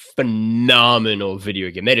 is a phenomenal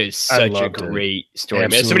video game. That is such a great story.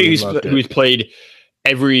 Man, somebody who's played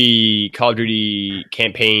every Call of Duty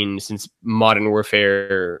campaign since Modern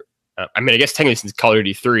Warfare. I guess technically since Call of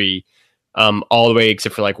Duty 3. All the way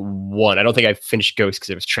except for like 1. I don't think I finished Ghost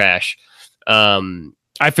because it was trash.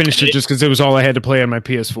 I finished it just because it was all I had to play on my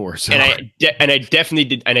PS4. So. And I definitely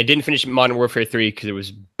did, and I didn't finish Modern Warfare 3 because it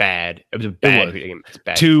was bad. It was a bad video game. It's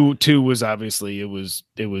bad. 2 was obviously it was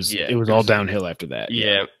all downhill after that.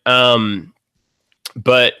 Yeah.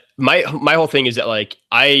 But my whole thing is that like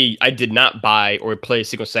I did not buy or play a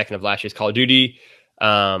single second of last year's Call of Duty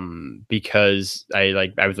because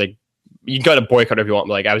I was like, you got to boycott if you want.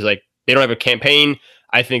 But like I was like, they don't have a campaign.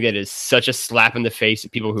 I think that is such a slap in the face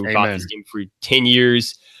of people who bought this game for 10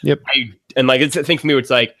 years. Yep. And like, it's a thing for me where it's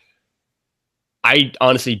like, I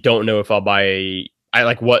honestly don't know if I'll buy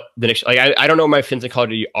what the next, like, I don't know what my feelings on Call of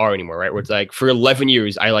Duty are anymore, right? Where it's like, for 11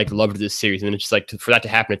 years, I like loved this series. And then it's just like, for that to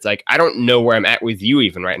happen, it's like, I don't know where I'm at with you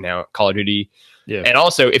even right now, Call of Duty. Yeah. And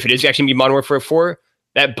also, if it is actually be Modern Warfare 4,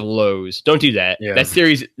 that blows. Don't do that. Yeah. That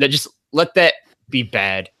series, that just let that be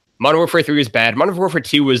bad. Modern Warfare 3 was bad. Modern Warfare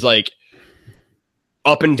 2 was like,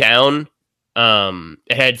 up and down.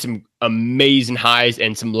 It had some amazing highs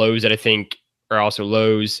and some lows that I think are also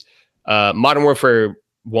lows. Modern Warfare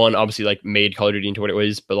 1 obviously like made Call of Duty into what it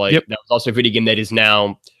was, but like that was also a video game that is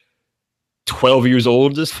now 12 years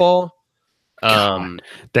old this fall.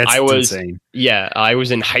 That's insane. Yeah, I was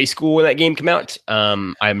in high school when that game came out.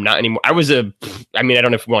 I'm not anymore. I don't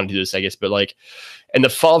know if we want to do this, I guess, but like in the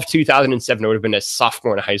fall of 2007, I would have been a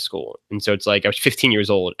sophomore in high school. And so it's like I was 15 years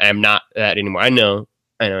old. And I'm not that anymore. I know.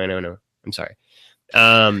 I'm sorry.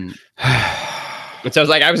 And so I was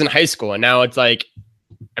like, I was in high school, and now it's like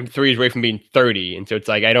I'm 3 years away from being 30. And so it's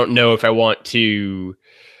like I don't know if I want to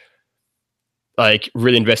like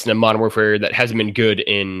really invest in a Modern Warfare that hasn't been good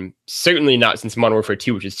in certainly not since Modern Warfare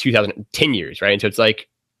 2, which is 2010 years, right? And so it's like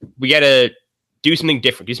we gotta do something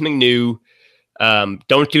different, do something new.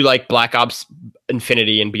 Don't do like Black Ops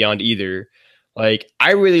Infinity and Beyond either. Like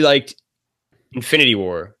I really liked Infinity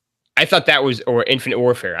War. I thought that was, or Infinite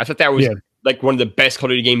Warfare. I thought that was like one of the best Call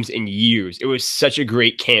of Duty games in years. It was such a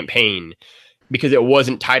great campaign because it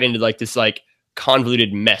wasn't tied into like this like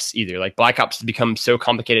convoluted mess either. Like Black Ops has become so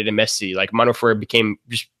complicated and messy. Like Modern Warfare became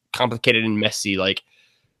just complicated and messy. Like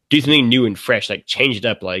do something new and fresh. Like change it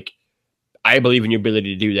up. Like I believe in your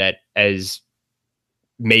ability to do that as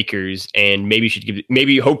makers, and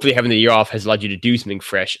maybe hopefully having the year off has allowed you to do something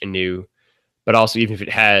fresh and new. But also, even if it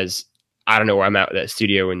has, I don't know where I'm at with that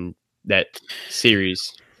studio and that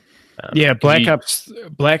series. Black Ops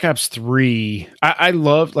 3. I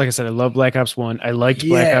loved, like I said, I love Black Ops 1. I liked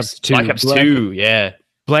Black Ops 2. Black Ops 2, yeah.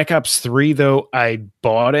 Black Ops 3, though, I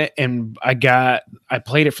bought it and I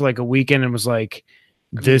played it for like a weekend and was like,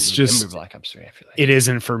 this just Black Ops 3, I feel like it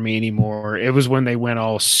isn't for me anymore. It was when they went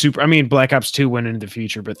all super. I mean, Black Ops 2 went into the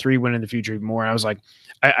future, but 3 went into the future even more. I was like,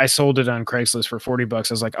 I sold it on Craigslist for $40.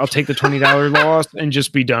 I was like, I'll take the $20 loss and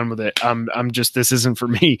just be done with it. I'm just, this isn't for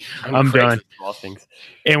me. I'm done.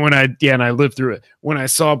 And when I lived through it. When I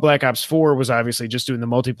saw Black Ops 4 was obviously just doing the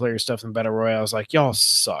multiplayer stuff in Battle Royale, I was like, y'all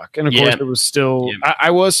suck. And of course it was still,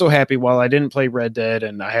 I was so happy while I didn't play Red Dead,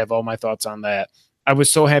 and I have all my thoughts on that. I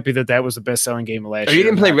was so happy that was the best selling game of last year. You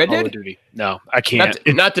didn't play Red Dead? Duty. No, I can't.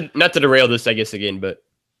 Not to derail this, I guess, again, but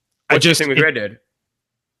I just think with Red Dead.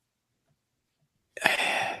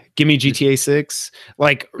 Give me GTA 6.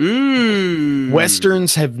 Like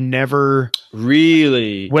Westerns have never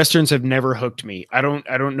hooked me. I don't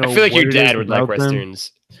know. I feel like your dad would like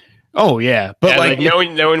Westerns. Oh yeah, but like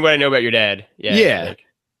knowing what I know about your dad. Yeah.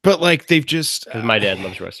 But like they've just my dad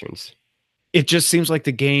loves Westerns. It just seems like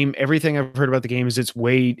the game, everything I've heard about the game is it's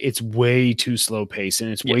way too slow paced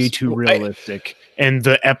and it's way too realistic. And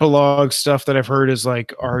the epilogue stuff that I've heard is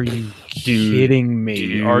like, are you kidding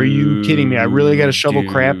me? Are you kidding me? I really got to shovel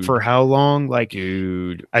crap for how long? Like,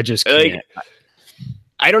 dude, I just can't. Like,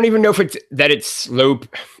 I don't even know if it's slow.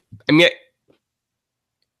 I mean,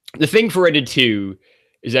 the thing for Red Dead 2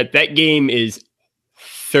 is that game is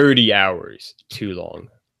 30 hours too long.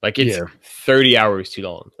 Like it's 30 hours too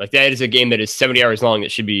long. Like that is a game that is 70 hours long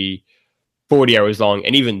that should be 40 hours long.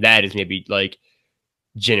 And even that is maybe like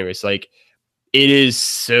generous. Like it is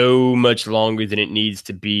so much longer than it needs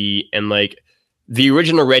to be. And like the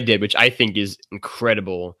original Red Dead, which I think is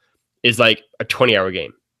incredible, is like a 20-hour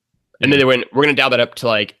game. And then they went, we're going to dial that up to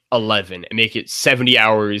like 11 and make it 70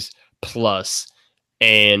 hours plus.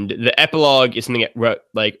 And the epilogue is something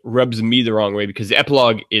that rubs me the wrong way, because the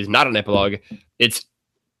epilogue is not an epilogue. It's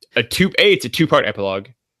a two-part epilogue,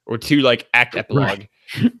 or two like act epilogue.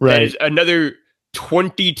 Right. That is another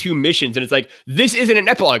 22 missions, and it's like, this isn't an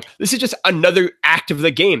epilogue. This is just another act of the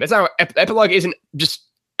game. That's not how epilogue isn't just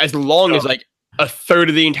as long as like a third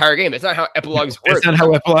of the entire game. That's not how epilogues work. That's not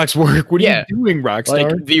how epilogues work. What are you doing,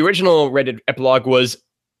 Rockstar? Like the original Red Dead epilogue was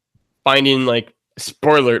finding, like,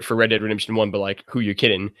 spoiler alert for Red Dead Redemption 1, but like, who you're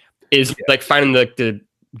kidding, is like finding the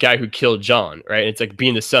guy who killed John, right? And it's like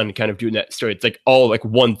being the son, kind of doing that story. It's like all like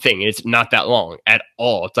one thing, and it's not that long at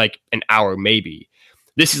all. It's like an hour maybe.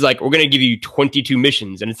 This is like, we're going to give you 22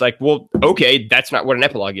 missions, and it's like, well, okay, that's not what an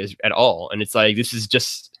epilogue is at all. And it's like, this is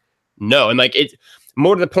just no. And like, it's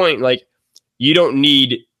more to the point, like, you don't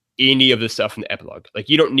need any of the stuff in the epilogue. Like,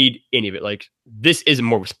 you don't need any of it. Like, this isn't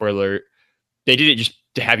more of a spoiler. They did it just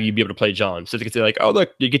to have you be able to play John. So they could say like, oh,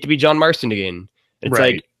 look, you get to be John Marston again. It's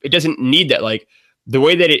like, it doesn't need that. Like, the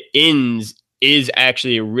way that it ends is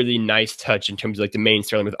actually a really nice touch in terms of like the main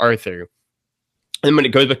storyline with Arthur. And then when it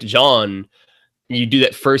goes back to John, you do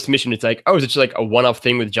that first mission. It's like, oh, is it just like a one-off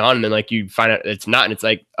thing with John? And then like you find out it's not. And it's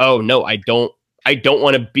like, oh no, I don't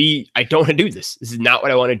want to do this. This is not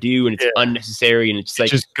what I want to do. And it's unnecessary. And it's like,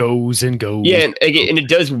 it just goes and goes. Yeah. And it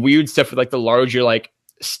does weird stuff with like the larger like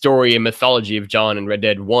story and mythology of John and Red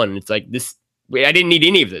Dead 1. It's like, I didn't need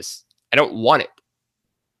any of this. I don't want it.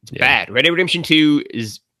 It's bad. Red Dead Redemption 2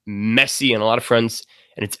 is messy on a lot of fronts,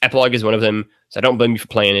 and its epilogue is one of them. So I don't blame you for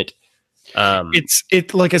playing it. It's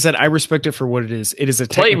like I said, I respect it for what it is. It is a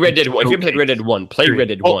play Red Dead 1. If you played Red Dead 1, play Red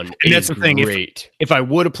Dead 1. And that's the thing. If I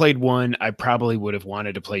would have played 1, I probably would have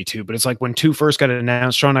wanted to play 2. But it's like when 2 first got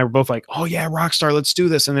announced, Sean and I were both like, oh yeah, Rockstar, let's do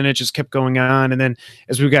this. And then it just kept going on. And then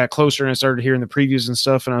as we got closer and I started hearing the previews and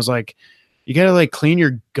stuff, and I was like, you gotta like clean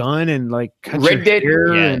your gun and like cut your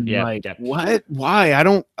hair and what? Why? I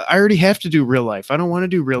already have to do real life. I don't want to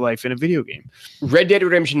do real life in a video game. Red Dead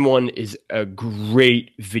Redemption 1 is a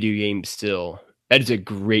great video game still. That is a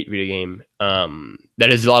great video game. That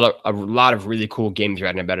is a lot of really cool games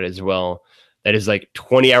written about it as well. That is like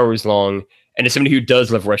 20 hours long. And as somebody who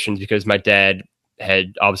does love Westerns, because my dad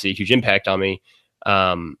had obviously a huge impact on me,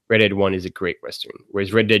 Red Dead 1 is a great Western.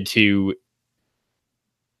 Whereas Red Dead 2,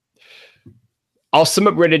 I'll sum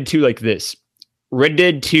up Red Dead 2 like this. Red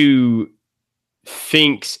Dead 2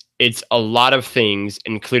 thinks it's a lot of things,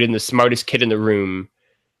 including the smartest kid in the room,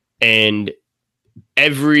 and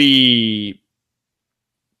every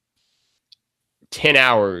 10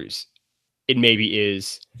 hours it maybe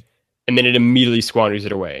is, and then it immediately squanders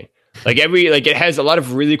it away. It has a lot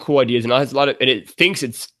of really cool ideas, and it thinks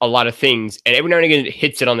it's a lot of things, and every now and again it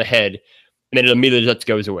hits it on the head. And then it immediately just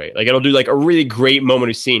goes away. Like, it'll do like a really great moment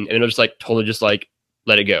of scene, and then it'll just like totally just like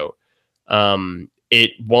let it go.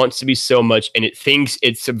 It wants to be so much, and it thinks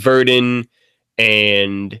it's subverting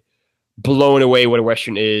and blowing away what a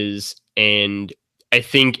Western is. And I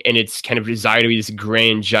think in its kind of desire to be this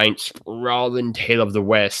grand, giant, sprawling tale of the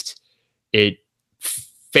West, it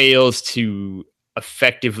fails to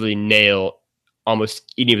effectively nail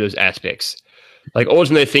almost any of those aspects. Like,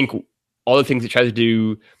 ultimately, I think all the things it tries to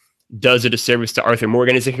do does a disservice to Arthur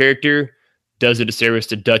Morgan as a character, does a disservice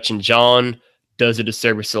to Dutch and John, does a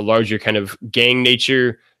disservice to the larger kind of gang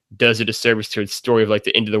nature, does a disservice to its story of like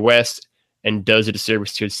the end of the West, and does a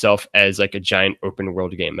disservice to itself as like a giant open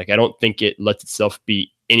world game. Like, I don't think it lets itself be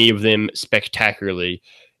any of them spectacularly.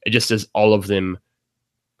 It just does all of them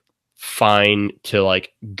fine to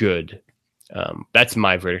like good. That's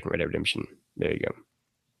my verdict on Red Dead Redemption. There you go.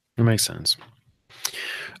 That makes sense.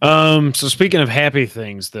 So speaking of happy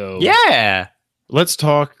things, though, let's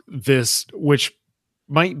talk this, which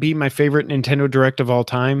might be my favorite Nintendo Direct of all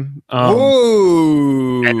time.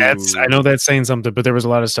 And I know that's saying something, but there was a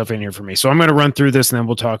lot of stuff in here for me. So I'm going to run through this, and then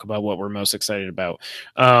we'll talk about what we're most excited about.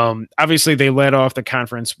 Obviously, they led off the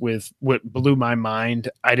conference with what blew my mind.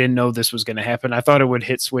 I didn't know this was going to happen. I thought it would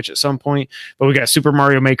hit Switch at some point, but we got Super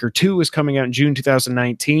Mario Maker 2 is coming out in June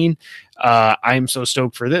 2019. I'm so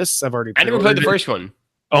stoked for this. I never played the first one.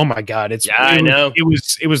 Oh my God! I know it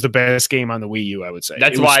was the best game on the Wii U. I would say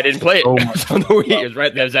that's why I didn't play it on the Wii.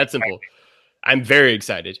 It was that simple. I'm very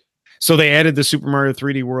excited. So they added the Super Mario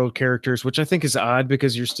 3D World characters, which I think is odd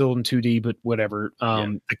because you're still in 2D, but whatever.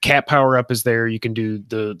 The cat power up is there. You can do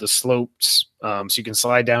the slopes, so you can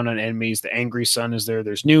slide down on enemies. The Angry Sun is there.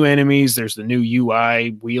 There's new enemies. There's the new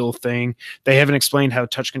UI wheel thing. They haven't explained how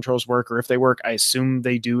touch controls work or if they work. I assume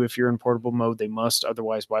they do. If you're in portable mode, they must.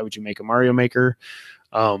 Otherwise, why would you make a Mario Maker?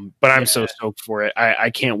 But I'm so stoked for it. I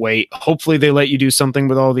can't wait. Hopefully they let you do something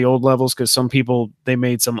with all the old levels, because some people, they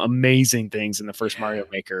made some amazing things in the first Mario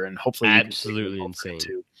Maker, and hopefully absolutely insane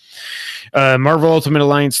too. Marvel Ultimate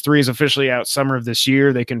Alliance 3 is officially out summer of this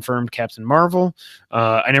year. They confirmed Captain Marvel.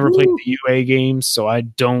 I never played the UA games, so I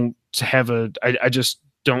don't have I just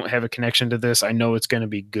don't have a connection to this. I know it's going to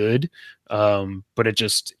be good, but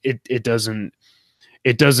it doesn't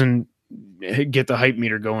get the hype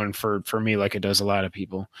meter going for me like it does a lot of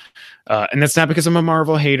people, and that's not because I'm a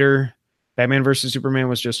Marvel hater. Batman versus Superman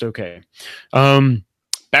was just okay. Batman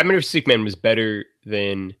versus Superman was better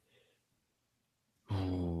than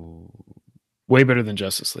way better than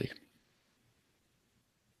Justice League.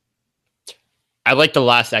 I like the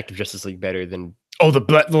last act of Justice League better than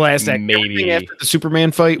the last act. Maybe after the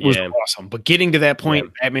Superman fight was awesome, but getting to that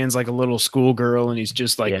point, Batman's like a little schoolgirl, and he's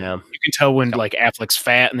just like, you can tell when like Affleck's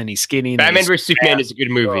fat and then he's skinny. Batman vs Superman is a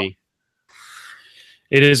good movie.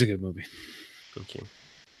 It is a good movie. Thank you.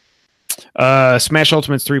 Smash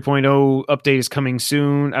Ultimates 3.0 update is coming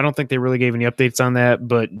soon. I don't think they really gave any updates on that,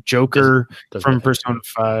 but Joker from Persona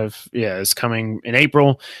 5 is coming in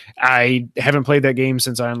April. I haven't played that game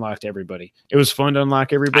since I unlocked everybody. It was fun to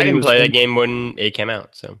unlock everybody. I didn't play that game when it came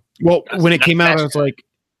out. So when it came out, I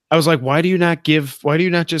was like, why do you not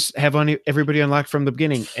just have everybody unlocked from the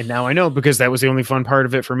beginning? And now I know, because that was the only fun part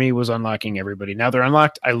of it for me, was unlocking everybody. Now they're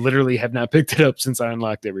unlocked. I literally have not picked it up since I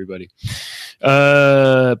unlocked everybody.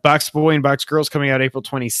 Box Boy and Box Girls coming out April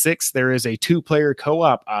 26th. There is a 2-player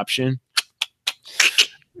co-op option.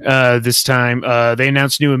 This time, they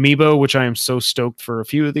announced new amiibo, which I am so stoked for a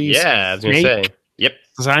few of these. Yeah, I was going to say. Yep.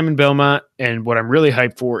 Simon Belmont, and what I'm really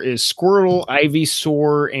hyped for is Squirtle,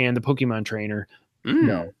 Ivysaur, and the Pokemon Trainer.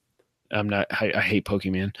 No. I'm not. I hate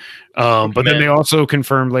Pokemon. But then they also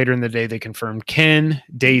confirmed later in the day. They confirmed Ken,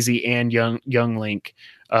 Daisy, and young Link.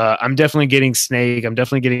 I'm definitely getting Snake. I'm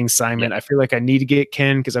definitely getting Simon. I feel like I need to get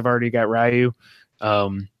Ken because I've already got Ryu.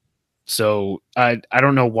 So I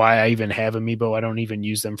don't know why I even have Amiibo. I don't even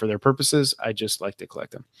use them for their purposes. I just like to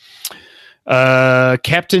collect them.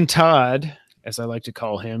 Captain Todd, as I like to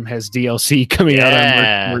call him, has DLC coming out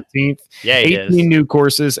on March 14th. Yeah, he 18 does. new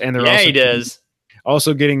courses, and they're he does.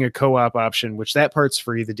 Also getting a co-op option, which that part's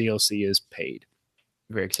free. The DLC is paid.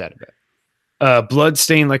 Very excited about it.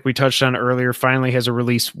 Bloodstain, like we touched on earlier, finally has a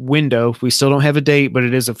release window. We still don't have a date, but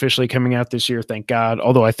it is officially coming out this year, thank God.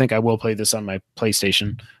 Although I think I will play this on my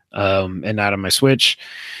PlayStation and not on my Switch.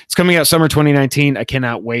 It's coming out summer 2019. I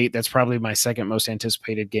cannot wait. That's probably my second most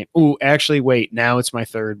anticipated game. Ooh, actually, wait. Now it's my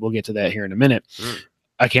third. We'll get to that here in a minute.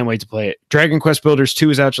 I can't wait to play it. Dragon Quest Builders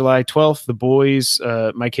 2 is out July 12th. The boys,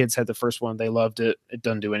 my kids had the first one. They loved it. It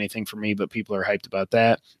doesn't do anything for me, but people are hyped about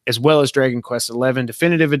that. As well as Dragon Quest 11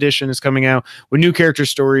 Definitive Edition is coming out with new character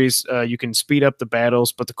stories. You can speed up the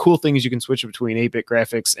battles, but the cool thing is you can switch between 8-bit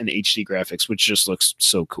graphics and HD graphics, which just looks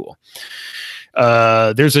so cool.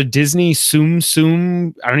 There's a Disney Tsum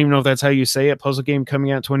Tsum, I don't even know if that's how you say it, puzzle game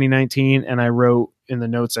coming out 2019, and I wrote in the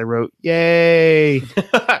notes, yay!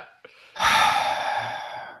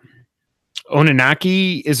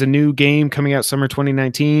 Ononaki is a new game coming out summer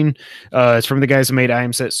 2019. It's from the guys who made I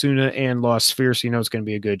Am Setsuna and Lost Sphere, so you know it's going to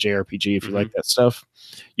be a good JRPG if you like that stuff.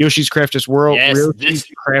 Yoshi's Crafted World. Yes,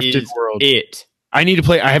 this Crafted World. I need to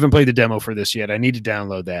play. I haven't played the demo for this yet. I need to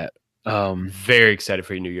download that. Very excited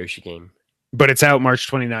for your new Yoshi game. But it's out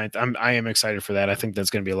March 29th. I am excited for that. I think that's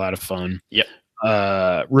going to be a lot of fun.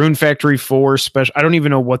 Yep. Rune Factory 4 special. I don't even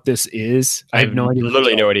know what this is. I have no idea.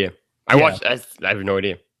 Literally no idea. I have no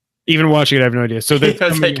idea. Even watching it, I have no idea. So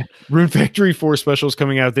Rune Factory 4 special is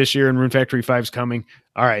coming out this year, and Rune Factory 5 is coming.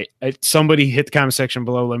 All right. Somebody hit the comment section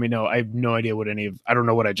below. Let me know. I have no idea what I don't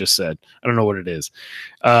know what I just said. I don't know what it is.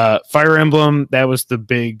 Fire Emblem, that was the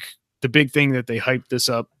big thing that they hyped this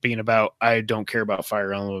up being about. I don't care about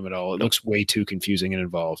Fire Emblem at all. It looks way too confusing and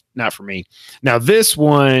involved. Not for me. Now this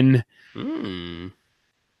one,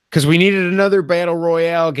 because we needed another battle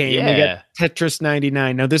royale game. Yeah. We got Tetris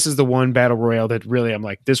 99. Now this is the one battle royale that really I'm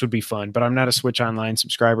like, this would be fun, but I'm not a Switch Online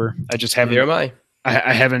subscriber. I just haven't. Neither am I.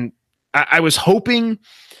 I haven't. I was hoping.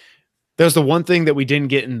 That was the one thing that we didn't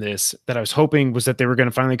get in this that I was hoping was that they were going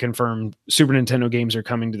to finally confirm Super Nintendo games are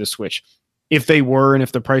coming to the Switch. If they were, and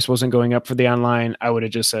if the price wasn't going up for the online, I would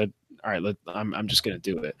have just said, all right, I'm just going to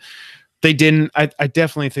do it. They didn't. I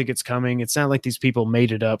definitely think it's coming. It's not like these people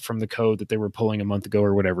made it up from the code that they were pulling a month ago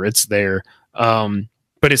or whatever. It's there.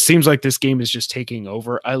 But it seems like this game is just taking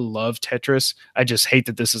over. I love Tetris. I just hate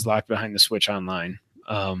that this is locked behind the Switch Online.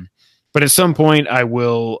 But at some point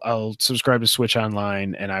I'll subscribe to Switch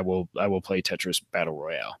Online and I will play Tetris Battle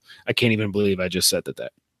Royale. I can't even believe I just said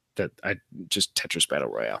that I just Tetris Battle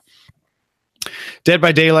Royale. Dead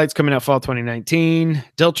by Daylight's coming out fall 2019.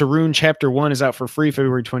 Deltarune Chapter 1 is out for free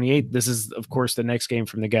February 28th. This is, of course, the next game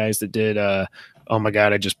from the guys that did oh my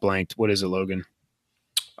god, I just blanked. What is it, Logan?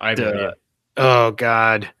 Oh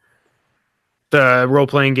god. The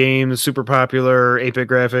role-playing game, the super popular 8-bit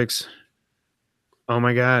graphics. Oh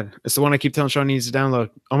my god. It's the one I keep telling Sean needs to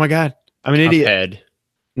download. Oh my god. I'm an idiot.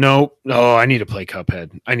 No, I need to play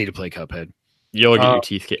Cuphead. You'll get your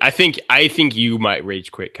teeth kicked. I think you might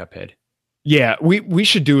rage quit Cuphead. Yeah, we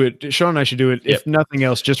should do it. Sean and I should do it, if nothing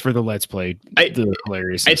else, just for the Let's Play.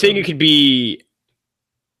 Hilarious. I think it could be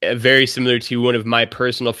very similar to one of my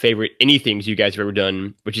personal favorite anythings you guys have ever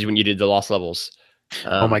done, which is when you did the Lost Levels.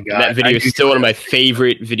 Oh my god. That video is still one of my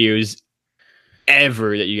favorite videos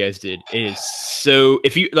ever that you guys did. It is so,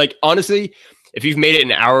 if you honestly, if you've made it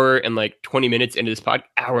an hour and 20 minutes into this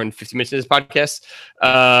hour and 50 minutes into this podcast,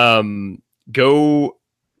 go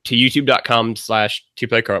to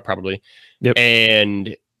youtube.com/2playco probably. Yep.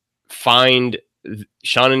 And find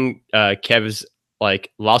Sean and Kev's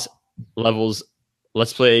Lost Levels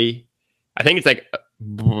Let's Play. I think it's it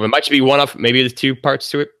might be one off. Maybe there's 2 parts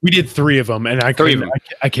to it. We did 3 of them, and I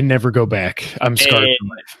can never go back. I'm scarred for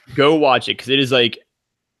life. Go watch it because it is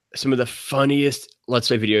some of the funniest Let's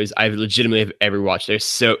Play videos I've legitimately have ever watched. They're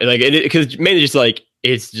so because mainly just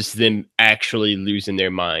it's just them actually losing their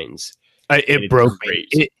minds. It broke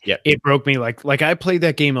me. It broke me. Like I played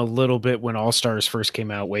that game a little bit when All Stars first came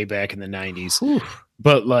out way back in the 90s. Oof.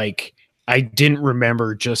 But I didn't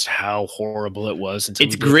remember just how horrible it was. Until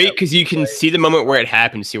it's great because you can see the moment where it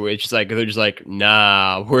happens. Where it's just they're just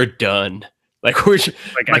nah, we're done. We're just,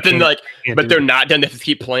 but they're not done. They have to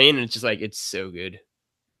keep playing, and it's just it's so good.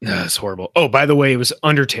 No, it's horrible. Oh, by the way, it was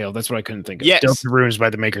Undertale. That's what I couldn't think of. Yes. Deltarune is by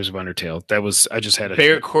the makers of Undertale. I just had a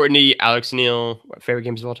favorite Courtney, Alex Neil, favorite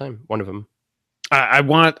games of all time. One of them. I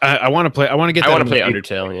want to play. I want to play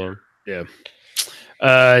Undertale. Yeah.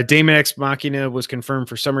 Daemon X Machina was confirmed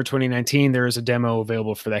for summer 2019. There is a demo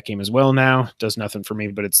available for that game as well now. Does nothing for me,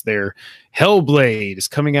 but it's there. Hellblade is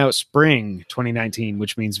coming out spring 2019,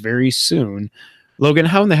 which means very soon. Logan,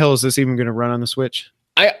 how in the hell is this even going to run on the Switch?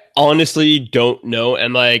 I honestly don't know.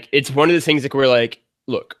 And it's one of the things where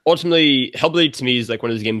look, ultimately Hellblade to me is one of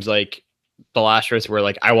those games The Last of Us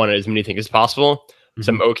where I want as many things as possible. Mm-hmm.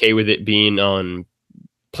 So I'm okay with it being on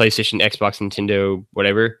PlayStation, Xbox, Nintendo,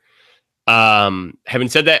 whatever. Having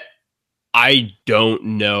said that, I don't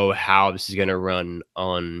know how this is going to run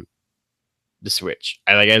on the Switch.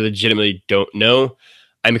 I legitimately don't know.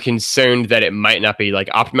 I'm concerned that it might not be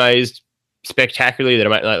optimized spectacularly, that it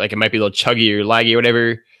might it might be a little chuggy or laggy or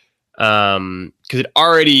whatever.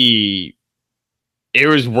 Because it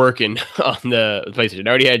was working on the PlayStation. It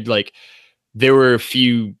already had there were a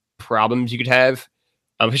few problems you could have,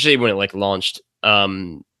 especially when it launched.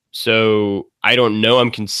 So I don't know. I'm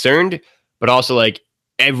concerned, but also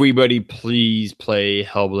everybody, please play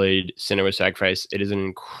Hellblade: Senua's Sacrifice. It is an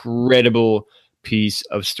incredible piece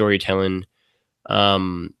of storytelling,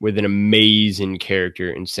 with an amazing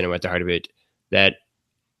character in Senua at the heart of it that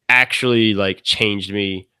actually changed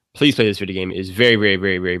me. Please play this video game. It is very, very,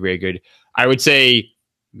 very, very, very good. I would say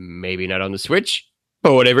maybe not on the Switch,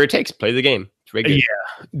 but whatever it takes, play the game. It's very good.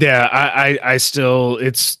 Yeah. I still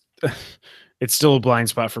it's still a blind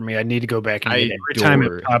spot for me. I need to go back and every time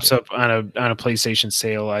it pops up on a PlayStation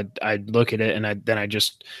sale, I look at it and then I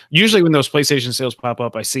just usually when those PlayStation sales pop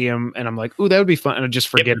up, I see them and I'm like, ooh, that would be fun, and I just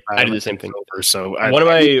forget about it. I do the same thing. So one of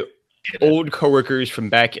my old coworkers from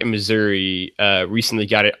back in Missouri recently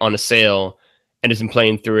got it on a sale and has been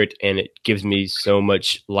playing through it, and it gives me so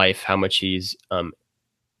much life. How much he's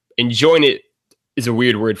enjoying it is a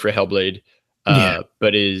weird word for Hellblade,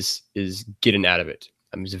 but is getting out of it.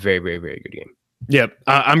 It's a very, very, very good game. Yep,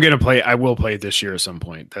 I'm gonna play. I will play it this year at some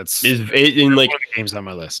point. That's in one of the games on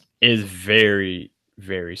my list. Is very,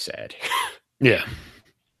 very sad. Yeah.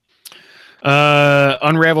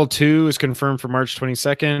 Unravel 2 is confirmed for March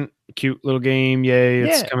 22nd. Cute little game. Yay.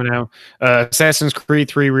 It's coming out. Assassin's Creed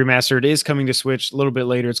 3 Remastered is coming to Switch a little bit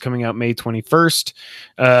later. It's coming out May 21st.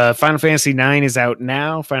 Final Fantasy 9 is out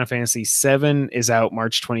now. Final Fantasy 7 is out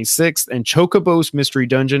March 26th. And Chocobo's Mystery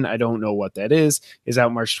Dungeon, I don't know what that is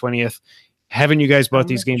out March 20th. Haven't you guys bought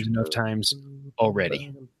these games enough times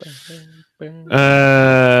already?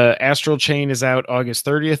 Astral Chain is out August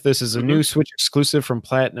 30th. This is a new Switch exclusive from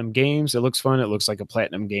Platinum Games. It looks fun. It looks like a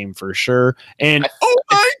Platinum game for sure. And oh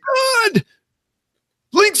my god,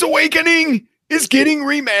 Link's Awakening is getting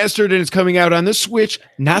remastered and it's coming out on the Switch,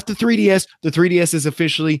 not the 3DS. The 3DS is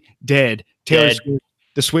officially dead. Taylor Swift,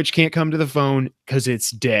 the Switch can't come to the phone because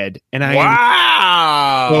it's dead. And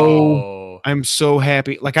I'm so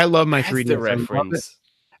happy. Like, I love my 3DS.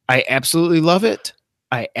 I absolutely love it.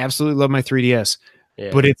 I absolutely love my 3DS,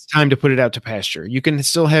 but it's time to put it out to pasture. You can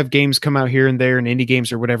still have games come out here and there and indie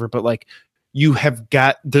games or whatever, but like, you have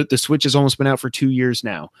got the Switch has almost been out for 2 years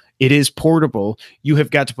now. It is portable. You have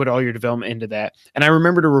got to put all your development into that. And I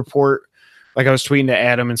remember to report, like I was tweeting to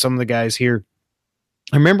Adam and some of the guys here,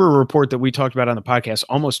 I remember a report that we talked about on the podcast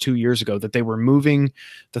almost 2 years ago that they were moving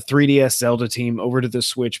the 3DS Zelda team over to the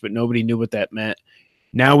Switch, but nobody knew what that meant.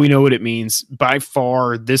 Now we know what it means. By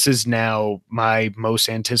far, this is now my most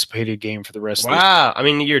anticipated game for the rest of the year. Wow. I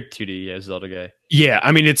mean, you're a 2D Zelda guy. Yeah.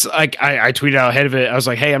 I mean, it's like I tweeted out ahead of it. I was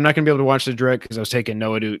like, hey, I'm not going to be able to watch the direct because I was taking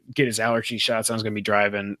Noah to get his allergy shots. I was going to be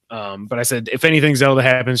driving. But I said, if anything Zelda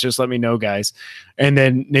happens, just let me know, guys. And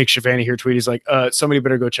then Nick Schiavone here tweeted, he's like, somebody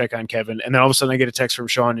better go check on Kevin. And then all of a sudden I get a text from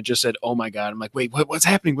Sean and just said, oh my God. I'm like, wait, what's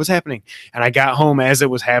happening? What's happening? And I got home as it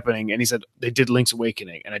was happening. And he said, they did Link's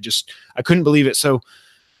Awakening. And I couldn't believe it. So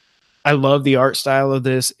I love the art style of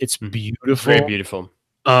this. It's beautiful. Very beautiful.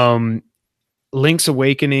 Link's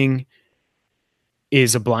Awakening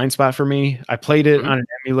is a blind spot for me. I played it on an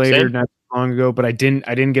emulator not too long ago, but I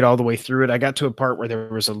didn't get all the way through it. I got to a part where there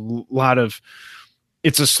was a lot of,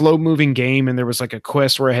 it's a slow moving game. And there was like a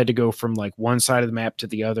quest where I had to go from like one side of the map to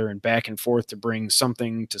the other and back and forth to bring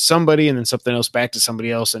something to somebody and then something else back to somebody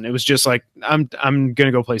else. And it was just like, I'm going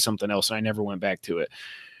to go play something else. And I never went back to it.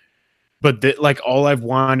 But like all I've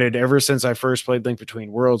wanted ever since I first played Link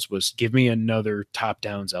Between Worlds was give me another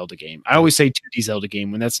top-down Zelda game. I always say 2D Zelda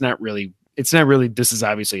game when it's not really, this is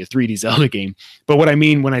obviously a 3D Zelda game. But what I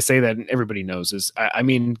mean when I say that, and everybody knows, is I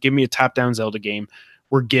mean, give me a top-down Zelda game.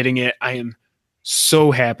 We're getting it. I am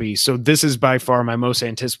so happy. So this is by far my most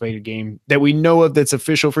anticipated game that we know of that's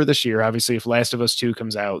official for this year. Obviously, if Last of Us 2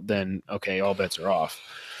 comes out, then okay, all bets are off.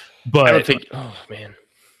 But I don't think, oh man.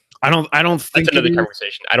 I don't think that's another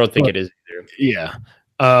conversation. I don't think it is either. Yeah.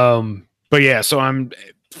 But yeah, so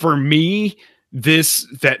for me,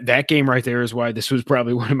 that game right there is why this was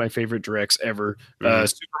probably one of my favorite directs ever.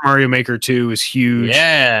 Super Mario Maker 2 is huge.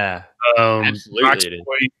 Yeah.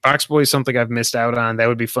 Absolutely. Box Boy is something I've missed out on. That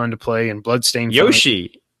would be fun to play. And Bloodstained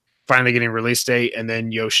Yoshi finally getting release date, and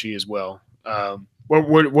then Yoshi as well.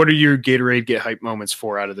 What are your Gatorade get hype moments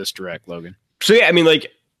for out of this direct, Logan? So yeah, I mean,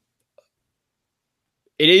 like,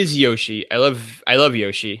 it is Yoshi. I love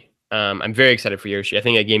Yoshi. I'm very excited for Yoshi. I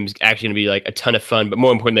think that game is actually going to be like a ton of fun, but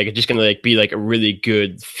more importantly, like, it's just going to like be like a really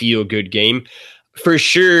good feel good game. For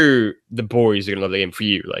sure, the boys are going to love the game for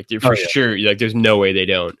you. Like, for sure, like, there's no way they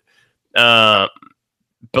don't. But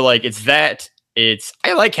like,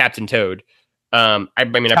 I like Captain Toad. I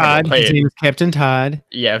mean, Todd, I play his name is Captain Todd.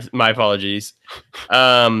 Yeah, my apologies.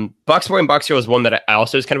 Box Boy and Box Girl is one that I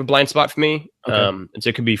also is kind of a blind spot for me. Okay. And so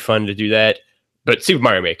it could be fun to do that. But Super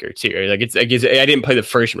Mario Maker too, right? Like I didn't play the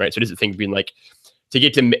first one, right? So it is the thing of being like to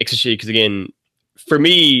get to especially because again, for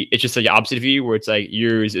me, it's just like the opposite of you, where it's like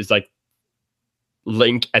yours is like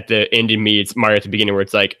Link at the end, and me, it's Mario at the beginning, where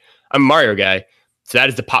it's like I'm a Mario guy. So that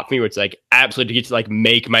is the pop for me, where it's like absolutely to get to like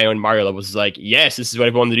make my own Mario levels is like, yes, this is what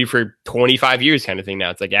I've wanted to do for 25 years, kind of thing. Now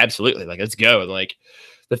it's like absolutely, like let's go. And like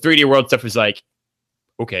the 3D world stuff is like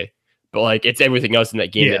okay. But like it's everything else in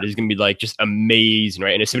that game that is going to be like just amazing,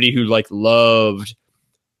 right? And as somebody who like loved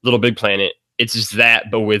Little Big Planet, it's just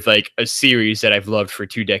that, but with like a series that I've loved for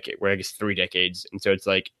 3 decades. And so it's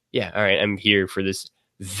like, yeah, all right, I'm here for this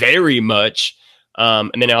very much.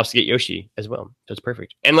 And then I also get Yoshi as well. So it's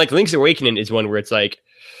perfect. And like Link's Awakening is one where it's like,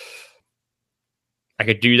 I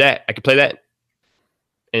could do that. I could play that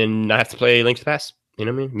and not have to play Link to the Past. You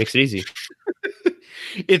know what I mean? Makes it easy.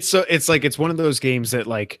 It's one of those games that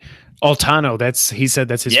like Altano, he said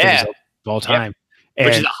that's his favorite of all time. Yep.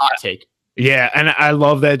 Which is a hot take. Yeah, and I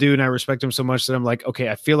love that dude and I respect him so much that I'm like, okay,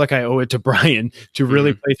 I feel like I owe it to Brian to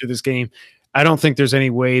really play through this game. I don't think there's any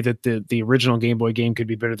way that the original Game Boy game could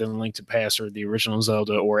be better than Link to Past or the original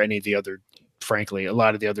Zelda or any of the other, frankly, a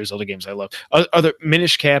lot of the other Zelda games I love.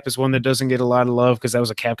 Minish Cap is one that doesn't get a lot of love because that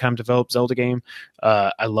was a Capcom developed Zelda game.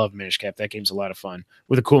 I love Minish Cap. That game's a lot of fun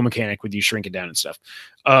with a cool mechanic with you shrink it down and stuff.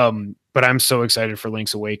 But I'm so excited for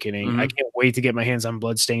Link's Awakening. I can't wait to get my hands on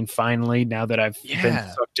Bloodstained finally, now that I've been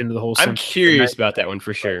sucked into the whole. I'm curious about that one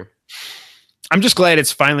for sure. I'm just glad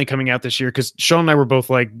it's finally coming out this year because Sean and I were both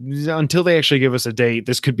like, until they actually give us a date,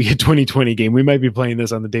 this could be a 2020 game. We might be playing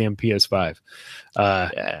this on the damn PS5.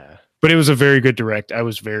 Yeah. But it was a very good direct. I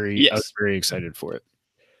was very excited for it.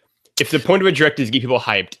 If the point of a direct is to get people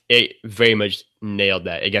hyped, it very much nailed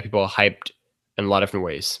that. It got people hyped in a lot of different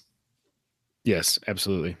ways. Yes,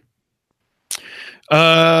 absolutely.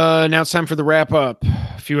 Now it's time for the wrap up.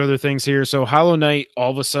 A few other things here. So Hollow Knight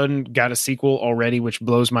all of a sudden got a sequel already, which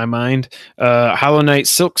blows my mind. Hollow Knight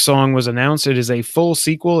Silksong was announced. It is a full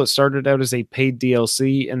sequel. It started out as a paid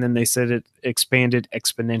DLC, and then they said it expanded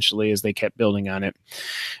exponentially as they kept building on it.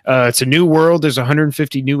 It's a new world. There's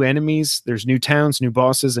 150 new enemies. There's new towns, new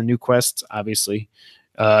bosses, and new quests, obviously.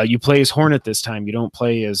 You play as Hornet this time. You don't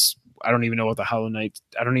play as... I don't even know what the Hollow Knight.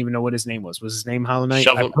 I don't even know what his name was. Was his name Hollow Knight?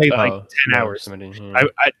 I played like 10 hours.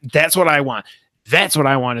 That's what I want. That's what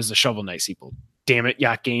I want is the Shovel Knight sequel. Damn it,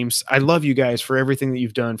 Yacht Games. I love you guys for everything that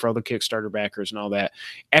you've done for all the Kickstarter backers and all that.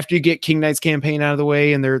 After you get King Knight's campaign out of the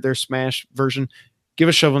way and their Smash version, give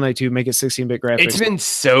us Shovel Knight 2. Make it 16-bit graphics. It's been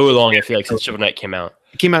so long. I feel like since Shovel Knight came out.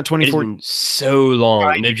 It came out 2014. So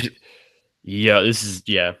long. This is.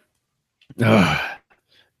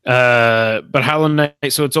 But Hollow Knight,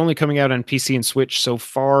 so it's only coming out on PC and Switch so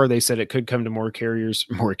far. They said it could come to more carriers.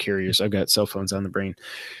 I've got cell phones on the brain.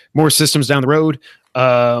 More systems down the road.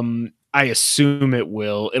 I assume it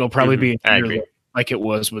will. It'll probably be like it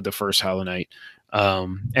was with the first Hollow Knight.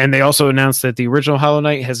 And they also announced that the original Hollow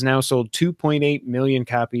Knight has now sold 2.8 million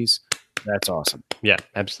copies. That's awesome. Yeah,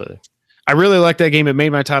 absolutely. I really like that game. It made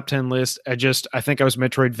my top 10 list. I think I was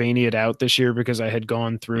Metroidvania'd out this year because I had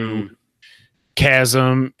gone through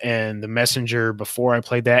Chasm and The Messenger before I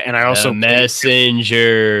played that, and I also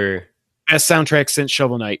Messenger best soundtrack since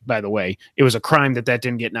Shovel Knight. By the way, it was a crime that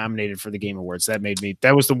didn't get nominated for the Game Awards. That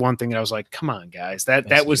was the one thing that I was like, come on, guys,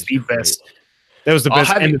 that was the best. That was the best.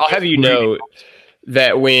 I'll have you know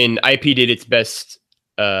that when IP did its best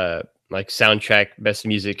like soundtrack, best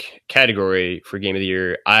music category for Game of the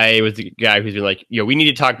Year, I was the guy who's been like, yo, we need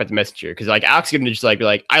to talk about The Messenger because like Alex gonna just be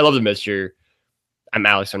like, I love The Messenger. I'm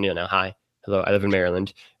Alex O'Neill now. Hi. Hello, I live in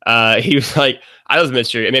Maryland. He was like, I love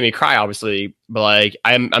Messenger. It made me cry, obviously, but like,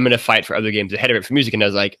 I'm going to fight for other games ahead of it for music. And I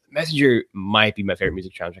was like, Messenger might be my favorite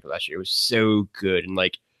music soundtrack of last year. It was so good. And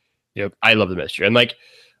like, I love the Messenger. And like,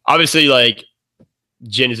 obviously, like,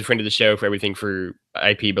 Jen is a friend of the show for everything for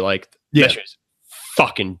IP, but like, Messenger is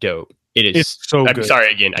fucking dope. It's so good. I'm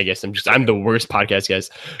sorry again. I guess I'm the worst podcast guys.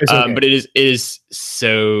 Okay. But it is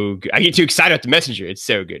so good. I get too excited about the Messenger. It's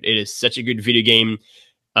so good. It is such a good video game.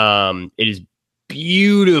 It is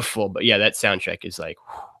beautiful, but yeah, that soundtrack is like,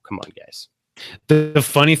 whew, come on, guys. The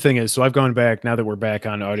funny thing is, so I've gone back now that we're back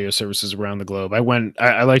on audio services around the globe. I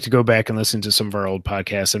like to go back and listen to some of our old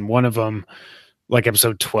podcasts, and one of them, like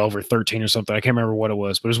episode 12 or 13 or something, I can't remember what it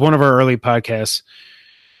was, but it was one of our early podcasts.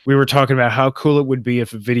 We were talking about how cool it would be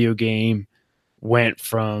if a video game went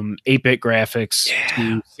from 8-bit graphics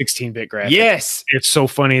to 16-bit graphics. Yes, it's so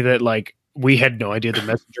funny that like we had no idea the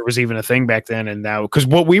Messenger was even a thing back then, and now because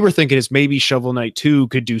what we were thinking is maybe Shovel Knight 2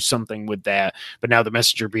 could do something with that, but now the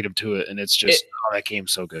Messenger beat him to it, and it's just that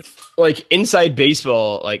game's so good. Like inside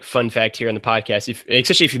baseball, like fun fact here on the podcast,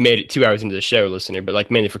 especially if you made it 2 hours into the show, listener, but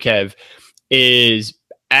like mainly for Kev, is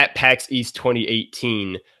at PAX East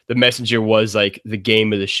 2018, the Messenger was like the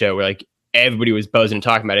game of the show where like everybody was buzzing and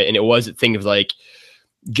talking about it, and it was a thing of like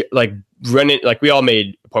running, like we all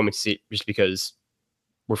made appointments just because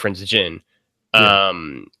we're friends with Jen.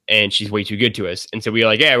 And she's way too good to us. And so we were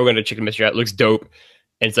like, yeah, we're going to check the Messenger out. It looks dope.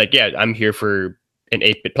 And it's like, yeah, I'm here for an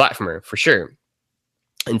 8-bit platformer for sure.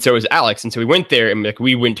 And so was Alex. And so we went there and like,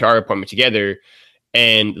 we went to our appointment together,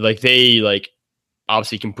 and like, they like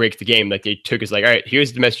obviously can break the game. Like they took us like, all right,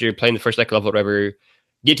 here's the Messenger, playing the first like level or whatever,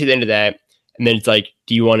 get to the end of that. And then it's like,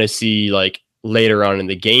 do you want to see like later on in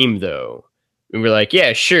the game though? And we're like,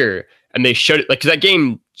 yeah, sure. And they showed it like, cause that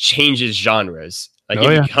game changes genres. Like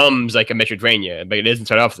it becomes like a Metroidvania, but it doesn't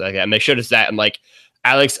start off like that. And they showed us that, and like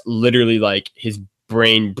Alex literally like his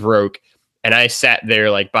brain broke, and I sat there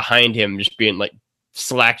like behind him, just being like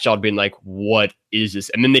slack-jawed, being like, "What is this?"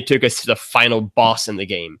 And then they took us to the final boss in the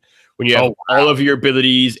game when you have all of your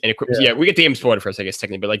abilities and equipment. Yeah, we get the game spoiled for us, I guess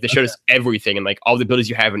technically, but like they showed us everything and like all the abilities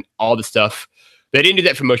you have and all the stuff. They didn't do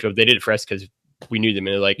that for most people. They did it for us because we knew them,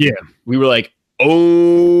 and like we were like,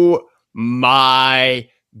 "Oh my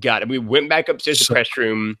God." And we went back upstairs to the press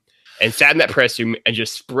room and sat in that press room and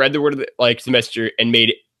just spread the word of the Messenger and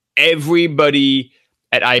made everybody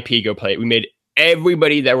at IP go play it. We made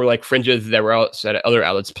everybody that were like friends with that were outside at other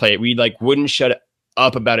outlets play it. We like wouldn't shut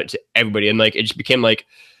up about it to everybody. And like, it just became like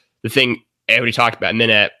the thing everybody talked about. And then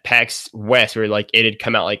at PAX West, where like it had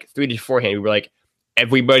come out like 3 days beforehand, we were like,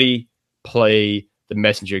 everybody play The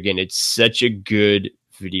Messenger again. It's such a good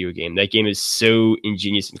video game. That game is so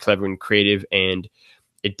ingenious and clever and creative, and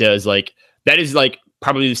it does like that is like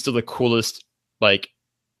probably still the coolest like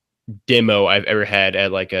demo I've ever had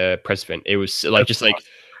at like a press event. It was like just like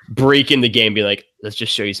breaking the game, being like, let's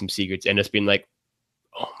just show you some secrets, and just being like,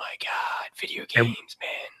 oh my god, video games,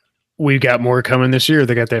 man. We got more coming this year.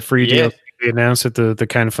 They got that free deal they announced at the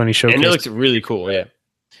Kind of Funny showcase. And it looks really cool, yeah.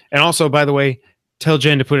 And also, by the way, tell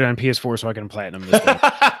Jen to put it on PS4 so I can platinum this game.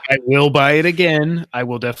 I will buy it again. I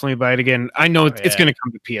will definitely buy it again. I know it's going to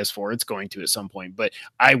come to PS4. It's going to at some point, but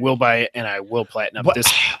I will buy it and I will platinum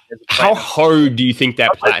this. How hard do you think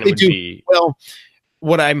that platinum would be? Well,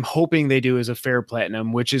 what I'm hoping they do is a fair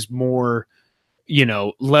platinum, which is more,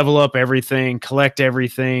 level up everything, collect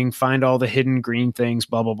everything, find all the hidden green things,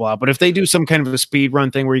 blah, blah, blah. But if they do some kind of a speed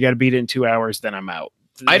run thing where you got to beat it in 2 hours, then I'm out.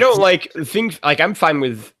 I don't like things like I'm fine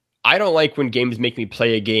with. I don't like when games make me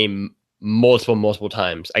play a game multiple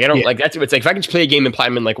times. Like, I don't like that's what it's like. If I can just play a game and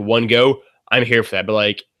platinum in like one go, I'm here for that. But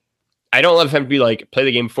like, I don't love having to be like play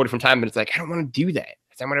the game 4 different times. But it's like I don't want to do that.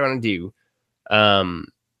 That's not what I want to do.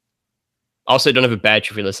 Also, I don't have a bad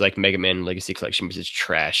trophy list like Mega Man Legacy Collection, because it's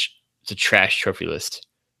trash. It's a trash trophy list.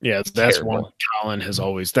 Yeah, that's terrible. One Colin has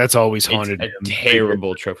always haunted him.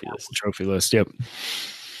 Terrible trophy list. Trophy list. Yep.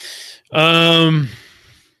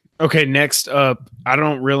 Okay, next up,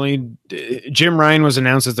 Jim Ryan was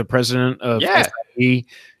announced as the president of SIE.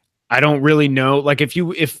 I don't really know. Like,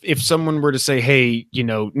 if someone were to say, hey,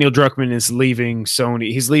 Neil Druckmann is leaving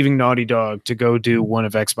Sony, he's leaving Naughty Dog to go do one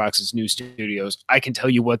of Xbox's new studios, I can tell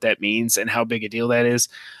you what that means and how big a deal that is.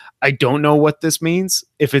 I don't know what this means,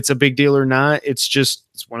 if it's a big deal or not. It's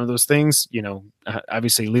one of those things,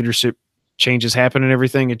 obviously leadership changes happen and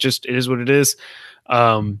everything. It is what it is.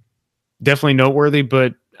 Definitely noteworthy,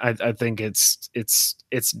 but I think it's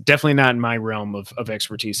definitely not in my realm of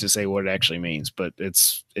expertise to say what it actually means, but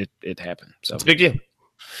it happened. So it's a big deal.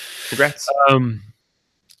 Congrats. And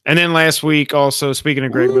then last week, also speaking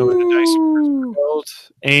of Greg Miller and Dice World,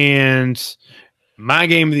 and my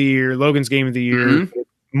game of the year, Logan's game of the year,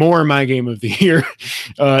 more my game of the year.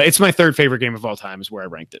 It's my third favorite game of all time, is where I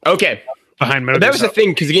ranked it. Okay, behind Metal Gear. That was the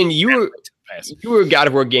thing, because again, you were a God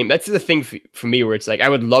of War game. That's the thing for me, where it's like I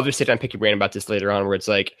would love to sit down and pick your brain about this later on. Where it's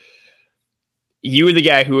like you were the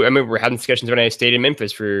guy who I remember having discussions when I stayed in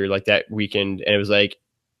Memphis for like that weekend, and it was like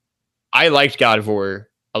I liked God of War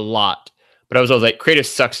a lot, but I was always like Kratos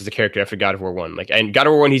sucks as a character after God of War 1. Like, and God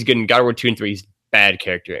of War 1 he's good, and God of War 2 and 3 he's bad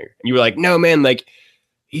character. And you were like, no man, like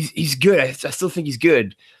he's good. I still think he's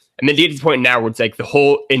good. And then to get to the point now where it's like the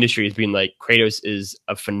whole industry is being like Kratos is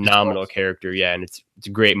a phenomenal character. Yeah, and it's a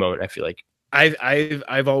great moment. I feel like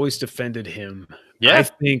I've always defended him. Yeah, I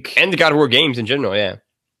think, and the God of War games in general. Yeah,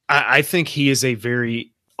 I think he is a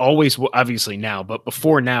very obviously now, but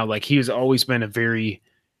before now, like he has always been a very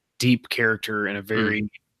deep character and a very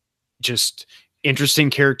just interesting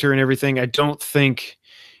character and everything.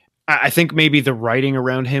 I think maybe the writing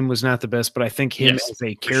around him was not the best, but I think him as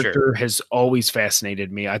a character has always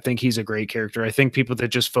fascinated me. I think he's a great character. I think people that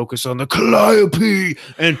just focus on the Calliope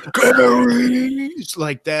and Ares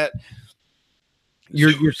like that,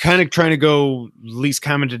 you're kind of trying to go least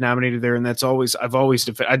common denominator there, and that's always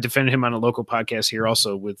I defended him on a local podcast here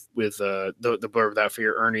also with the Blur Without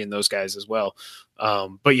Fear, Ernie and those guys as well.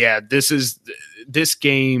 But yeah, this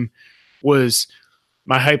game was.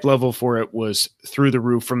 My hype level for it was through the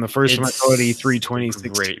roof from the first time I saw it at E3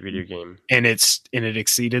 2016. Great video game, and it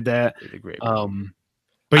exceeded that. It's a great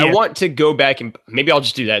but I want to go back and maybe I'll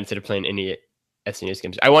just do that instead of playing any SNES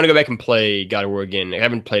games. I want to go back and play God of War again. I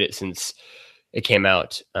haven't played it since it came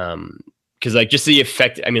out, because like just the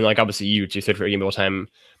effect. I mean, like obviously it's your third favorite game of all time,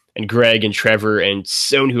 and Greg and Trevor and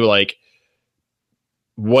Stone, who like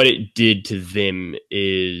what it did to them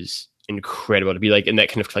is incredible to be like in that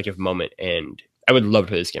kind of collective moment. And I would love to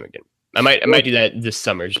play this game again. I might do that this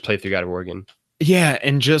summer. Just play through God of War again. Yeah,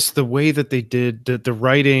 and just the way that they did the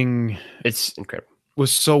writing, it's incredible.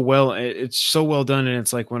 Was so well. It's so well done, and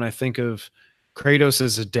it's like when I think of Kratos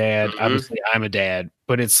as a dad. Obviously, I'm a dad,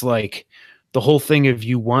 but it's like the whole thing of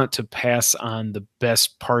you want to pass on the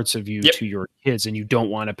best parts of you to your kids, and you don't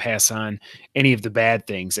want to pass on any of the bad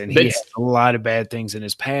things. And he has a lot of bad things in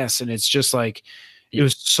his past, and it's just like. It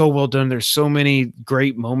was so well done. There's so many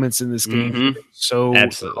great moments in this game. So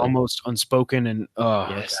almost unspoken and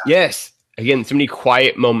yes. Again, so many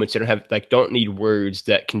quiet moments that don't need words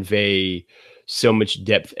that convey so much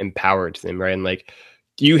depth and power to them, right? And like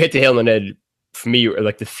you hit the nail on the head for me, or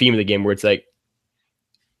like the theme of the game where it's like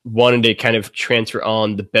wanting to kind of transfer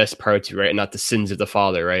on the best parts, right? And not the sins of the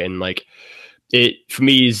father, right? And like it for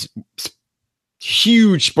me is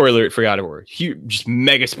huge spoiler for God of War, huge, just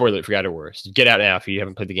mega spoiler for God of War. So get out now if you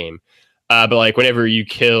haven't played the game. But like whenever you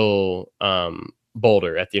kill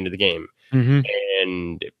Boulder at the end of the game,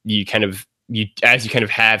 and you kind of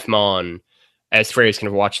have him on, as Freya's kind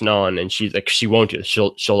of watching on, and she's like, she won't do it.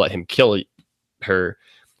 She'll let him kill her.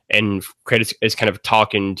 And Kratos is kind of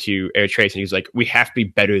talking to Atreus, and he's like, we have to be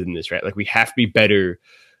better than this, right? Like, we have to be better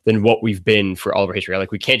than what we've been for all of our history, right?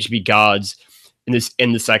 Like, we can't just be gods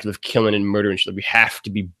in the cycle of killing and murder and shit. Like, we have to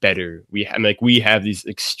be better. We have these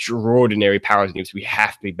extraordinary powers, and we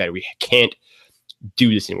have to be better. We can't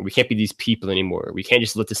do this anymore. We can't be these people anymore. We can't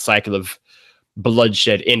just let the cycle of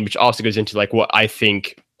bloodshed in, which also goes into like what I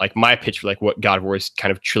think, like my pitch for like what God of War's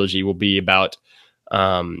kind of trilogy will be about.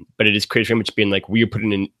 But it is Kratos very much being like, we are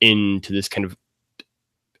putting an end to this kind of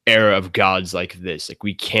era of gods like this. Like,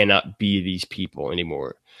 we cannot be these people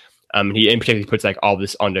anymore. He in particular puts like all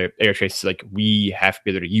this onto Atreus, like, we have to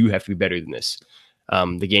be better. You have to be better than this.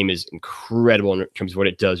 The game is incredible in terms of what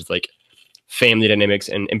it does with like family dynamics,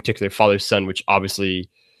 and in particular father-son, which obviously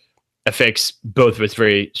affects both of us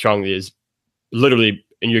very strongly. Is literally,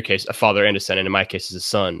 in your case, a father and a son, and in my case, is a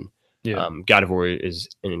son. Yeah. God of War is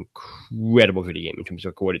an incredible video game in terms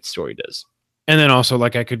of what its story does. And then also,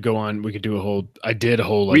 like, I could go on. We could do a whole. I did a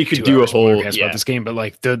whole. Like, we could do a whole podcast about this game, but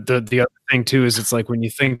like the other thing too is it's like when you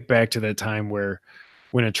think back to that time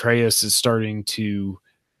when Atreus is starting to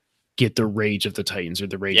get the rage of the Titans or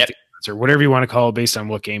the rage of the gods, or whatever you want to call it based on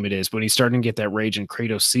what game it is. But when he's starting to get that rage, and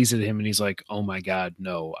Kratos sees it him, and he's like, "Oh my God,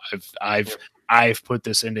 no! I've put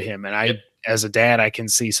this into him," and as a dad, I can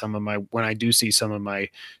see when I do see some of my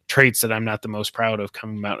traits that I'm not the most proud of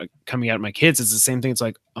coming out of my kids. It's the same thing. It's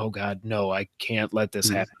like, oh God, no, I can't let this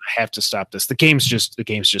happen. I have to stop this. The game's just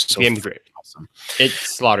so great. Awesome. It's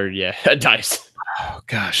slaughtered. Yeah. Dice. Oh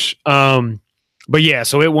gosh. But yeah,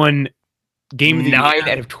 so it won Game of the 9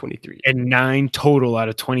 out of 23 and 9 total out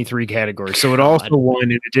of 23 categories. So it also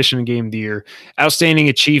won, in addition to Game of the Year, outstanding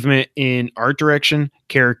achievement in art direction,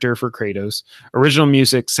 character for Kratos, original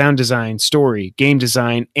music, sound design, story, game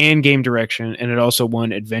design, and game direction. And it also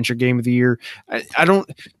won Adventure Game of the Year.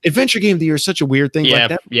 Adventure Game of the Year is such a weird thing. Yeah, like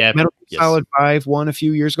that. Yeah. Metal Gear Solid 5 won a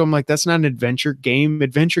few years ago. I'm like, that's not an adventure game.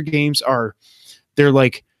 Adventure games they're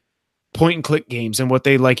like point and click games, and what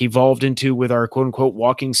they like evolved into with our quote unquote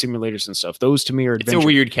walking simulators and stuff. Those to me are adventure. It's a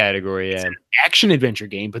weird category. Yeah. It's an action adventure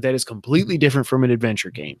game, but that is completely different from an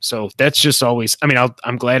adventure game. So that's just always, I mean,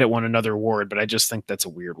 I'm glad it won another award, but I just think that's a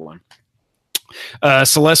weird one.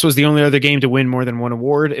 Celeste was the only other game to win more than one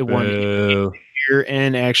award. It won Game of the Year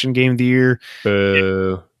and Action Game of the Year.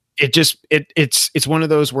 It's one of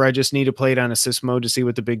those where I just need to play it on assist mode to see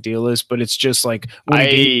what the big deal is. But it's just like when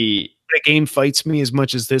a game fights me as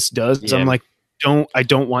much as this does, I'm like, I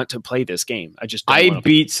don't want to play this game. I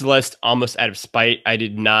beat Celeste almost out of spite. I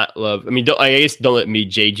did not love. I mean, I guess don't let me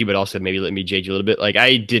jade you, but also maybe let me jade you a little bit. Like,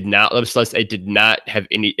 I did not love Celeste. It did not have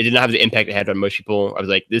the impact it had on most people. I was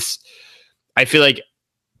like, this. I feel like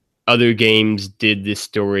other games did this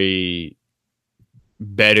story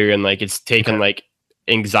better, and like it's taken like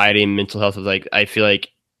anxiety and mental health. I feel like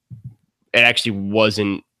it actually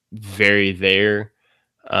wasn't very there.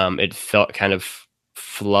 It felt kind of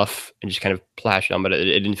fluff and just kind of plashed on, but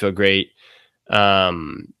it didn't feel great.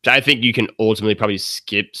 I think you can ultimately probably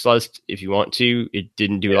skip Celeste if you want to. It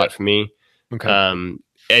didn't do a lot for me. Okay.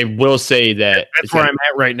 I will say that that's where I'm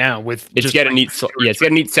at right now. It's got a neat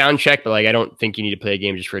soundtrack, but like I don't think you need to play a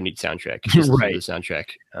game just for a neat soundtrack. Just right, the soundtrack,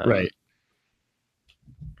 right.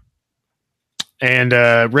 And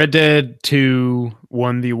Red Dead 2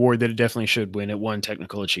 won the award that it definitely should win. It won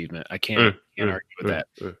technical achievement. I can't argue with that.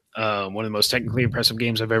 One of the most technically impressive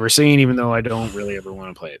games I've ever seen, even though I don't really ever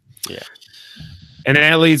want to play it. Yeah. And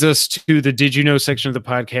that leads us to the Did You Know section of the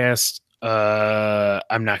podcast.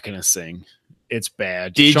 I'm not going to sing. It's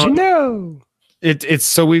bad. Did Sean, you know? It's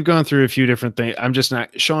so we've gone through a few different things. I'm just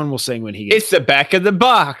not. Sean will sing when he gets. It's the back of the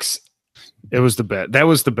box. It was the best. That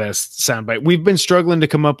was the best soundbite. We've been struggling to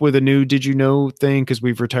come up with a new Did You Know thing because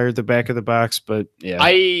we've retired the back of the box. But yeah,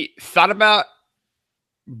 I thought about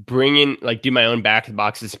do my own back of the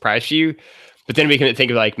box as a surprise for you, but then we can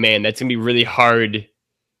think of like, man, that's gonna be really hard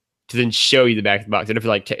to then show you the back of the box. I don't feel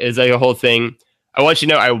like it's like a whole thing. I want you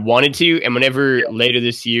to know I wanted to, and whenever later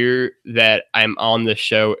this year that I'm on the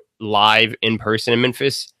show live in person in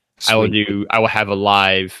Memphis, sweet. I will have a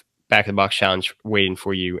live back of the box challenge waiting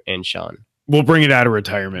for you and Sean. We'll bring it out of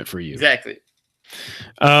retirement for you. Exactly.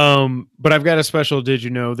 But I've got a special Did You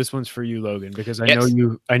Know? This one's for you, Logan, because I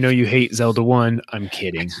know you hate Zelda 1. I'm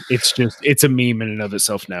kidding. It's a meme in and of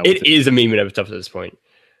itself now. It is a meme in and of itself at this point.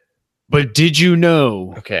 But did you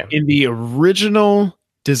know in the original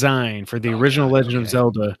design for the original Legend of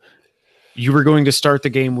Zelda, you were going to start the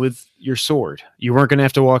game with your sword. You weren't going to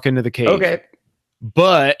have to walk into the cave. Okay.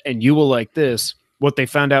 But, and you will like this, what they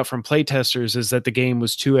found out from playtesters is that the game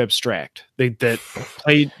was too abstract.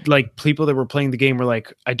 People that were playing the game were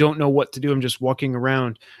like, I don't know what to do. I'm just walking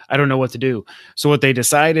around. I don't know what to do. So what they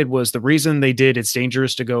decided was the reason they did It's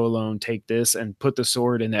Dangerous to Go Alone, take this and put the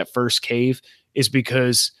sword in that first cave is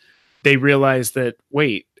because they realized that,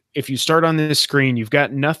 wait, if you start on this screen, you've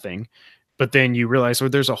got nothing. But then you realize,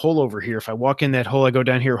 there's a hole over here. If I walk in that hole, I go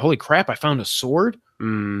down here. Holy crap, I found a sword.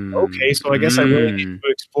 Okay, so I guess I really need to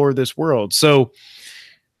explore this world. So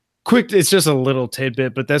quick, it's just a little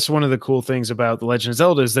tidbit, but that's one of the cool things about The Legend of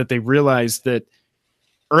Zelda is that they realized that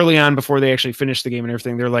early on, before they actually finished the game and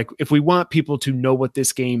everything, they're like, if we want people to know what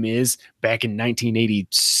this game is, back in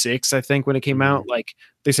 1986, I think, when it came out, like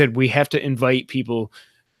they said, we have to invite people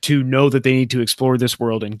to know that they need to explore this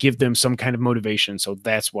world and give them some kind of motivation. So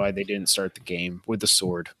that's why they didn't start the game with the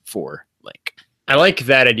sword for Link. I like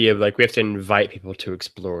that idea of like, we have to invite people to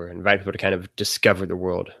explore, invite people to kind of discover the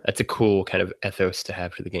world. That's a cool kind of ethos to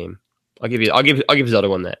have for the game. I'll give Zelda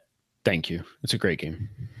 1 that. Thank you. It's a great game.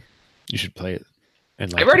 You should play it.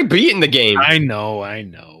 And I've already beaten the game. I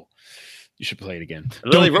know. You should play it again.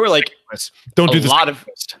 Don't do the second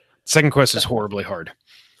quest. Second quest is horribly hard.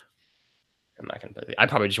 I'm not gonna play it. I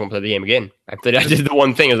probably just won't play the game again. I did the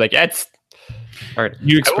one thing. I was like, that's all right.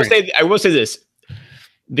 I will say this.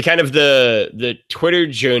 The kind of the Twitter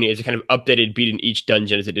journey is a kind of updated beating each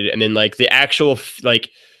dungeon as it did, and then like the actual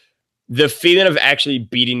the feeling of actually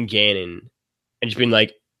beating Ganon and just being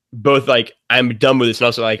like both like I'm done with this and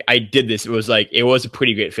also like I did this. It was a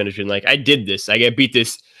pretty great finish. And like I did this. I got beat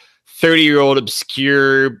this 30-year-old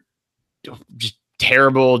obscure, just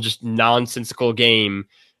terrible, just nonsensical game.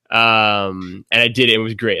 And I did it. It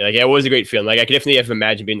was great. Like it was a great feeling. Like I could definitely have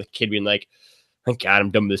imagined being the kid being like, thank God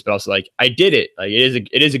I'm done with this, but also like I did it. Like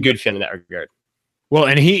it is a good feeling in that regard. Well,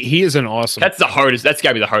 and he is an awesome. That's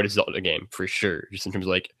gotta be the hardest Zelda game for sure. Just in terms of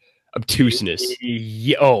like obtuseness.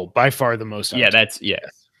 Yeah, by far the most. Yeah,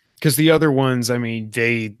 because the other ones, I mean,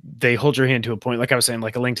 they hold your hand to a point. Like I was saying,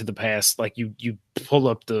 like A Link to the Past, like you pull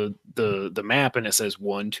up the map and it says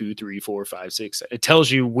 1, 2, 3, 4, 5, 6. It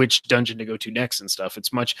tells you which dungeon to go to next and stuff.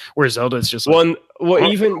 It's much whereas Zelda, it's just like,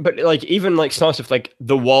 even small stuff like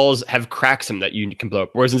the walls have cracks in them that you can blow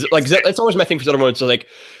up. Whereas like that's always my thing for Zelda 1. So like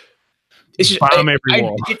it's just bomb every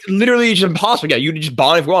wall. It's literally just impossible. Yeah, you just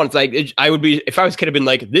bomb every wall. It's like I would be if I was kid have been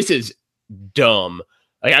like, this is dumb.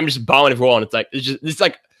 Like I'm just bombing every wall. And it's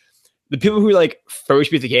like the people who like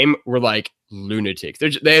first beat the game were like lunatics. They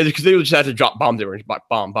just had to drop bombs everywhere,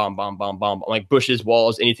 bomb, like bushes,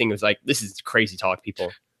 walls, anything. It was like, this is crazy talk to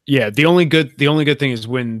people. Yeah, the only good thing is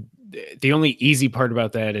when the only easy part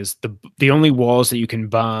about that is the only walls that you can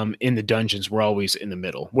bomb in the dungeons were always in the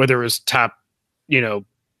middle. Whether it was top,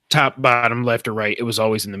 bottom, left or right, it was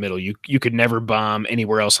always in the middle. You could never bomb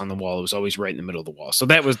anywhere else on the wall. It was always right in the middle of the wall. So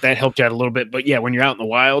that helped you out a little bit. But yeah, when you're out in the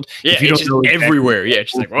wild, if you don't know everywhere. Exactly,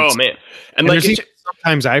 it's just like, oh man. And like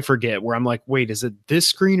sometimes I forget where I'm like, wait, is it this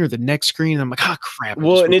screen or the next screen? And I'm like, crap.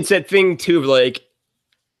 Well, and it's that thing too of like,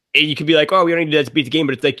 you could be like, oh, we don't need to beat the game,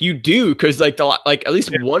 but it's like you do, because like at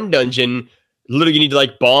least one dungeon, literally you need to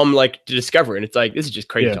like bomb like to discover, and it's like this is just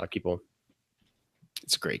crazy talk, people.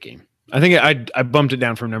 It's a great game. I think I bumped it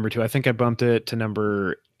down from number 2. I think I bumped it to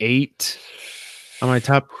number 8 on my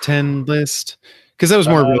top 10 list because that was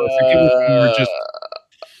more realistic.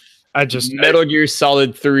 It was Metal Gear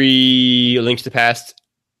Solid 3, Link to the Past,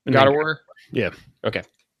 God of War. Yeah. Okay.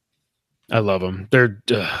 I love them. They're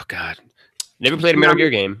God. Never played a Metal Gear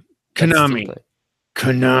game. Konami,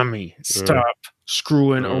 stop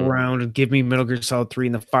screwing around and give me Metal Gear Solid 3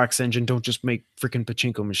 in the Fox engine. Don't just make freaking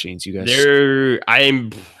pachinko machines, you guys.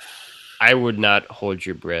 I would not hold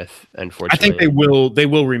your breath, unfortunately. I think they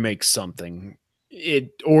will remake something.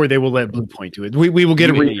 Or they will let Blue Point to it. We will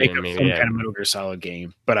get a remake of some kind of Metal Gear Solid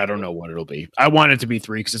game, but I don't know what it'll be. I want it to be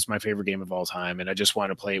 3 because it's my favorite game of all time, and I just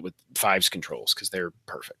want to play it with 5's controls because they're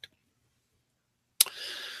perfect.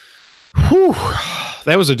 Whew.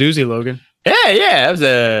 That was a doozy, Logan. Yeah. That was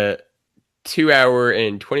a 2-hour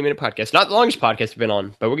and 20-minute podcast. Not the longest podcast we've been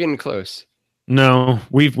on, but we're getting close. No,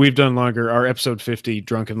 we've done longer. Our episode 50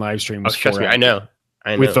 drunken live stream was 4 hours. I know.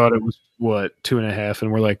 We thought it was 2.5,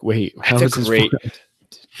 and we're like, wait, how is this great?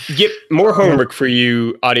 Get more homework for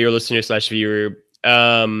you, audio listener / viewer.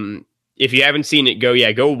 If you haven't seen it,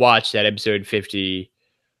 go watch that episode 50.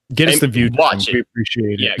 Get us the view. Watch it. We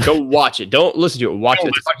appreciate it. Yeah, go watch it. Don't listen to it. Watch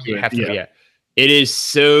it. You have to. Yeah. It is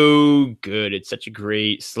so good. It's such a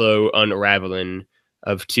great, slow unraveling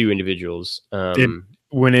of 2 individuals.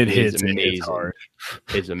 When it hits, amazing. it's hard.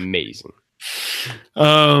 It's amazing.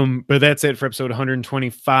 But that's it for episode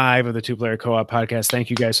 125 of the Two Player Co-op podcast. Thank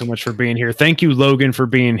you guys so much for being here. Thank you, Logan, for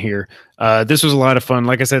being here. This was a lot of fun.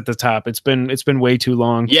 Like I said at the top, it's been way too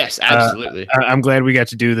long. Yes, absolutely. I'm glad we got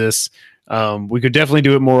to do this. We could definitely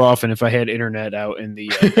do it more often if I had internet out in the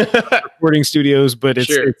recording studios, but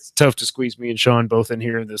it's tough to squeeze me and Sean both in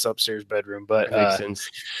here in this upstairs bedroom. But makes sense.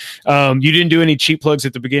 You didn't do any cheap plugs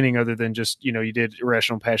at the beginning other than just, you did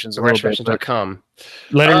Irrational Passions. IrrationalPassions.com.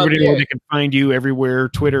 Let everybody know they can find you everywhere,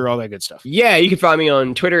 Twitter, all that good stuff. Yeah, you can find me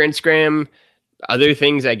on Twitter, Instagram, other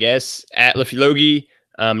things, I guess, at LuffyLogie.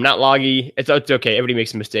 Not Loggy. It's okay. Everybody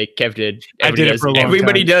makes a mistake. Kev did.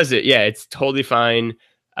 Everybody does it. Yeah, it's totally fine.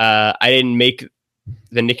 I didn't make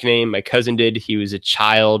the nickname. My cousin did. He was a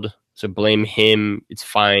child, so blame him. It's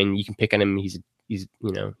fine. You can pick on him. He's a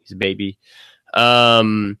baby. At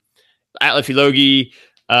LuffyLogie.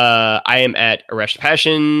 I am at Irrational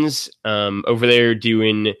Passions. Over there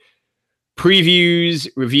doing previews,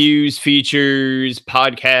 reviews, features,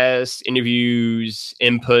 podcasts, interviews,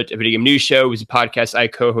 input. A Video Game News Show is a podcast I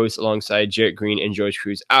co-host alongside Jarrett Green and George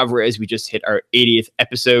Cruz Alvarez. We just hit our 80th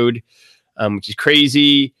episode, which is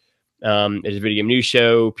crazy. There's a Video Game News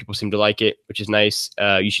Show. People seem to like it, which is nice.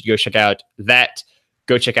 You should go check out that.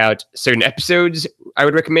 Go check out certain episodes I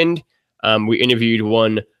would recommend. We interviewed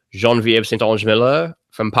one Geneviève Saint-Ange-Miller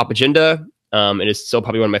from Pop Agenda. And it's still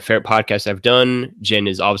probably one of my favorite podcasts I've done. Jen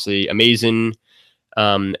is obviously amazing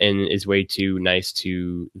and is way too nice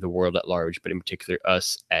to the world at large, but in particular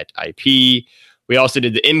us at IP. We also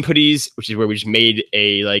did the Inputties, which is where we just made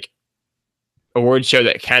a award show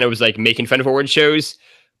that kind of was making fun of award shows,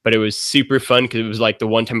 but it was super fun because it was the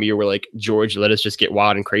one time of year where George let us just get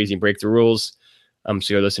wild and crazy and break the rules.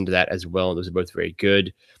 So go listen to that as well. Those are both very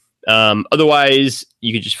good. Otherwise,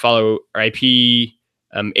 you could just follow our IP.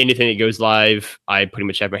 Anything that goes live, I pretty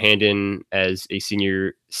much have my hand in as a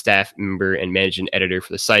senior staff member and managing editor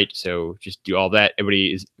for the site. So just do all that.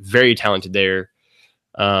 Everybody is very talented there.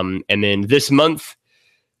 And then this month,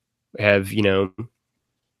 we have,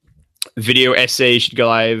 video essays should go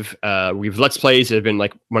live. We have Let's Plays that have been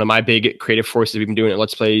one of my big creative forces we've been doing at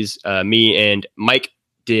Let's Plays. Me and Mike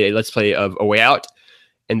did a Let's Play of A Way Out.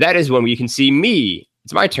 And that is when you can see me,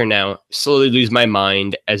 it's my turn now, slowly lose my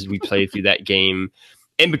mind as we play through that game.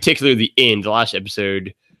 In particular, the end, the last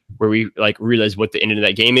episode, where we realize what the end of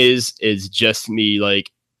that game is just me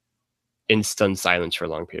in stunned silence for a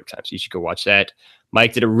long period of time. So you should go watch that.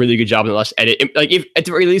 Mike did a really good job in the last edit. If at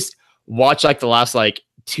the very least, watch the last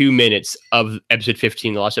 2 minutes of episode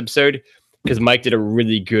 15, the last episode, because Mike did a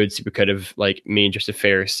really good supercut of me and Joseph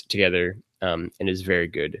Ferris together, and is very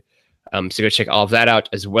good. So go check all of that out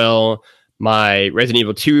as well. My Resident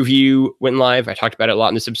Evil 2 review went live. I talked about it a lot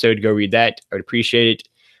in this episode. Go read that. I would appreciate it.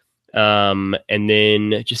 And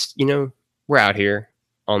then just, we're out here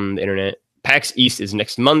on the internet. PAX East is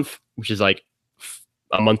next month, which is a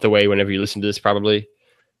month away whenever you listen to this, probably.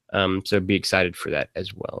 So be excited for that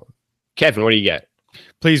as well. Kevin, what do you got?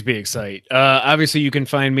 Please be excited. Obviously, you can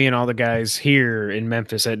find me and all the guys here in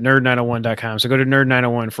Memphis at nerd901.com. So go to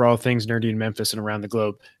Nerd901 for all things nerdy in Memphis and around the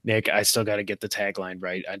globe. Nick, I still got to get the tagline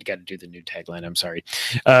right. I got to do the new tagline. I'm sorry.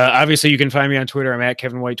 Obviously, you can find me on Twitter. I'm at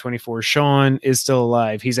Kevin White 24. Sean is still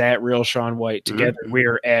alive. He's at Real Sean White. Together, we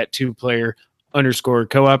are at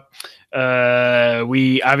 2player_co-op.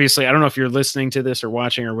 We obviously, I don't know if you're listening to this or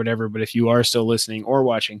watching or whatever, but if you are still listening or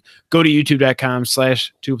watching, go to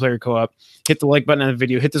youtube.com/2playercoop, hit the like button on the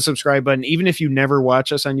video, hit the subscribe button. Even if you never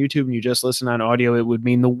watch us on YouTube and you just listen on audio, it would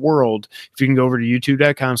mean the world if you can go over to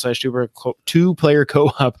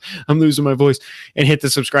youtube.com/2playercoop. I'm losing my voice, and hit the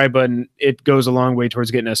subscribe button. It goes a long way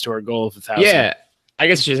towards getting us to our goal of 1,000. Yeah, I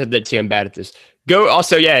guess I should have said that too. I'm bad at this. Go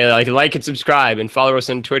also, like and subscribe and follow us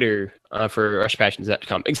on Twitter for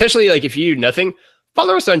rushpassions.com. Especially if you do nothing,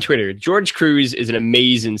 follow us on Twitter. George Cruz is an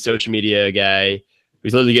amazing social media guy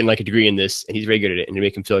who's literally getting a degree in this, and he's very good at it, and to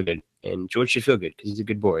make him feel good. And George should feel good because he's a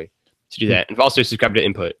good boy to do that. And also subscribe to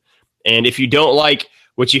Input. And if you don't like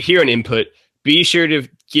what you hear on Input, be sure to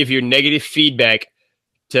give your negative feedback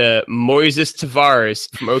to Moises Tavares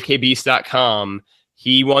from okbeast.com.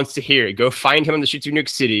 He wants to hear it. Go find him on the streets of New York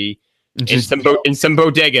City in some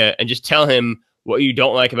bodega and just tell him what you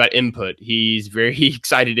don't like about Input. He's very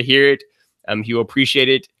excited to hear it. He will appreciate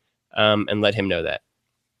it, and let him know that.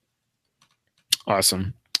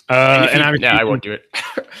 Awesome. I won't do it.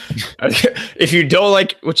 If you don't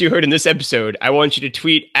like what you heard in this episode, I want you to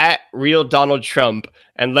tweet at Real Donald Trump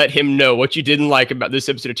and let him know what you didn't like about this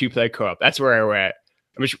episode of Two Player Co-op. That's where we're at.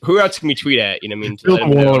 I mean, who else can we tweet at? Build the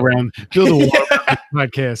wall around the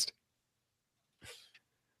podcast.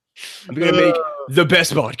 I'm going to make the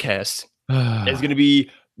best podcast. It's going to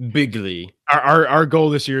be Bigly. Our goal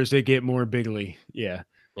this year is to get more bigly. Yeah.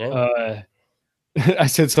 I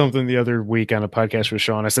said something the other week on a podcast with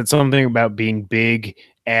Sean. I said something about being big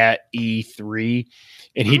at E3,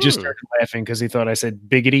 and he just started laughing because he thought I said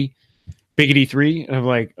biggity 3. And I'm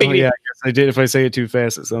like, biggity. Oh yeah, I guess I did. If I say it too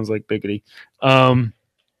fast, it sounds like biggity.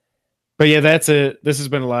 But yeah, that's it. This has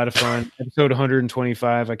been a lot of fun. Episode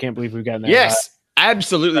 125. I can't believe we've gotten that. Yes,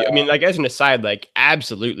 absolutely. I mean, like as an aside, like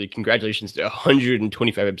absolutely, congratulations to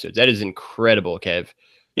 125 episodes. That is incredible, Kev.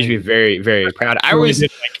 You should be very, very proud. I was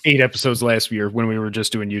did like 8 episodes last year when we were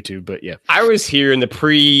just doing YouTube, but yeah, I was here in the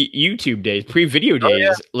pre-YouTube days, pre-video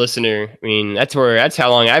days, listener. I mean, that's how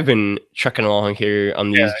long I've been trucking along here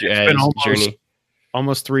on these journey.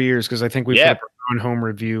 Almost 3 years because I think we put up our own home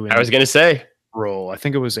review. I was gonna say. I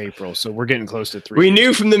think it was April, so we're getting close to 3 We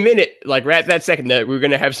knew from the minute, like right at that second, that we were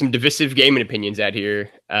going to have some divisive gaming opinions out here.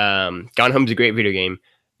 Gone Home's a great video game,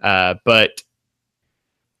 but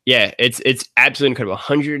yeah, it's absolutely incredible.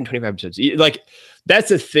 125 episodes. Like that's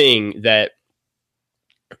a thing that,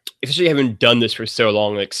 especially having done this for so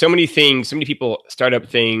long, like so many people start up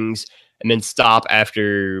things and then stop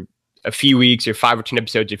after a few weeks or 5 or 10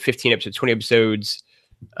 episodes or 15 episodes, 20 episodes.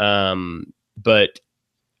 But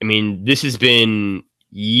I mean, this has been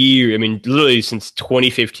years. I mean, literally since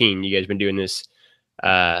 2015, you guys have been doing this.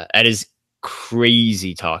 That is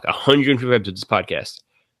crazy talk. 150 episodes of this podcast.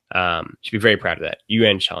 Should be very proud of that. You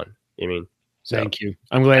and Sean. I mean, so, thank you.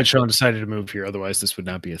 I'm glad Sean decided to move here. Otherwise, this would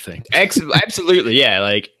not be a thing. Absolutely, yeah.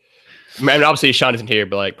 Like, I mean, obviously Sean isn't here,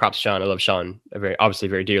 but like, props to Sean. I love Sean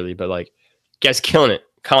very dearly. But like, guys, killing it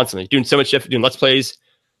constantly, doing so much stuff, doing Let's Plays.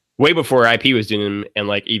 Way before IP was doing them in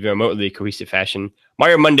like even remotely cohesive fashion.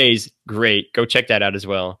 Mario Mondays, great. Go check that out as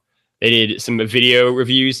well. They did some video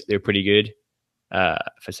reviews. They're pretty good.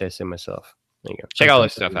 If I say so myself. There you go. Check all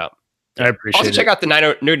this stuff out. I appreciate it. Also check out the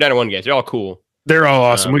Nerd 901 guys. They're all cool. They're all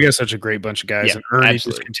awesome. We got such a great bunch of guys. And Ernie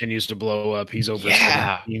just continues to blow up. He's over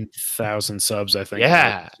 17,000 subs, I think.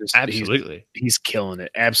 Yeah, absolutely. He's killing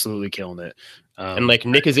it. Absolutely killing it. And like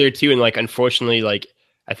Nick is there too. And like, unfortunately, like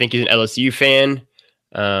I think he's an LSU fan.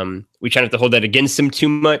 We try not to hold that against him too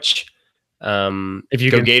much. If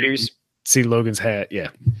you go Gators, see Logan's hat, yeah.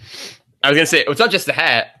 I was gonna say it's not just the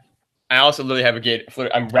hat. I also literally have a Gator.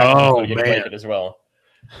 I'm wrapping a blanket as well.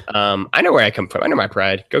 I know where I come from. I know my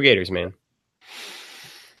pride. Go Gators, man.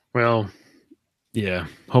 Well, yeah.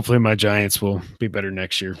 Hopefully, my Giants will be better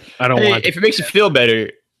next year. I don't want. If it makes you feel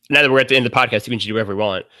better, now that we're at the end of the podcast, you can do whatever we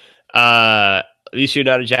want. At least you're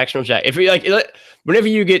not a Jacksonville Jag. If you like, whenever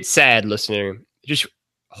you get sad, listener, just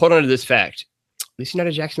hold on to this fact. At least you're not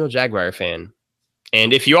a Jacksonville Jaguar fan.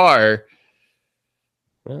 And if you are,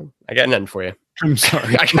 well, I got nothing for you. I'm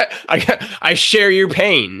sorry. I share your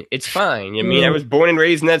pain. It's fine. I mean, I was born and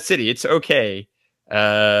raised in that city. It's okay.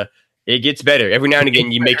 It gets better. Every now and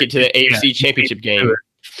again, you make it to the AFC Championship game.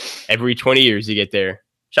 Every 20 years, you get there.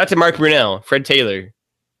 Shout out to Mark Brunell, Fred Taylor.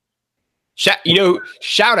 Shout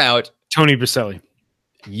out Tony Baselli.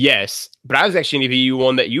 Yes, but I was actually going to give you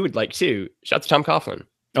one that you would like too. Shout out to Tom Coughlin.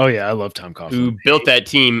 Oh yeah, I love Tom Coughlin. Who built that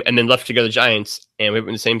team and then left to go to the Giants, and we've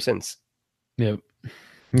been the same since. Yep.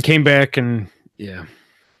 And came back and yeah.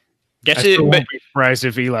 Won't be surprised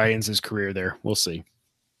if Eli ends his career there. We'll see.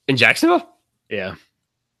 In Jacksonville? Yeah.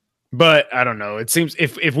 But I don't know. It seems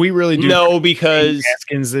if we really do because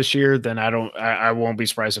Haskins this year, then I won't be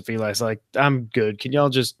surprised if Eli's like, I'm good. Can y'all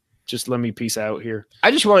just let me peace out here?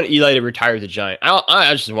 I just want Eli to retire the Giant.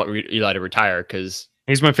 I just want Eli to retire because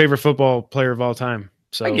he's my favorite football player of all time.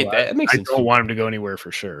 So I get that. It makes sense. I don't want him to go anywhere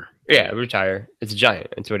for sure. Yeah, retire. It's a Giant.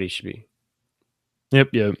 It's what he should be. Yep.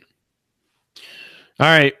 All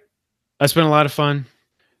right. That's been a lot of fun.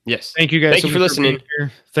 Yes. Thank you guys. Thank you for listening.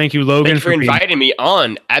 Thank you, Logan, for inviting me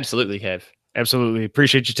on. Absolutely, Kev. Absolutely.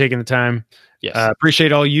 Appreciate you taking the time. Yes.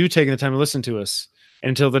 Appreciate all you taking the time to listen to us.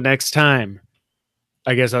 Until the next time,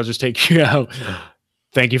 I guess I'll just take you out.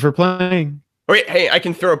 Thank you for playing. Wait, hey, I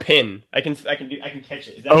can throw a pin. I can catch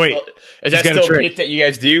it. Is that still a trick that you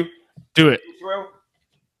guys do? Do it.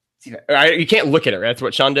 You can't look at it, right? That's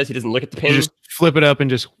what Sean does. He doesn't look at the pin. You just flip it up and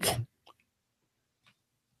just.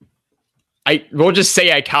 We'll just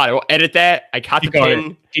say I caught it. We'll edit that. I caught the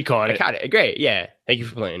pin. He caught it. I caught it. Great. Yeah. Thank you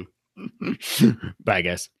for playing. Bye,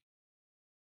 guys.